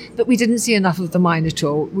movie, but we didn't see enough of The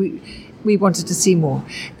Minotaur. We wanted to see more.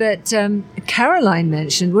 But Caroline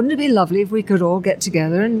mentioned, wouldn't it be lovely if we could all get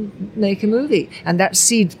together and make a movie? And that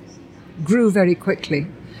seed grew very quickly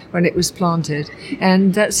when it was planted.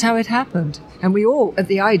 And that's how it happened. And we all, at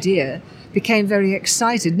the idea, became very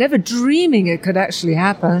excited, never dreaming it could actually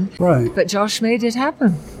happen. Right. But Josh made it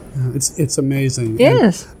happen. Yeah, it's amazing.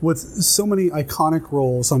 Yes. And with so many iconic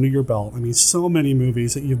roles under your belt, I mean, so many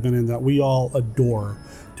movies that you've been in that we all adore,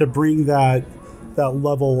 to bring that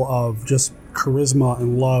level of just charisma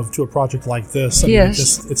and love to a project like this. I mean,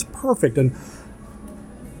 it's perfect. And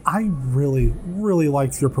I really, really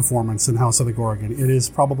liked your performance in House of the Gorgon. It is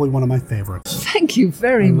probably one of my favorites. Thank you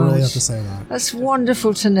very much. I really have to say that. That's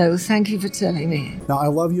wonderful to know. Thank you for telling me. Now, I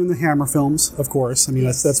love you in the Hammer films, of course. I mean,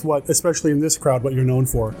 that's what, especially in this crowd, what you're known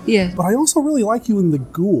for. Yeah. But I also really like you in The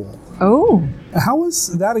Ghoul. Oh. How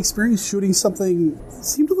was that experience shooting something that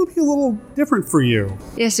seemed to be a little different for you?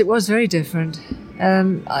 Yes, it was very different.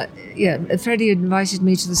 Freddie invited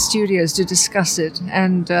me to the studios to discuss it,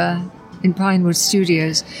 and in Pinewood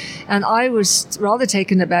Studios, and I was rather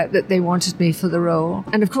taken aback that they wanted me for the role.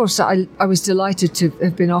 And of course, I was delighted to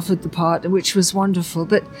have been offered the part, which was wonderful.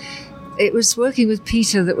 But it was working with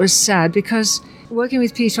Peter that was sad, because working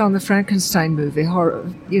with Peter on the Frankenstein movie, horror,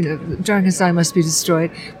 Frankenstein Must Be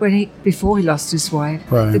Destroyed, before he lost his wife.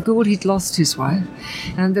 Right. The Ghoul, he'd lost his wife,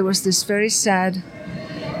 and there was this very sad.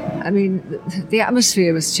 I mean, the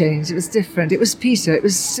atmosphere was changed. It was different. It was Peter. It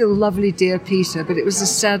was still lovely, dear Peter, but it was a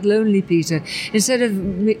sad, lonely Peter. Instead of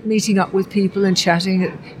meeting up with people and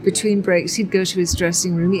chatting between breaks, he'd go to his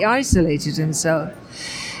dressing room. He isolated himself.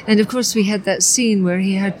 And of course, we had that scene where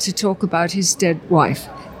he had to talk about his dead wife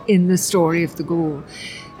in the story of The Ghoul.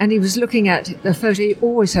 And he was looking at a photo. He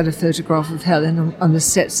always had a photograph of Helen on the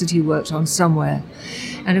sets that he worked on somewhere.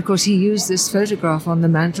 And of course, he used this photograph on the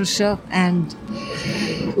mantel shelf, and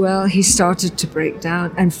well, he started to break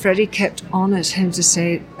down, and Freddie kept on at him to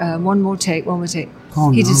say, one more take.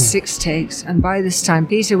 He did 6 takes, and by this time,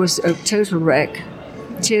 Peter was a total wreck.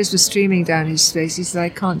 Tears were streaming down his face. He said, I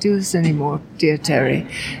can't do this anymore, dear Terry.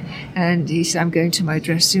 And he said, I'm going to my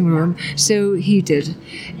dressing room. So he did.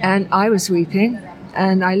 And I was weeping,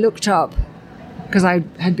 and I looked up, because I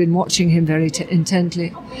had been watching him very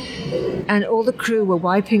intently. And all the crew were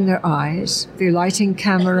wiping their eyes, the lighting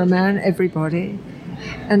cameraman, everybody.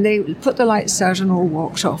 And they put the lights out and all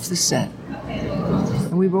walked off the set.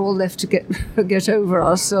 And we were all left to get over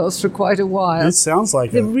ourselves for quite a while. It sounds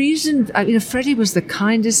like the reason, Freddie was the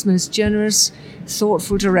kindest, most generous,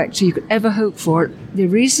 thoughtful director you could ever hope for. The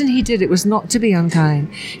reason he did it was not to be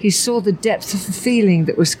unkind. He saw the depth of the feeling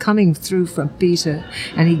that was coming through from Peter,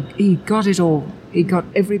 and he got it all. He got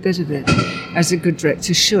every bit of it, as a good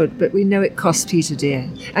director should. But we know it cost Peter dear.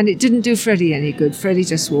 And it didn't do Freddie any good. Freddie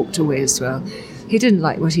just walked away as well. He didn't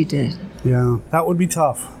like what he did. Yeah, that would be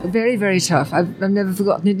tough. Very, very tough. I've never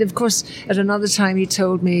forgotten it. Of course, at another time he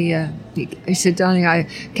told me, he said, darling, I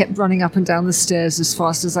kept running up and down the stairs as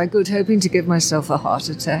fast as I could, hoping to give myself a heart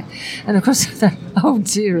attack. And of course, oh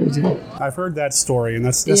dear, oh dear. I've heard that story, and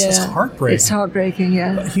that's just heartbreaking. It's heartbreaking,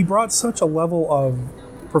 yeah. He brought such a level of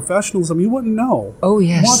professionalism, you wouldn't know. Oh,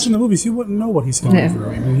 yes. Watching the movies, you wouldn't know what he's going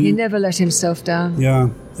through. I mean, he never let himself down. Yeah,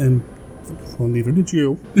 and well, neither did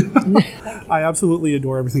you. I absolutely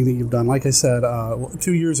adore everything that you've done. Like I said,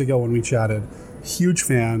 2 years ago when we chatted, huge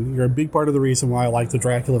fan. You're a big part of the reason why I like the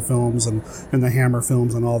Dracula films and the Hammer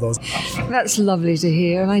films and all those. That's lovely to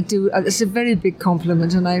hear, and I do. It's a very big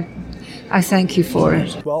compliment, and I thank you for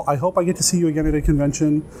it. Well, I hope I get to see you again at a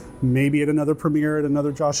convention, maybe at another premiere at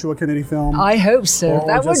another Joshua Kennedy film. I hope so.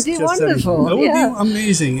 That would be wonderful. That would be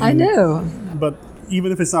amazing. I know. But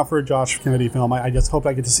even if it's not for a Josh Kennedy film, I just hope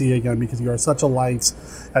I get to see you again, because you are such a light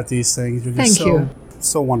at these things. You're just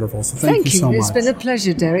so wonderful. So thank you so much. It's been a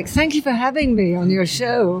pleasure, Derek. Thank you for having me on your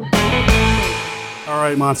show. All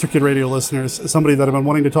right, Monster Kid Radio listeners, somebody that I've been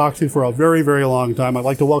wanting to talk to for a very, very long time. I'd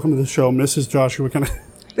like to welcome to the show Mrs. Joshua Kennedy.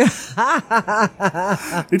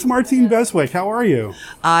 It's Martine Beswick. How are you?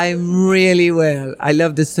 I'm really well. I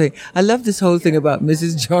love this thing. I love this whole thing about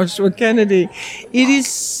Mrs. Joshua Kennedy. It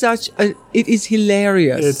is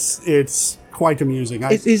hilarious. It's quite amusing.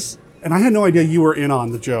 It is. And I had no idea you were in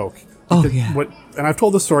on the joke. Oh, yeah. And I've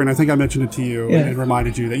told the story, and I think I mentioned it to you and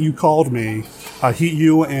reminded you that you called me.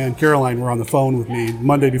 You and Caroline were on the phone with me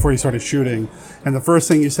Monday before you started shooting, and the first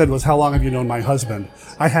thing you said was, how long have you known my husband?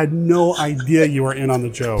 I had no idea you were in on the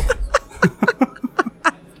joke.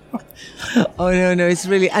 Oh no, it's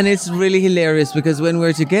really hilarious because when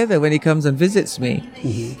we're together, when he comes and visits me,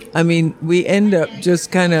 I mean, we end up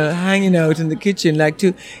just kind of hanging out in the kitchen like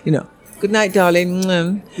two, good night, darling.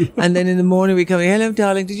 And then in the morning we come, hello,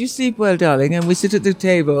 darling, did you sleep well, darling? And we sit at the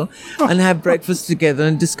table and have breakfast together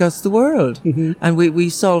and discuss the world. And we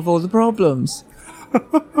solve all the problems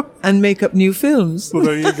and make up new films. Well,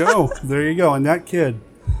 there you go. There you go. And that kid,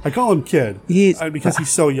 I call him kid because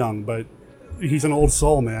he's so young, but he's an old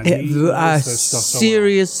soul, man. He knows this stuff so well.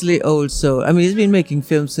 Seriously old soul. I mean, he's been making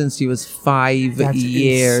films since he was 5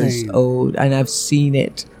 years old, and I've seen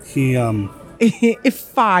it. He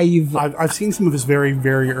 5. I've seen some of his very,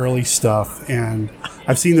 very early stuff, and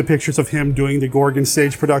I've seen the pictures of him doing the Gorgon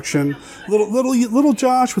stage production. Little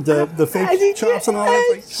Josh with the fake chops and all that.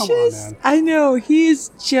 Like, come on, man. I know, he's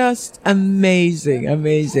just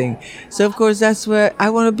amazing. So of course that's where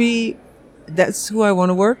I want to be. That's who I want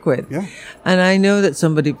to work with. Yeah. And I know that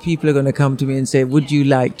people are going to come to me and say, "Would you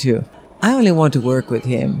like to?" I only want to work with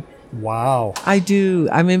him. Wow. I do.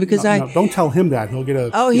 I mean, because don't tell him that. He'll get a...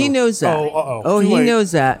 Oh, he knows that. Oh, he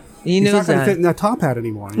knows that. He's not going to fit in that top hat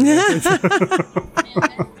anymore.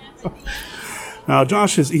 Now,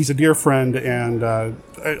 Josh he's a dear friend and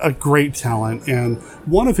a great talent. And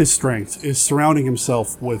one of his strengths is surrounding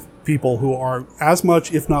himself with people who are as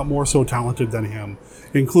much, if not more so talented than him,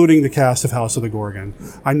 including the cast of House of the Gorgon.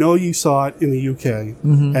 I know you saw it in the UK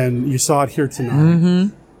and you saw it here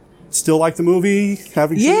tonight. Still like the movie?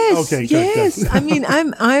 Yes. Okay, good. I mean,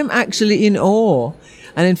 I'm actually in awe.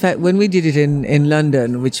 And in fact, when we did it in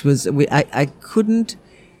London, which was, I couldn't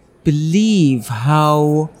believe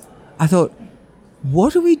how, I thought,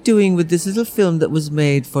 what are we doing with this little film that was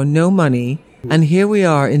made for no money? And here we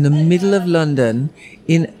are in the middle of London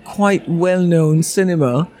in quite well-known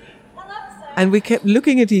cinema. And we kept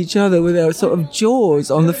looking at each other with our sort of jaws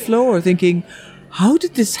on the floor thinking, how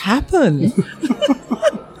did this happen?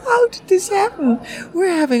 How did this happen? We're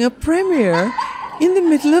having a premiere in the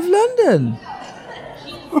middle of London.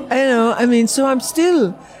 So I'm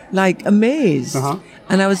still like amazed.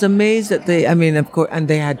 And I was amazed that of course, and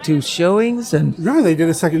they had 2 showings. And yeah, they did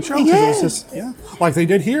a second show. Yeah. It was just, like they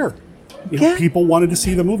did here. People wanted to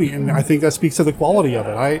see the movie, and I think that speaks to the quality of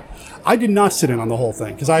it. I did not sit in on the whole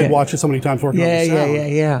thing because I had watched it so many times working on the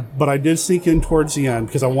sound. Yeah. But I did sneak in towards the end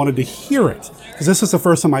because I wanted to hear it. Because this is the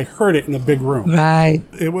first time I heard it in the big room. Right.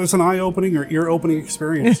 It was an eye-opening or ear-opening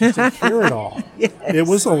experience to hear it all. Yes. It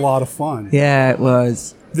was a lot of fun. Yeah, it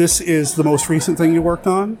was. This is the most recent thing you worked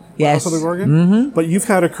on? Yes. House of the Gorgon? But you've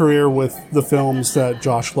had a career with the films that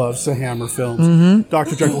Josh loves, the Hammer films.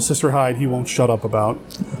 Dr. Jekyll, Sister Hyde, he won't shut up about.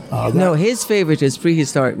 No, his favorite is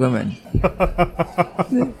Prehistoric Woman.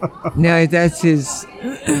 No, that's his.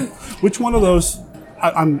 Which one of those?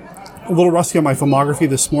 I'm a little rusty on my filmography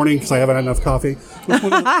this morning because I haven't had enough coffee.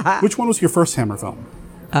 Which one was your first Hammer film?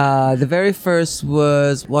 The very first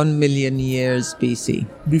was 1 million years BC.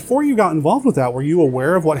 Before you got involved with that, were you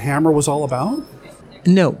aware of what Hammer was all about?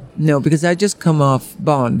 No, because I just come off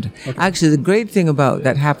Bond. Okay. Actually, the great thing about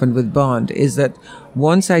that happened with Bond is that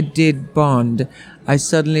once I did Bond, I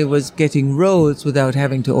suddenly was getting roles without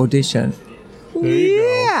having to audition. There you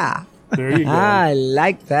go. There you go. I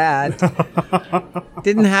like that.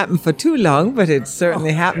 Didn't happen for too long, but it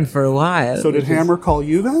certainly happened for a while. So did Hammer call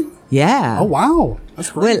you then? Yeah. Oh, wow. That's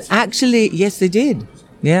great. Well, actually, yes, they did.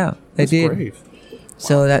 Yeah, they did. Great.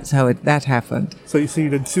 So that's how that happened. So you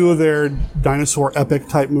did 2 of their dinosaur epic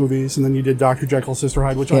type movies, and then you did Dr. Jekyll, Sister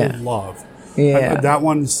Hyde, which I love. Yeah. That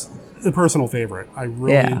one's a personal favorite. I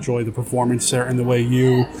really enjoy the performance there and the way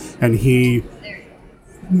you and he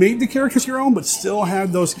made the characters your own, but still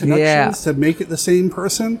had those connections to make it the same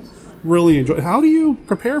person. Really enjoy it. How do you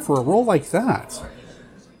prepare for a role like that?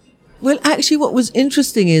 Well, actually, what was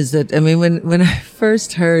interesting is that, when I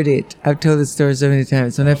first heard it, I've told the story so many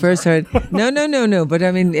times. When I first heard, no, but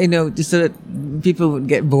just so that people would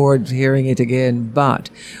get bored hearing it again. But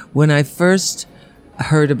when I first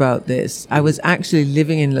heard about this, I was actually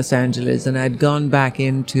living in Los Angeles and I'd gone back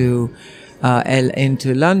into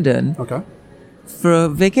London for a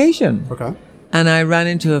vacation. Okay. And I ran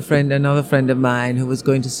into another friend of mine who was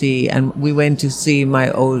going to see, and we went to see my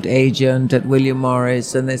old agent at William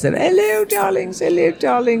Morris, and they said, hello, darlings,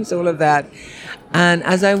 all of that. And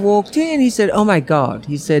as I walked in, he said, oh my God,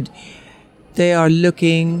 he said, they are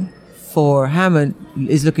looking for, Hammond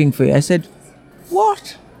is looking for you. I said,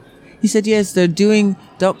 what? He said, yes, they're doing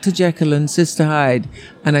Dr. Jekyll and Sister Hyde.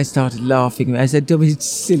 And I started laughing. I said, don't be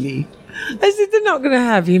silly. I said, they're not going to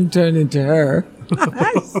have him turn into her.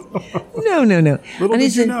 No. Little and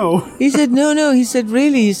did you know. He said, no. He said,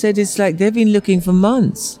 really? He said, it's like they've been looking for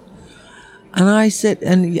months. And I said,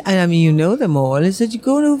 and I mean, you know them all. I said, you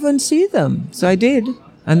go over and see them. So I did.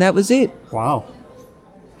 And that was it. Wow.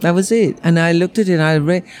 That was it. And I looked at it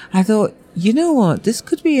and I thought, you know what? This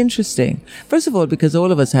could be interesting. First of all, because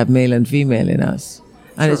all of us have male and female in us.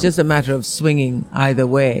 And It's just a matter of swinging either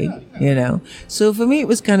way, you know. So for me, it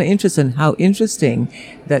was kind of interesting how interesting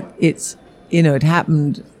that it's, you know, it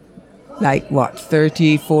happened like,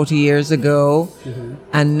 30, 40 years ago. Mm-hmm.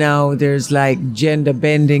 And now there's like gender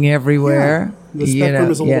bending everywhere. Yeah. The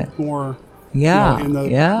spectrum is a little more in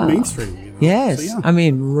the mainstream. You know? Yes. So, I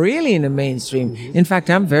mean, really in the mainstream. Mm-hmm. In fact,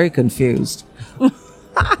 I'm very confused.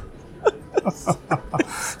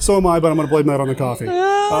 So am I, but I'm going to blame that on the coffee.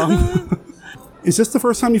 Is this the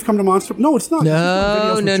first time you've come to Monster? No, it's not.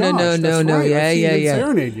 No. Right. Yeah.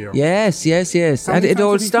 Serenade you. Yes. It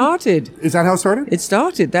all started. Is that how it started? It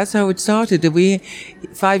started. That's how it started.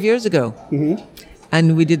 5 years ago. Mm-hmm.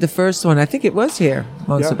 And we did the first one. I think it was here,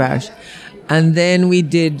 Monster Bash. And then we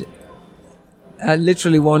did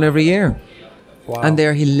literally one every year. Wow. And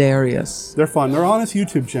they're hilarious. They're fun. They're on his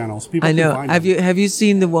YouTube channels. People I know. Can find them. Have you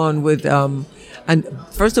seen the one with and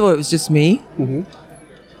first of all it was just me. Mm-hmm.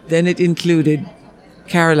 Then it included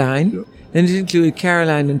Caroline. Yep. Then it included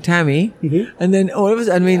Caroline and Tammy. Mm-hmm. And then all of us,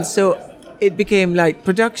 I mean, so it became like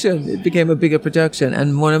production. It became a bigger production.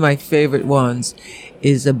 And one of my favorite ones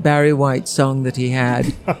is a Barry White song that he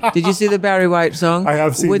had. Did you see the Barry White song? I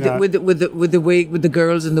have seen that. With the wig, with the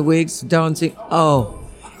girls in the wigs dancing. Oh,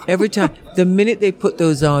 every time, the minute they put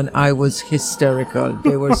those on, I was hysterical.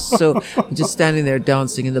 They were so, just standing there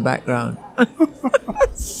dancing in the background.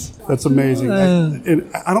 That's amazing.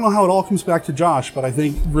 I don't know how it all comes back to Josh, but I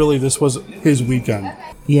think really this was his weekend.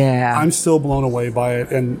 Yeah. I'm still blown away by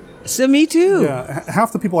it. And so me too. Yeah.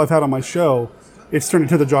 Half the people I've had on my show, it's turned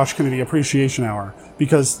into the Josh Kennedy Appreciation Hour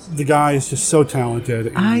because the guy is just so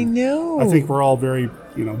talented. I know. I think we're all very,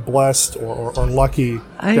 blessed or lucky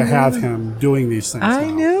to have him doing these things.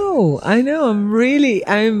 I know.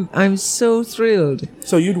 I'm so thrilled.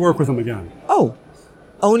 So you'd work with him again? Oh.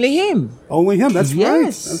 Only him. Only him. That's right.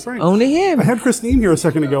 That's right. Only him. I had Christine here a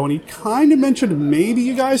second ago, and he kind of mentioned maybe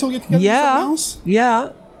you guys will get together. Yeah. Else.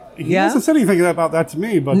 Yeah. He hasn't said anything about that to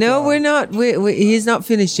me, but no, we're not. He's not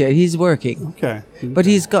finished yet. He's working. Okay. But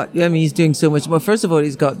he's got. I mean, he's doing so much more. First of all,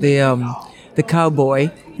 he's got the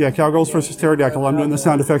cowboy. Yeah, Cowgirls versus Pterodactyl. I'm doing the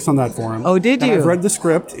sound effects on that for him. Oh, did you? I've read the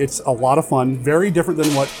script. It's a lot of fun. Very different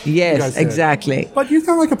than what you guys did. Exactly. But he's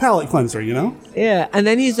kind of like a palate cleanser, Yeah, and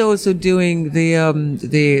then he's also doing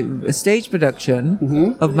the stage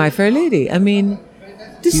production of My Fair Lady. I mean,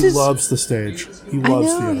 he loves the stage. He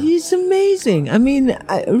loves theater. He's amazing. I mean,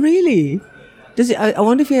 really. Does he? I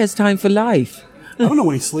wonder if he has time for life. I don't know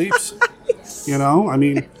when he sleeps. I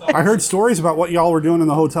mean, I heard stories about what y'all were doing in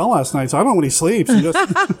the hotel last night, so I don't know when he sleeps. He just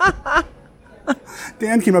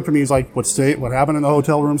Dan came up to me, he's like, what happened in the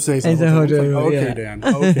hotel room stays in the hotel room. Like, okay, Dan.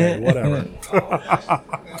 Okay, whatever.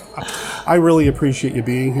 I really appreciate you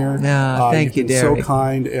being here. Thank you, Derek. Derek. So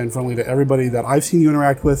kind and friendly to everybody that I've seen you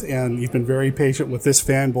interact with, and you've been very patient with this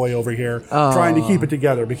fanboy over here, trying to keep it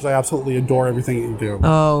together because I absolutely adore everything that you do.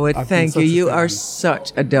 Oh, well, thank you. You are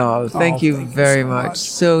such a doll. Thank you very much.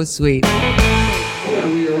 So sweet.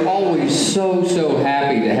 We are always so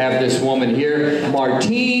happy to have this woman here,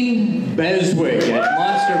 Martine Beswick at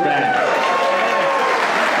Monster Bash.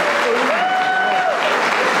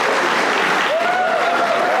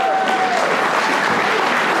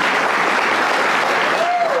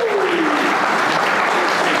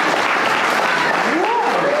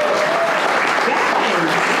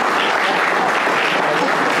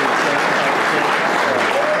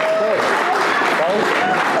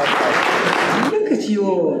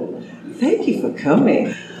 Thank you for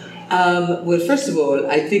coming. Well, first of all,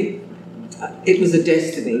 I think it was a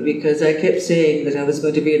destiny because I kept saying that I was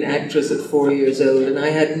going to be an actress at 4 years old, and I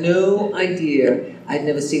had no idea. I'd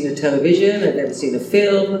never seen a television, I'd never seen a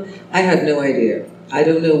film. I had no idea. I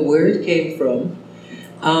don't know where it came from.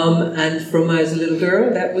 And from when I was a little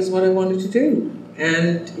girl, that was what I wanted to do.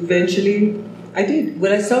 And eventually, I did.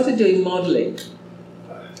 Well, I started doing modeling.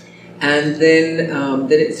 And then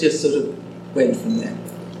it just sort of went from there.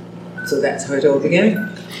 So that's how it all began.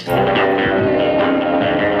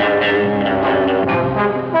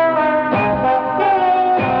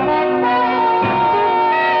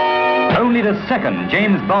 Only the second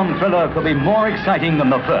James Bond thriller could be more exciting than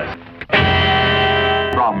the first.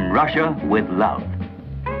 From Russia with love.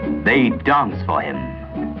 They dance for him.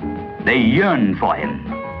 They yearn for him.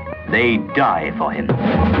 They die for him.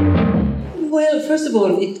 Well, first of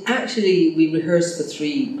all, we rehearsed for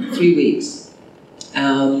three weeks.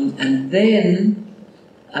 And then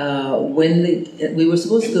when we were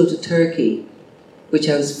supposed to go to Turkey which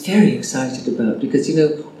I was very excited about because,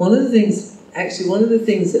 one of the things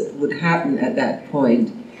that would happen at that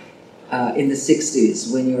point in the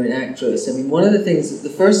 60s when you're an actress, the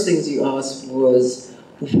first things you asked was,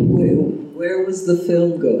 where was the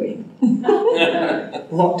film going?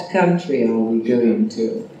 What country are we going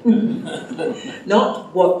to?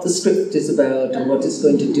 Not what the script is about and what it's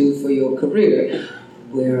going to do for your career.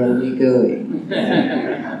 Where are we going?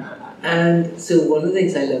 And so one of the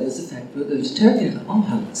things I love is the fact we're going to Turkey. I thought, oh,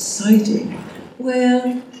 how exciting.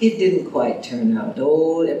 Well, it didn't quite turn out.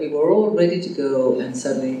 We were all ready to go, and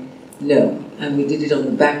suddenly, no. And we did it on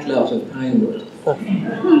the back lot of Pinewood.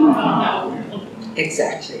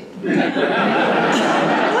 Exactly.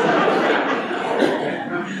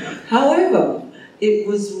 However, the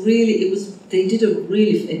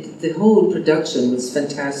whole production was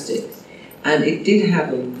fantastic. And it did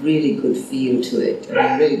have a really good feel to it.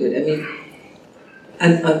 Really good.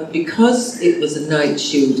 And because it was a night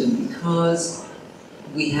shoot and because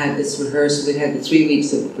we had this rehearsal, we had the 3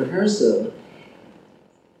 weeks of rehearsal,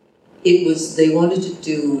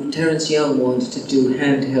 Terence Young wanted to do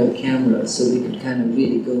handheld cameras so we could kind of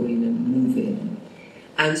really go in and move in.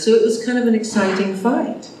 And so it was kind of an exciting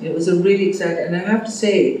fight. It was a really exciting, and I have to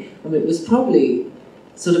say, it was probably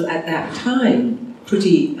sort of at that time,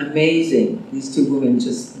 pretty amazing, these two women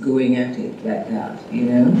just going at it like that,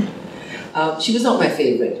 She was not my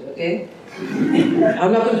favorite, okay?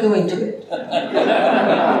 I'm not going to go into it.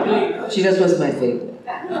 She just wasn't my favorite.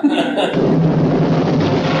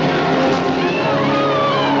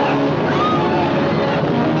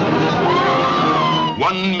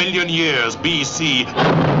 1 million years BC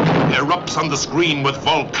erupts on the screen with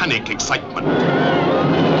volcanic excitement.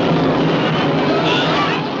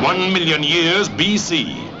 1 million years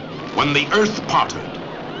BC, when the earth parted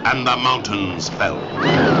and the mountains fell.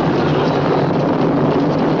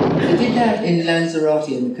 I did that in Lanzarote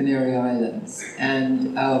in the Canary Islands,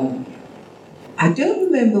 and I don't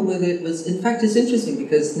remember whether it was, in fact it's interesting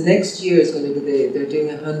because next year is going to be, they're doing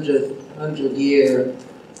a 100-year,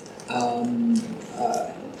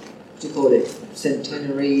 what do you call it,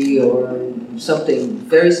 centenary or something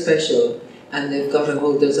very special, and they've got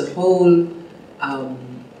there's a whole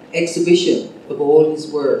exhibition of all his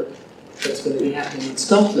work that's going to be happening in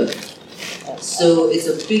Scotland. So it's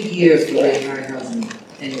a big year for Ray Harryhausen.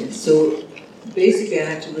 And so basically I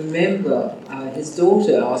had to remember, his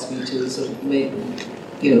daughter asked me to sort of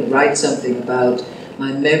write something about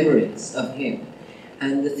my memories of him.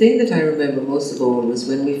 And the thing that I remember most of all was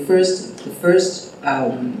when the first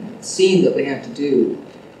scene that we had to do,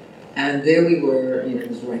 and there we were, it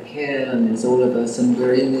was Raquel and there's all of us, and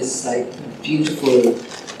we're in this beautiful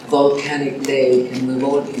volcanic lake, and we've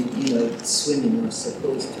all been, swimming, or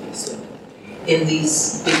supposed to be swimming, in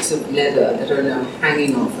these bits of leather that are now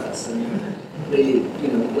hanging off us, and really,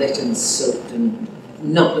 wet and soaked and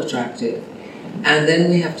not attractive. And then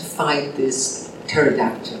we have to fight this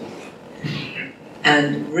pterodactyl.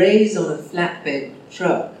 And Ray's on a flatbed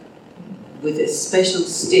truck with a special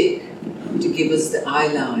stick to give us the eye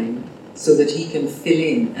line so that he can fill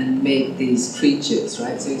in and make these creatures,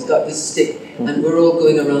 right? So he's got this stick, and we're all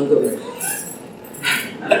going around going,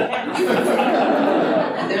 and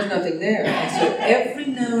there's nothing there. And so every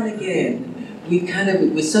now and again, we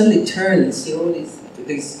suddenly turn and see all these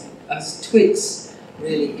us twits,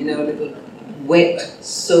 really, little wet,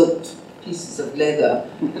 soaked pieces of leather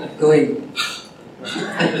going,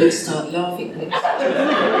 and they'd start laughing.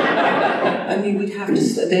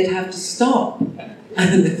 They'd have to stop.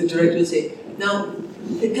 And the director would say, now,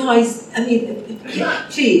 the guys,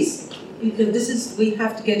 please, we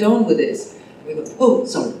have to get on with this. And we go, oh,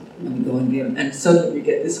 sorry. And we go on again. And suddenly we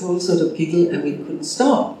get this whole sort of giggle, and we couldn't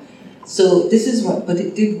stop. So this is but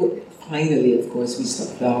it did work. Finally, of course, we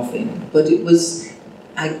stopped laughing. But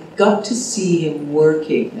I got to see him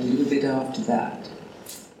working a little bit after that.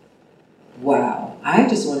 Wow. I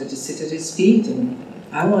just wanted to sit at his feet, and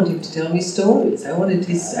I wanted him to tell me stories.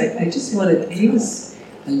 He was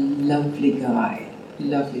a lovely guy.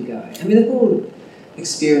 Lovely guy. The whole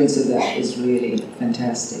experience of that was really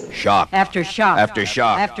fantastic. Shock. After shock. After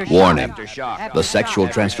shock. After shock. Warning. After shock. The sexual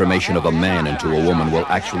transformation of a man into a woman will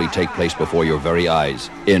actually take place before your very eyes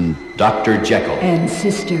in Dr. Jekyll. And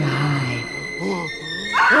Sister Hyde.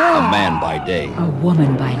 A man by day. A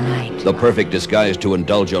woman by night. The perfect disguise to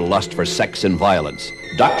indulge a lust for sex and violence.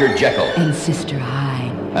 Dr. Jekyll. And Sister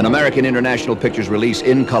Hyde. An American International Pictures release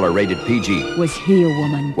in color rated PG. Was he a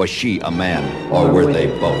woman? Was she a man? Or were they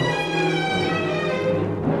both?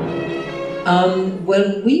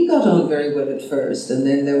 Well, we got on very well at first, and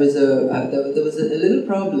then there was a little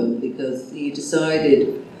problem because he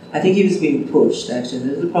decided I think he was being pushed, actually. The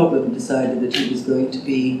little problem decided that he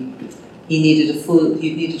needed full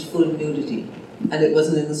nudity. And it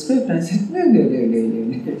wasn't in the script. And I said, no,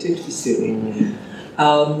 don't be silly.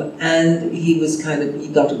 And he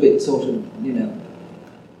got a bit sort of,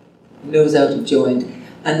 nose out of joint.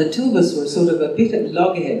 And the two of us were sort of a bit at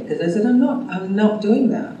loggerhead, because I said, I'm not doing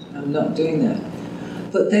that.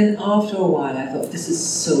 But then after a while, I thought, this is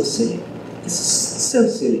so silly.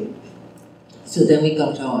 So then we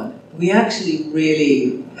got on. We actually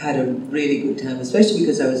really had a really good time, especially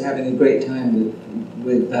because I was having a great time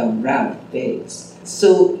with Ralph Bates.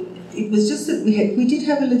 So it was just that we did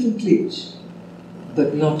have a little glitch,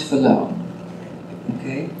 but not for long.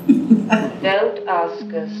 Okay? Don't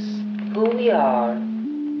ask us who we are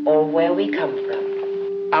or where we come from.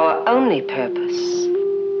 Our only purpose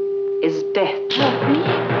is death.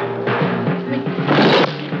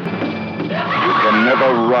 You can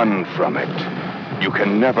never run from it. You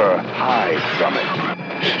can never hide from it.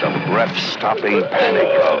 The breath-stopping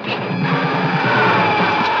panic of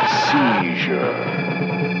seizure.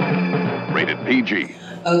 Rated PG.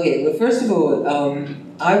 Okay, well, first of all,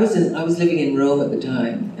 I was living in Rome at the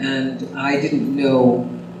time, and I didn't know.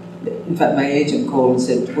 In fact, my agent called and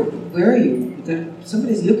said, "Where are you?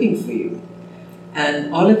 Somebody's looking for you."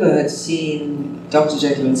 And Oliver had seen Dr.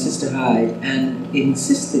 Jekyll and Sister Hyde and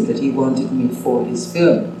insisted that he wanted me for his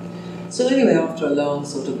film. So anyway, after a long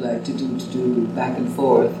sort of like to do back and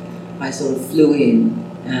forth, I sort of flew in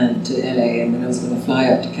to LA, and then I was going to fly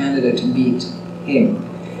up to Canada to meet him.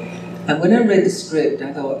 And when I read the script,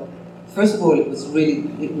 I thought, first of all, it was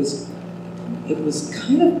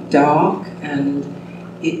kind of dark, and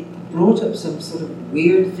it brought up some sort of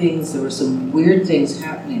weird things. There were some weird things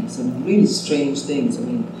happening, some really strange things. I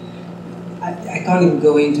mean, I can't even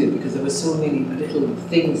go into it because there were so many little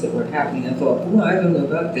things that were happening. I thought, oh, I don't know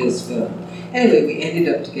about this film. Anyway, we ended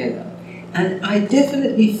up together. And I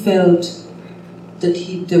definitely felt that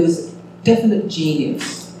there was definite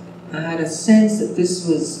genius. I had a sense that this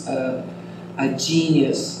was a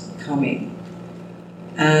genius coming.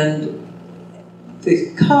 And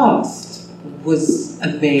the cast was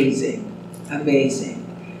amazing.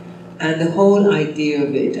 And the whole idea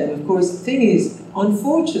of it. And of course, the thing is,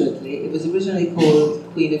 unfortunately, it was originally called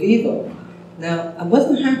Queen of Evil. Now, I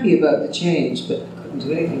wasn't happy about the change, but I couldn't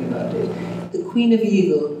do anything about it. The Queen of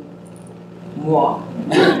Evil, moi.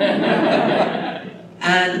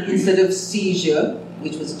 And instead of Seizure,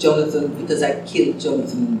 which was Jonathan, because I killed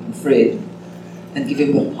Jonathan Frid and give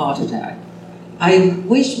him a heart attack, I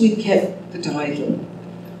wish we'd kept the title.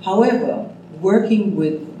 However, working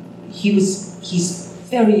with, he's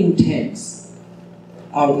very intense,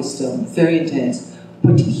 Oliver Stone, very intense,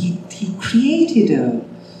 but he created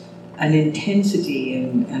an intensity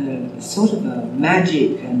and a sort of a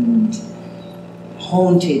magic and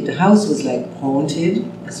haunted. The house was like haunted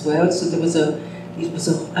as well, so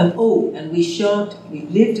and we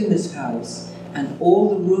lived in this house, and all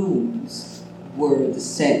the rooms were the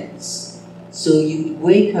sets. So you'd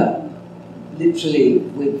wake up literally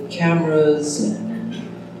with cameras and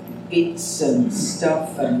bits and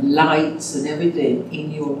stuff and lights and everything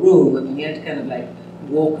in your room, and you had to kind of like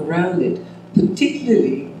walk around it,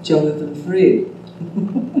 particularly Jonathan Frid.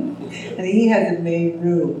 And he had the main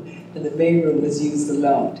room, and the main room was used a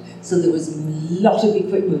lot. So there was a lot of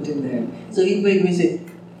equipment in there. So he'd wake me and say,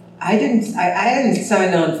 I didn't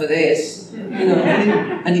sign on for this,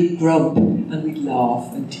 and he'd grump, and we'd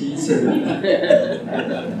laugh and tease him.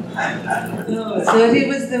 So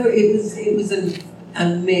it was an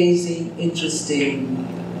amazing, interesting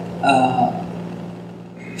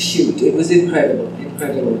shoot. It was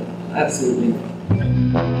incredible, absolutely.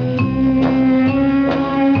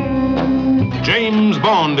 James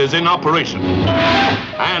Bond is in operation.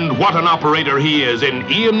 And what an operator he is in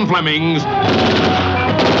Ian Fleming's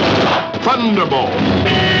Thunderball.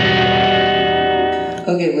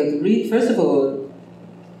 Okay, well, first of all,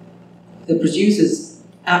 the producers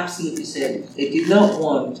absolutely said they did not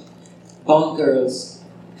want Bond girls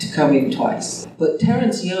to come in twice. But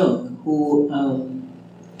Terence Young, who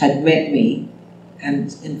had met me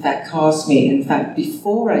and in fact cast me, in fact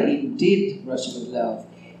before I even did Russia with Love,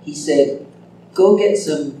 he said, go get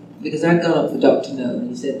some, because I'd gone up for Dr. No, and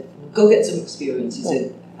he said, go get some experience. He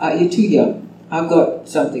said, you're too young. I've got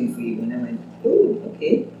something for you. And I went, oh,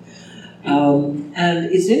 okay. And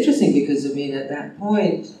it's interesting because, at that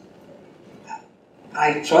point,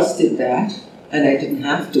 I trusted that, and I didn't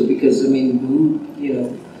have to because,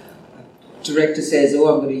 director says, oh,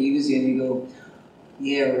 I'm going to use you, and you go,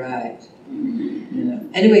 yeah, right.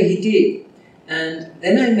 Anyway, he did. And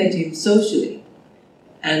then I met him socially,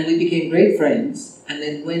 and we became great friends. And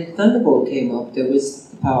then when Thunderball came up, there was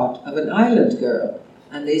the part of an island girl.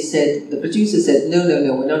 And they said, the producer said, no,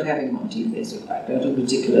 we're not having Martine Beswick back. That was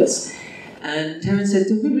ridiculous. And Terence said,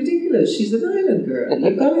 don't be ridiculous. She's an island girl.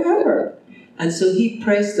 You've got to have her. And so he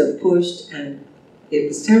pressed and pushed, and it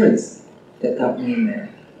was Terence that got me in there.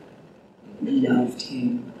 Loved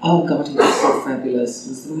him. Oh God, he was so fabulous. He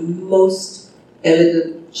was the most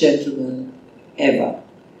elegant gentleman ever,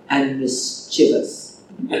 and mischievous.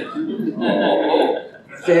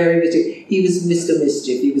 Very mischievous. He was Mr.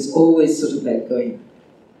 Mischief. He was always sort of like going,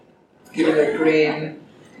 giving a grin,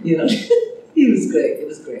 you know. He was great. It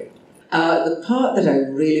was great. The part that I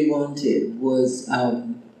really wanted was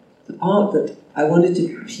the part that I wanted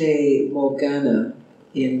to play Morgana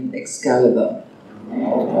in Excalibur.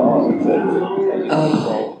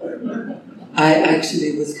 I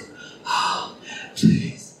actually was,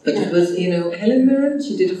 please. But it was, Helen Mirren,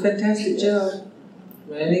 she did a fantastic job.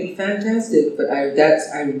 Really fantastic. But I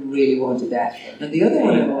really wanted that. And the other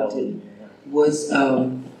one I wanted was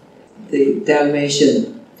the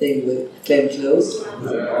Dalmatian thing with Glenn Close.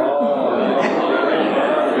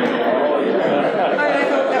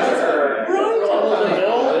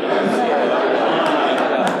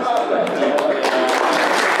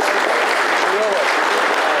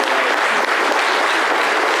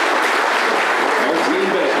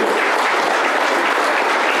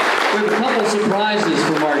 Surprises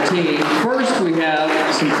for Martine. First, we have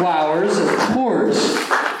some flowers, of course.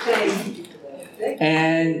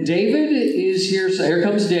 And David is here. So here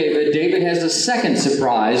comes David. David has a second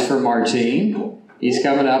surprise for Martine. He's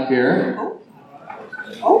coming up here.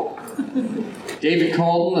 David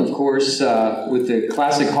Calden, of course, with the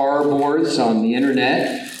classic horror boards on the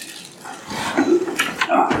internet.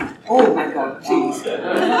 Oh my God, please.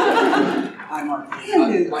 I'm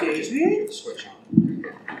Hello, David. Switch on.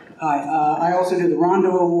 Hi, I also do the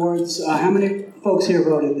Rondo Awards. How many folks here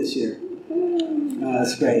voted this year?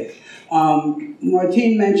 That's great.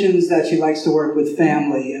 Martine mentions that she likes to work with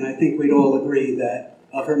family, and I think we'd all agree that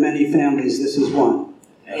of her many families, this is one.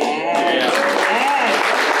 Yes.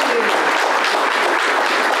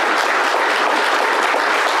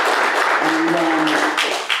 And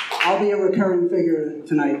I'll be a recurring figure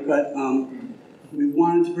tonight, but we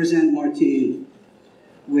wanted to present Martine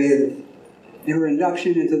with her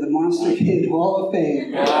induction into the Monster Kid Hall of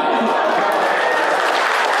Fame. I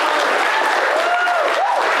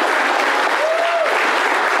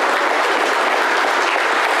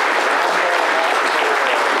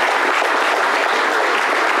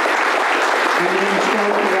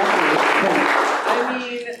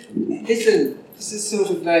mean, listen, this is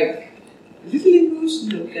sort of like a little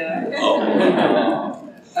emotional, guys.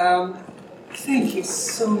 Thank you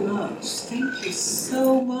so much. Thank you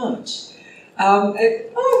so much. Oh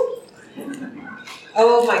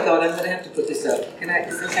my God, I'm going to have to put this up.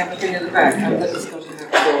 Is this everything in the back? This is going to have to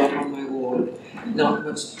go up on my wall. Not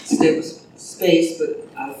much space, but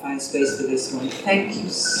I'll find space for this one. Thank you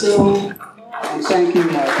so much. Thank you,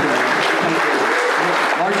 Martine. Thank you.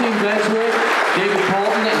 Martine Beswick, David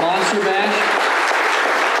Calden at Monster Bash.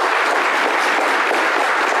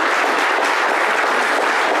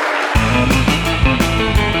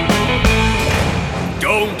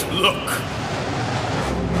 Don't look.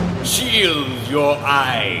 Shield your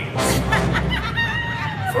eyes.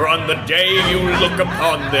 For on the day you look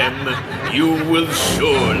upon them, you will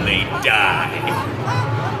surely die.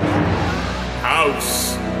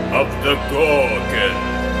 House of the Gorgon.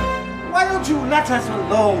 Why don't you let us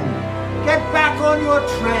alone? Get back on your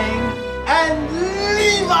train and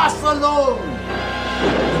leave us alone!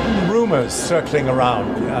 Rumors circling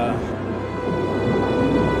around.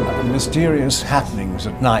 Mysterious happenings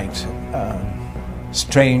at night.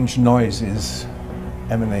 Strange noises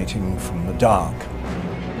emanating from the dark.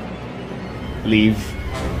 Leave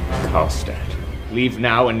Karlstadt. Leave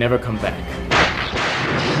now and never come back.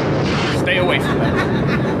 Stay away from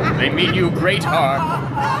them. They mean you great harm.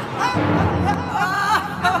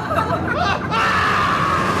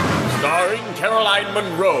 Starring Caroline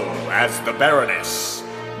Munro as the Baroness.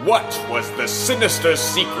 What was the sinister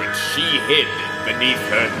secret she hid beneath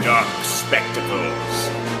her dark spectacles?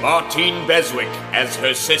 Martine Beswick as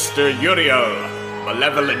her sister Uriel,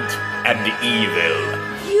 malevolent and evil.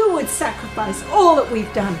 You would sacrifice all that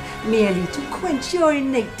we've done merely to quench your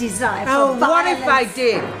innate desire for violence. What if I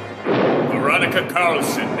did? Veronica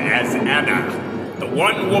Carlson as Anna, the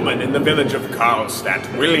one woman in the village of Karlstadt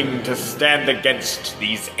willing to stand against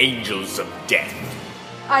these angels of death.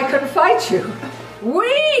 I can fight you.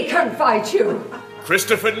 We can fight you.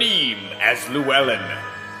 Christopher Neame as Llewellyn,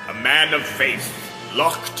 a man of faith,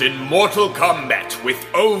 locked in mortal combat with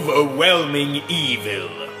overwhelming evil.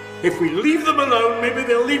 If we leave them alone, maybe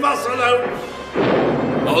they'll leave us alone.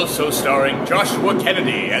 Also starring Joshua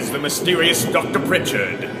Kennedy as the mysterious Dr.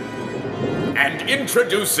 Pritchard. And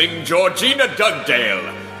introducing Georgina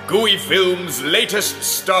Dugdale, Gooey Films' latest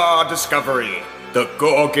star discovery, the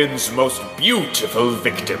Gorgon's most beautiful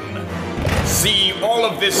victim. See all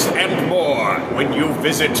of this and more when you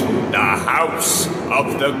visit the House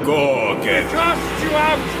of the Gorgon. Cast you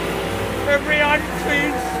out! Every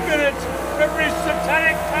unclean spirit, every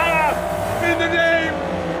satanic power, in the name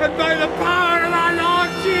and by the power of our Lord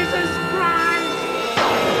Jesus Christ!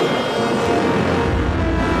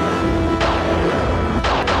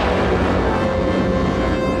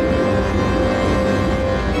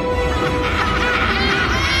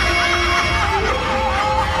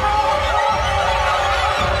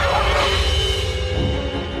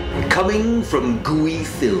 Coming from Gooey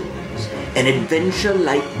Films, an adventure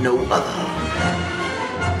like no other.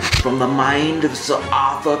 From the mind of Sir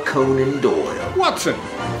Arthur Conan Doyle. Watson!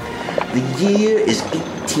 The year is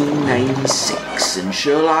 1896, and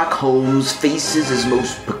Sherlock Holmes faces his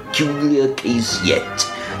most peculiar case yet,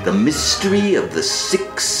 the mystery of the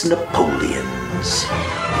 6 Napoleons.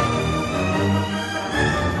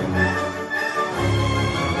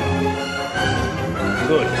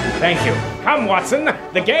 Good, thank you. Come, Watson,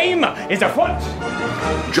 the game is afoot.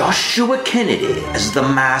 Joshua Kennedy as the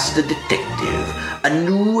master detective, a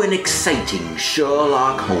new and exciting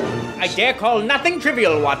Sherlock Holmes. I dare call nothing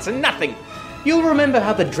trivial, Watson, nothing. You'll remember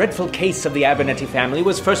how the dreadful case of the Abernethy family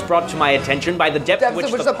was first brought to my attention by the depth at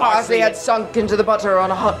which the parsley had sunk into the butter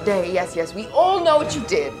on a hot day. Yes, yes, we all know what you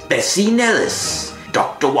did. Bessie Nellis,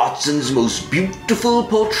 Dr. Watson's most beautiful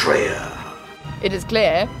portrayer. It is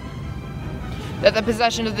clear that the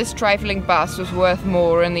possession of this trifling bust was worth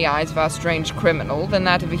more in the eyes of our strange criminal than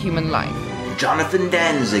that of a human life. Jonathan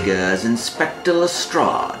Danziger as Inspector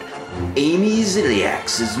Lestrade. Amy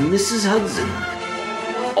Ziliax as Mrs. Hudson.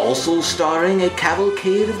 Also starring a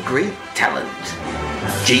cavalcade of great talent.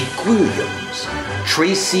 Jake Williams,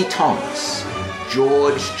 Tracy Thomas,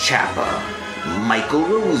 George Chapper, Michael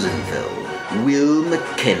Rosenfeld, Will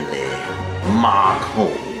McKinley, Mark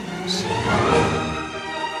Holmes.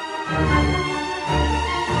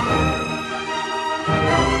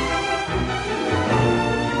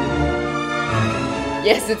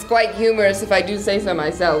 Yes, it's quite humorous if I do say so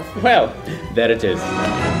myself. Well, there it is.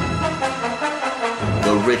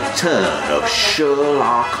 The Return of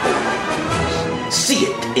Sherlock Holmes. See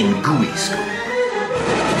it in Gooey School.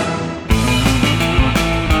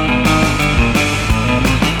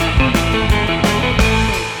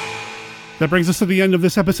 That brings us to the end of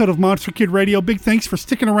this episode of Monster Kid Radio. Big thanks for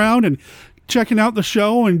sticking around and checking out the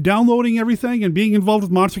show and downloading everything and being involved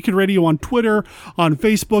with Monster Kid Radio on Twitter, on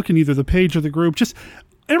Facebook, and either the page or the group. Just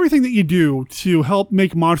everything that you do to help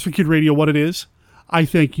make Monster Kid Radio what it is. I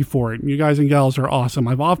thank you for it. You guys and gals are awesome.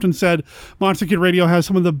 I've often said Monster Kid Radio has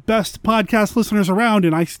some of the best podcast listeners around,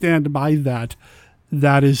 and I stand by that.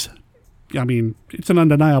 That is, I mean, it's an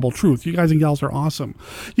undeniable truth. You guys and gals are awesome.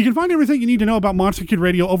 You can find everything you need to know about Monster Kid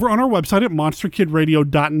Radio over on our website at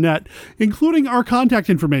monsterkidradio.net, including our contact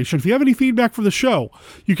information. If you have any feedback for the show,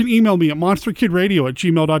 you can email me at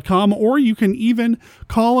monsterkidradio@gmail.com, or you can even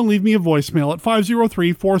call and leave me a voicemail at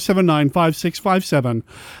 503-479-5657.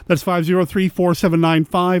 That's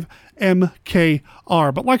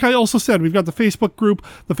 503-479-5MKR. But like I also said, we've got the Facebook group,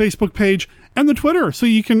 the Facebook page, and the Twitter, so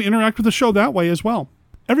you can interact with the show that way as well.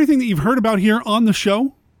 Everything that you've heard about here on the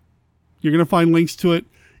show, you're going to find links to it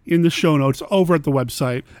in the show notes over at the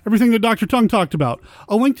website. Everything that Dr. Tongue talked about,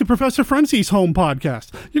 a link to Professor Frenzy's home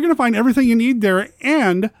podcast. You're going to find everything you need there.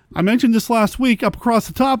 And I mentioned this last week, up across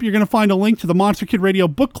the top, you're going to find a link to the Monster Kid Radio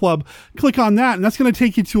Book Club. Click on that, and that's going to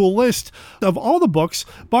take you to a list of all the books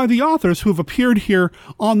by the authors who have appeared here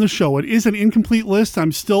on the show. It is an incomplete list.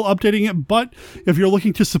 I'm still updating it, but if you're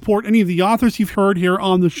looking to support any of the authors you've heard here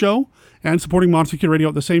on the show, and supporting Monster Kid Radio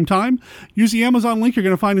at the same time, use the Amazon link you're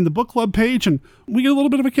going to find in the book club page, and we get a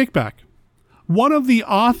little bit of a kickback. One of the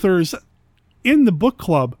authors in the book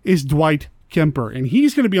club is Dwight Kemper, and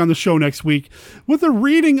he's going to be on the show next week with a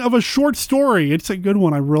reading of a short story. It's a good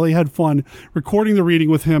one. I really had fun recording the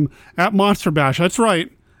reading with him at Monster Bash. That's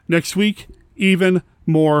right. Next week, even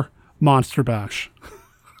more Monster Bash.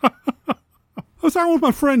 I was talking with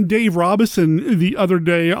my friend Dave Robinson the other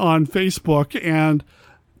day on Facebook, and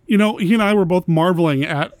you know, he and I were both marveling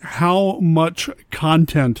at how much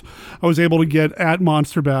content I was able to get at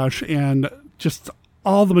Monster Bash, and just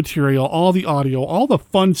all the material, all the audio, all the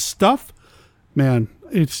fun stuff. Man,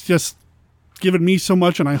 it's just given me so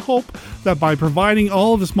much, and I hope that by providing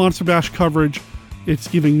all of this Monster Bash coverage, it's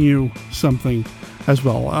giving you something as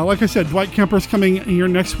well. Like I said, Dwight Kemper's coming here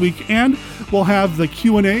next week, and we'll have the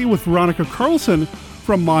Q&A with Veronica Carlson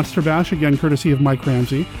from Monster Bash, again, courtesy of Mike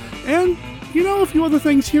Ramsey. And, a few other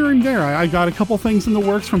things here and there. I got a couple things in the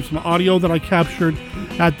works from some audio that I captured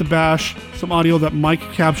at the Bash, some audio that Mike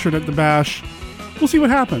captured at the Bash. We'll see what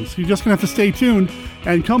happens. You're just going to have to stay tuned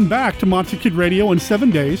and come back to Monster Kid Radio in 7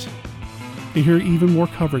 days to hear even more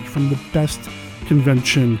coverage from the best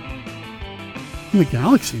convention in the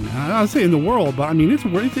galaxy, man. I'd say in the world, but I mean,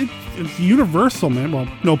 it's universal, man. Well,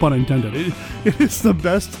 no pun intended. It is the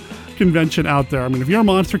best convention out there. I mean, if you're a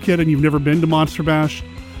Monster Kid and you've never been to Monster Bash,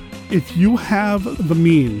 if you have the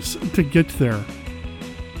means to get there,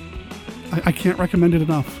 I can't recommend it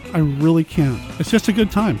enough. I really can't. It's just a good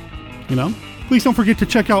time, Please don't forget to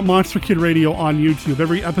check out Monster Kid Radio on YouTube.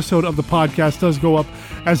 Every episode of the podcast does go up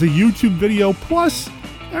as a YouTube video. Plus,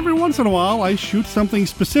 every once in a while, I shoot something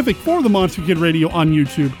specific for the Monster Kid Radio on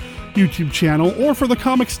YouTube channel, or for the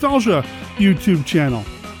Comicstalgia YouTube channel.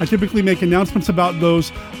 I typically make announcements about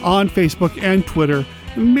those on Facebook and Twitter,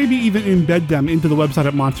 and maybe even embed them into the website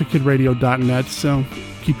at monsterkidradio.net, so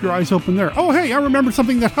keep your eyes open there. Oh, hey, I remembered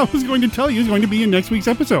something that I was going to tell you is going to be in next week's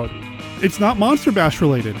episode. It's not Monster Bash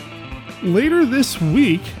related. Later this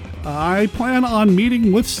week, I plan on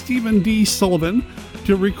meeting with Stephen D. Sullivan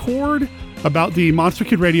to record about the Monster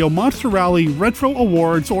Kid Radio Monster Rally Retro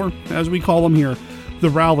Awards, or as we call them here, the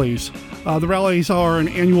Rallies. The Rallies are an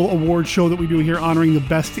annual award show that we do here honoring the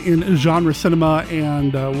best in genre cinema,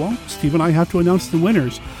 and, Steve and I have to announce the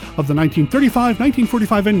winners of the 1935,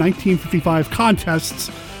 1945, and 1955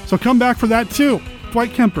 contests, so come back for that too.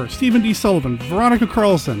 Dwight Kemper, Stephen D. Sullivan, Veronica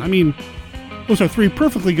Carlson. I mean, those are 3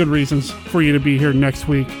 perfectly good reasons for you to be here next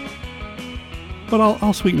week. But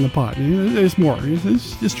I'll sweeten the pot. There's more.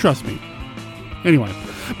 Just trust me. Anyway,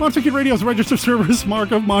 Monster Kid Radio is a registered service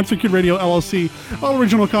mark of Monster Kid Radio LLC. All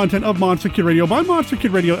original content of Monster Kid Radio by Monster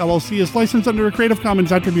Kid Radio LLC is licensed under a Creative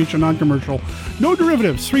Commons Attribution Non-Commercial, No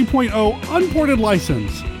Derivatives 3.0 Unported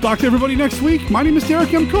license. Talk to everybody next week. My name is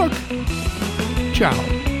Derek M. Cook.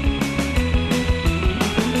 Ciao.